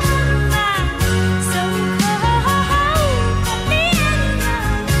come home back.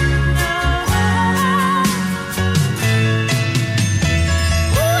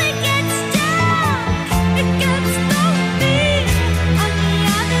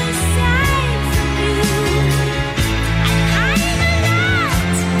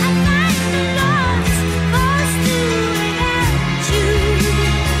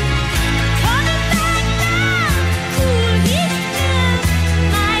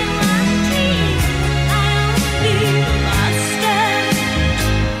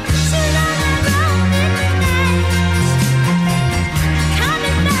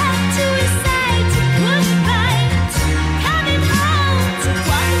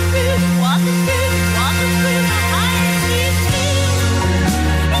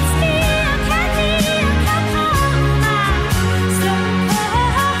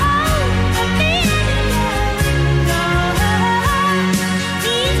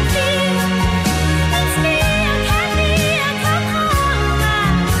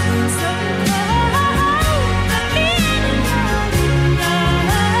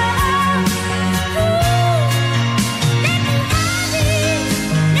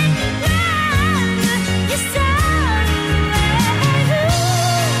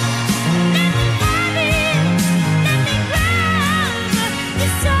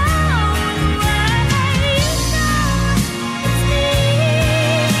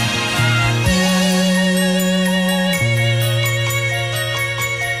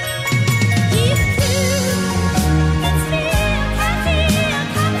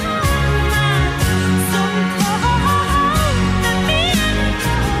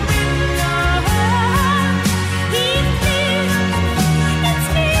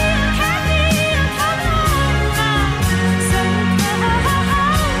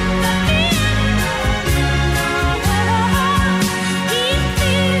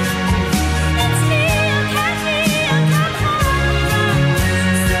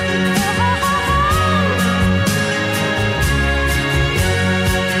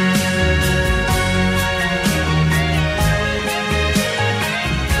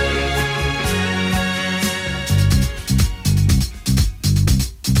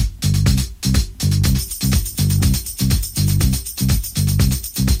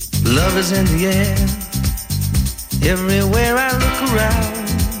 Love is in the air, everywhere I look around.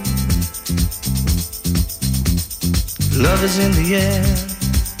 Love is in the air,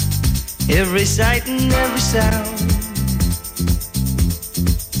 every sight and every sound.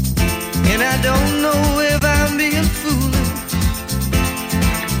 And I don't know if I'm being foolish,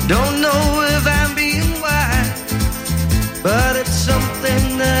 don't know if I'm being wise, but it's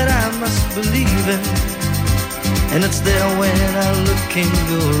something that I must believe in, and it's there when I look in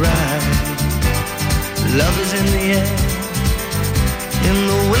your eyes. Love is in the air, in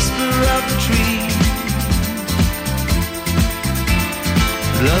the whisper of the tree.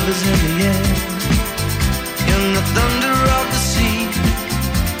 Love is in the air, in the thunder of the sea.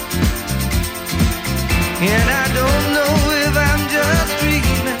 And I don't know if I'm just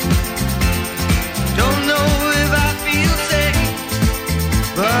dreaming, don't know if I feel safe,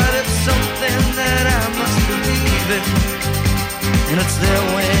 but it's something that I must believe in, and it's there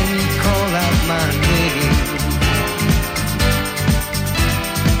when you call out my name.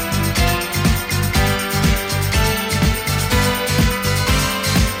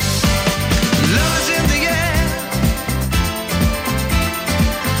 Love is in the air,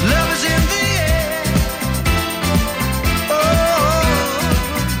 love is in the air.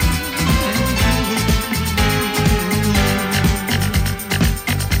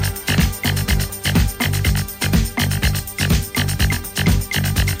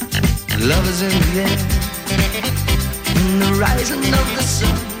 Love is in the air, in the rising of the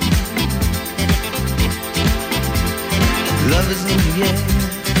sun. Love is in the air,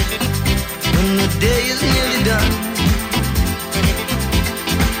 when the day is nearly done.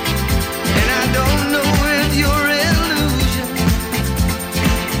 And I don't know if you're illusion,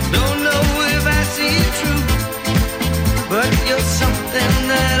 don't know if I see it true, but you're something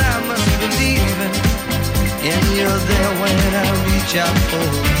that I must believe in, and you're there when I reach out for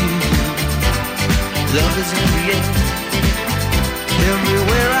you. Love is in the air,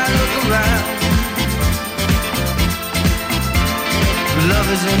 everywhere I look around. Love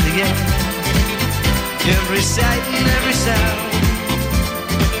is in the air, every sight and every sound.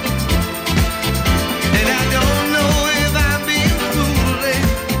 And I don't know if I'm being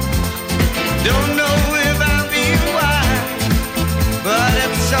foolish, don't know if I'm being wise, but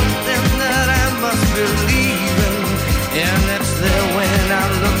it's something that I must believe in, and it's there when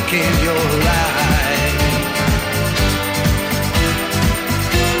I look in your eyes.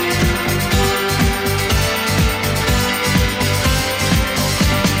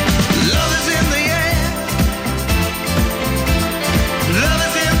 Love is in the air, love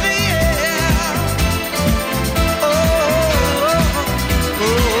is in the air. Oh, oh, oh,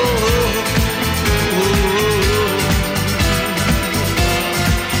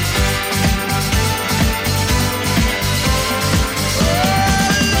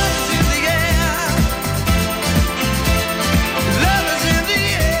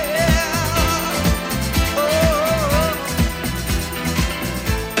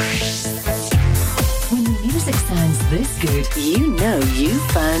 When the music sounds this good, you know you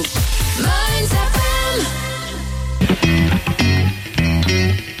found Mearns FM.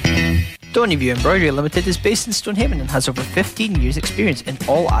 Stoneyview Embroidery Limited is based in Stonehaven and has over 15 years experience in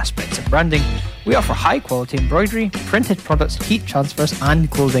all aspects of branding. We offer high quality embroidery, printed products, heat transfers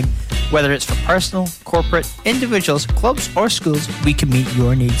and clothing. Whether it's for personal, corporate, individuals, clubs or schools, we can meet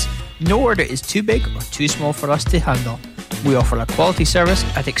your needs. No order is too big or too small for us to handle. We offer a quality service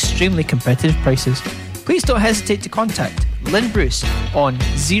at extremely competitive prices. Please don't hesitate to contact Lynn Bruce on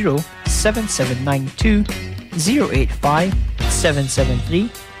 07792 085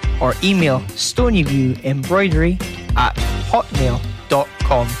 773 or email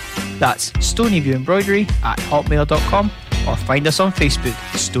stonyviewembroidery@hotmail.com. That's stonyviewembroidery@hotmail.com or find us on Facebook,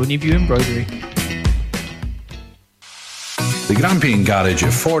 Stonyview Embroidery. The Grampian Garage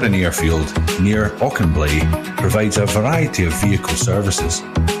at Ford and Airfield, near Auchenblay, provides a variety of vehicle services,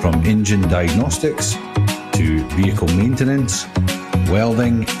 from engine diagnostics to vehicle maintenance,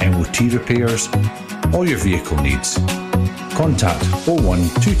 welding, MOT repairs, all your vehicle needs. Contact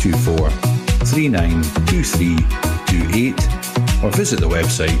 01224 392328 or visit the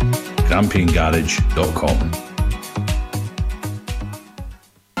website grampiangarage.com.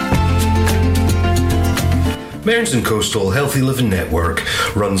 Mearns and Coastal Healthy Living Network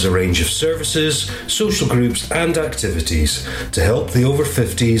runs a range of services, social groups and activities to help the over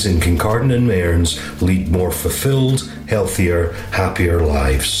 50s in Kincardine and Mearns lead more fulfilled, healthier, happier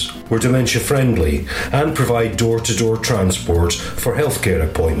lives. We're dementia friendly and provide door-to-door transport for healthcare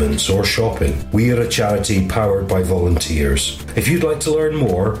appointments or shopping. We are a charity powered by volunteers. If you'd like to learn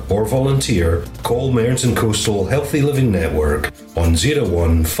more or volunteer, call Mearns and Coastal Healthy Living Network on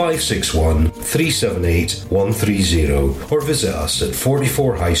 01561 378 130 or visit us at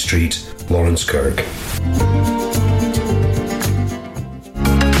 44 High Street, Lawrence Kirk.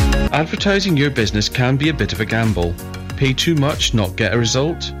 Advertising your business can be a bit of a gamble. Pay too much, not get a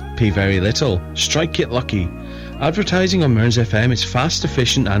result. Pay very little, strike it lucky. Advertising on Mearns FM is fast,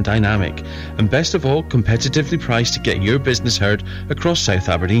 efficient and dynamic, and best of all, competitively priced to get your business heard across South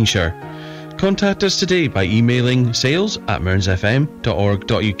Aberdeenshire. Contact us today by emailing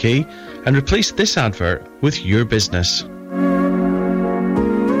sales@mearnsfm.org.uk and replace this advert with your business.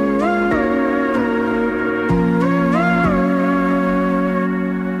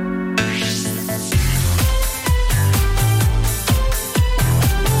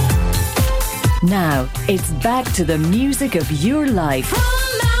 Now, it's back to the music of your life. From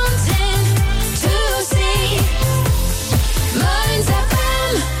mountain to sea, Mearns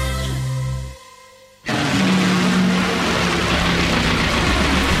FM.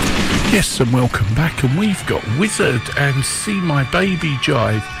 Yes, and welcome back. And we've got Wizard and See My Baby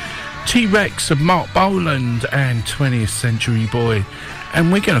Jive, T-Rex and Mark Boland and 20th Century Boy.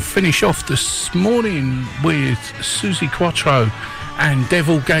 And we're going to finish off this morning with Susie Quattro and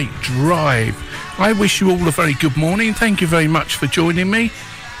Devilgate Drive. I wish you all a very good morning. Thank you very much for joining me.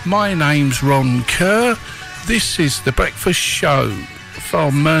 My name's Ron Kerr. This is The Breakfast Show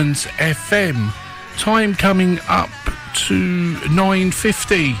from Mearns FM. Time coming up to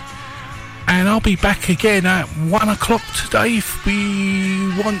 9:50. And I'll be back again at 1 o'clock today. If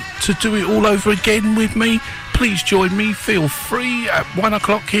we want to do it all over again with me, please join me. Feel free at 1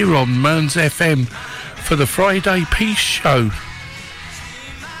 o'clock here on Mearns FM for the Friday Peace Show.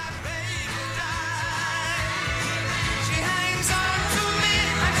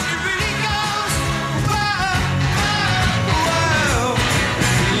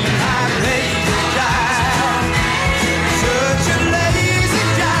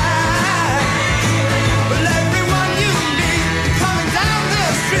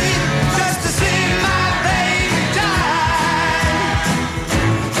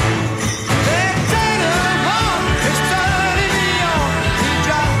 Turning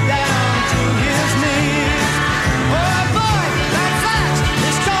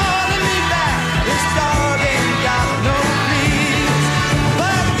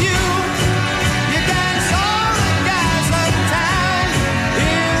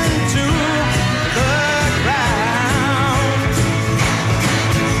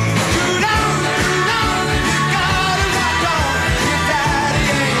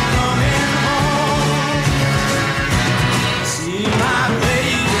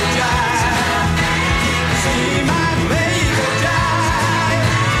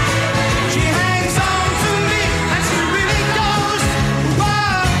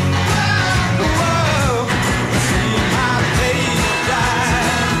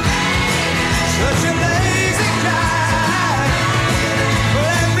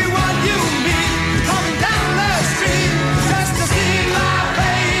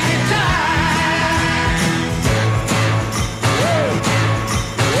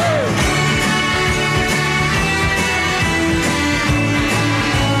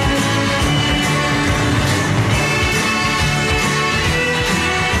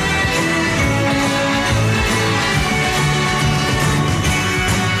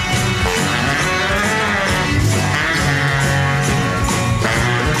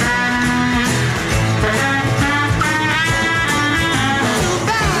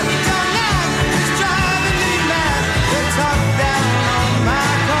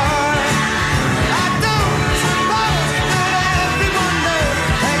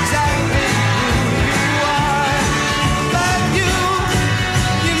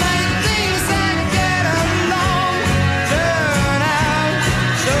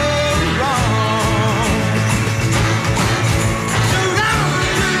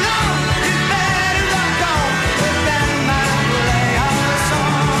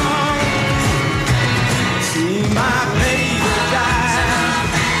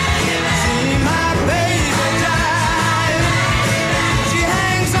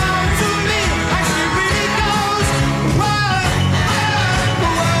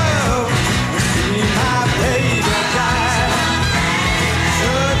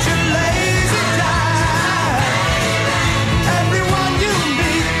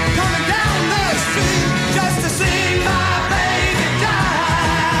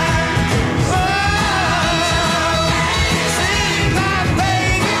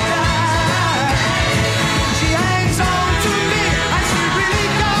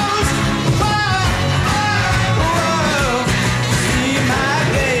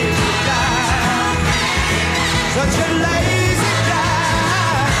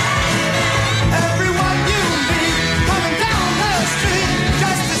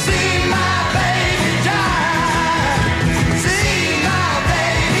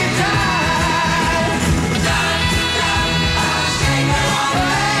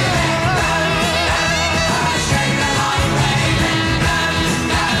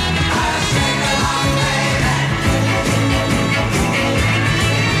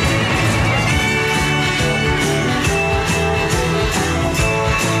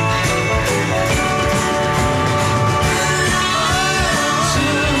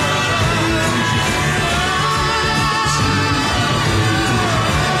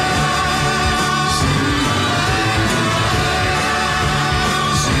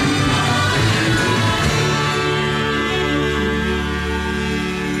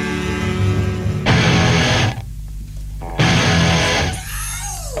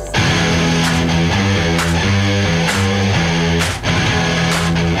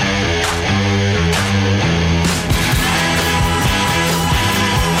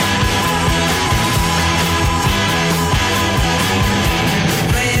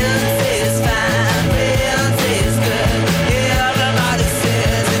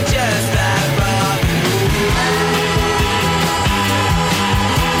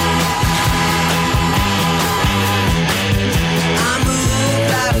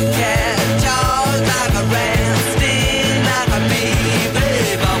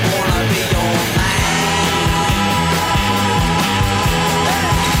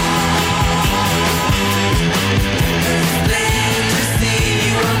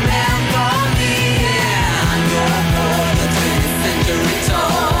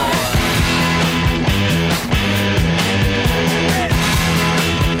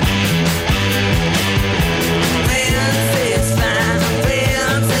Wednesday's fine,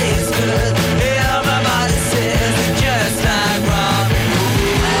 Wednesday's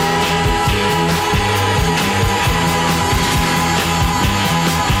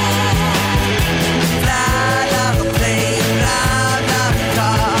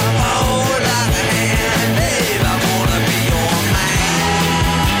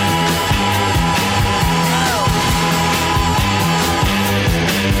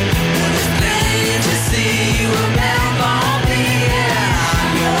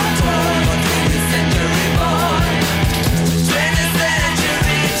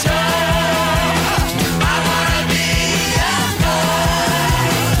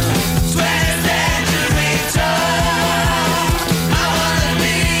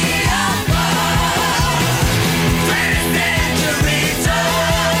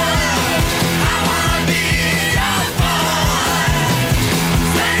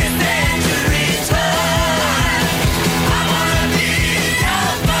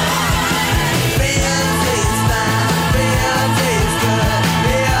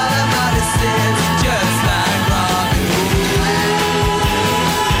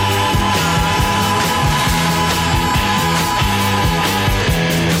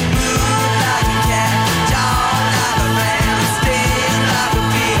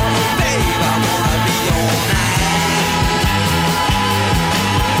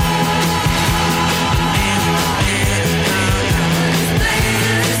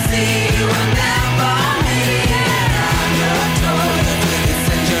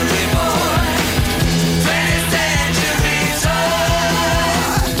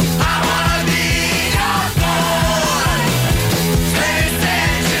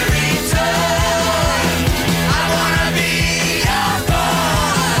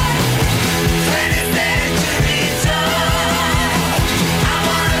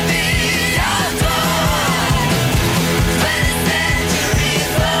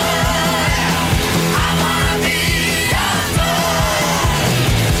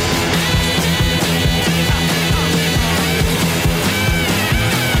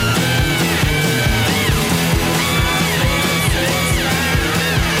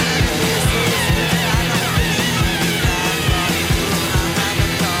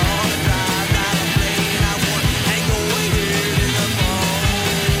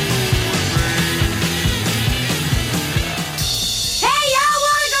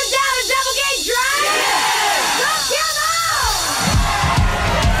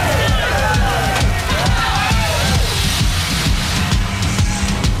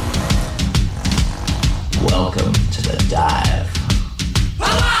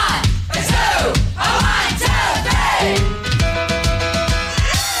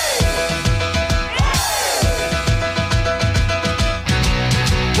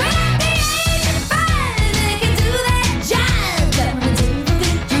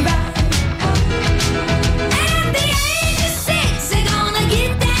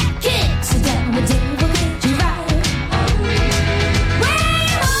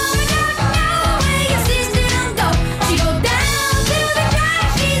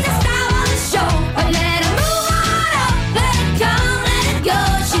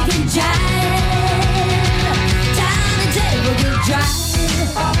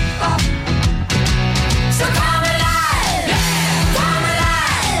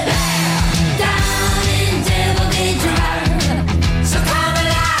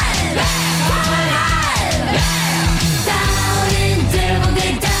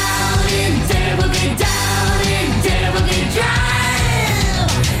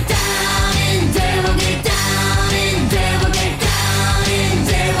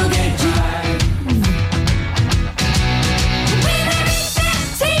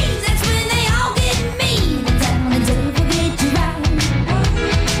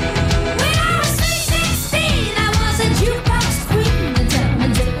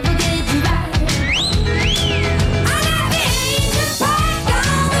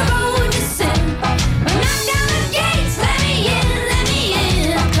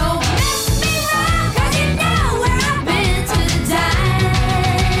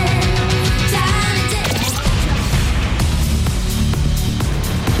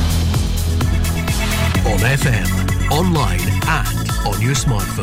smartphone.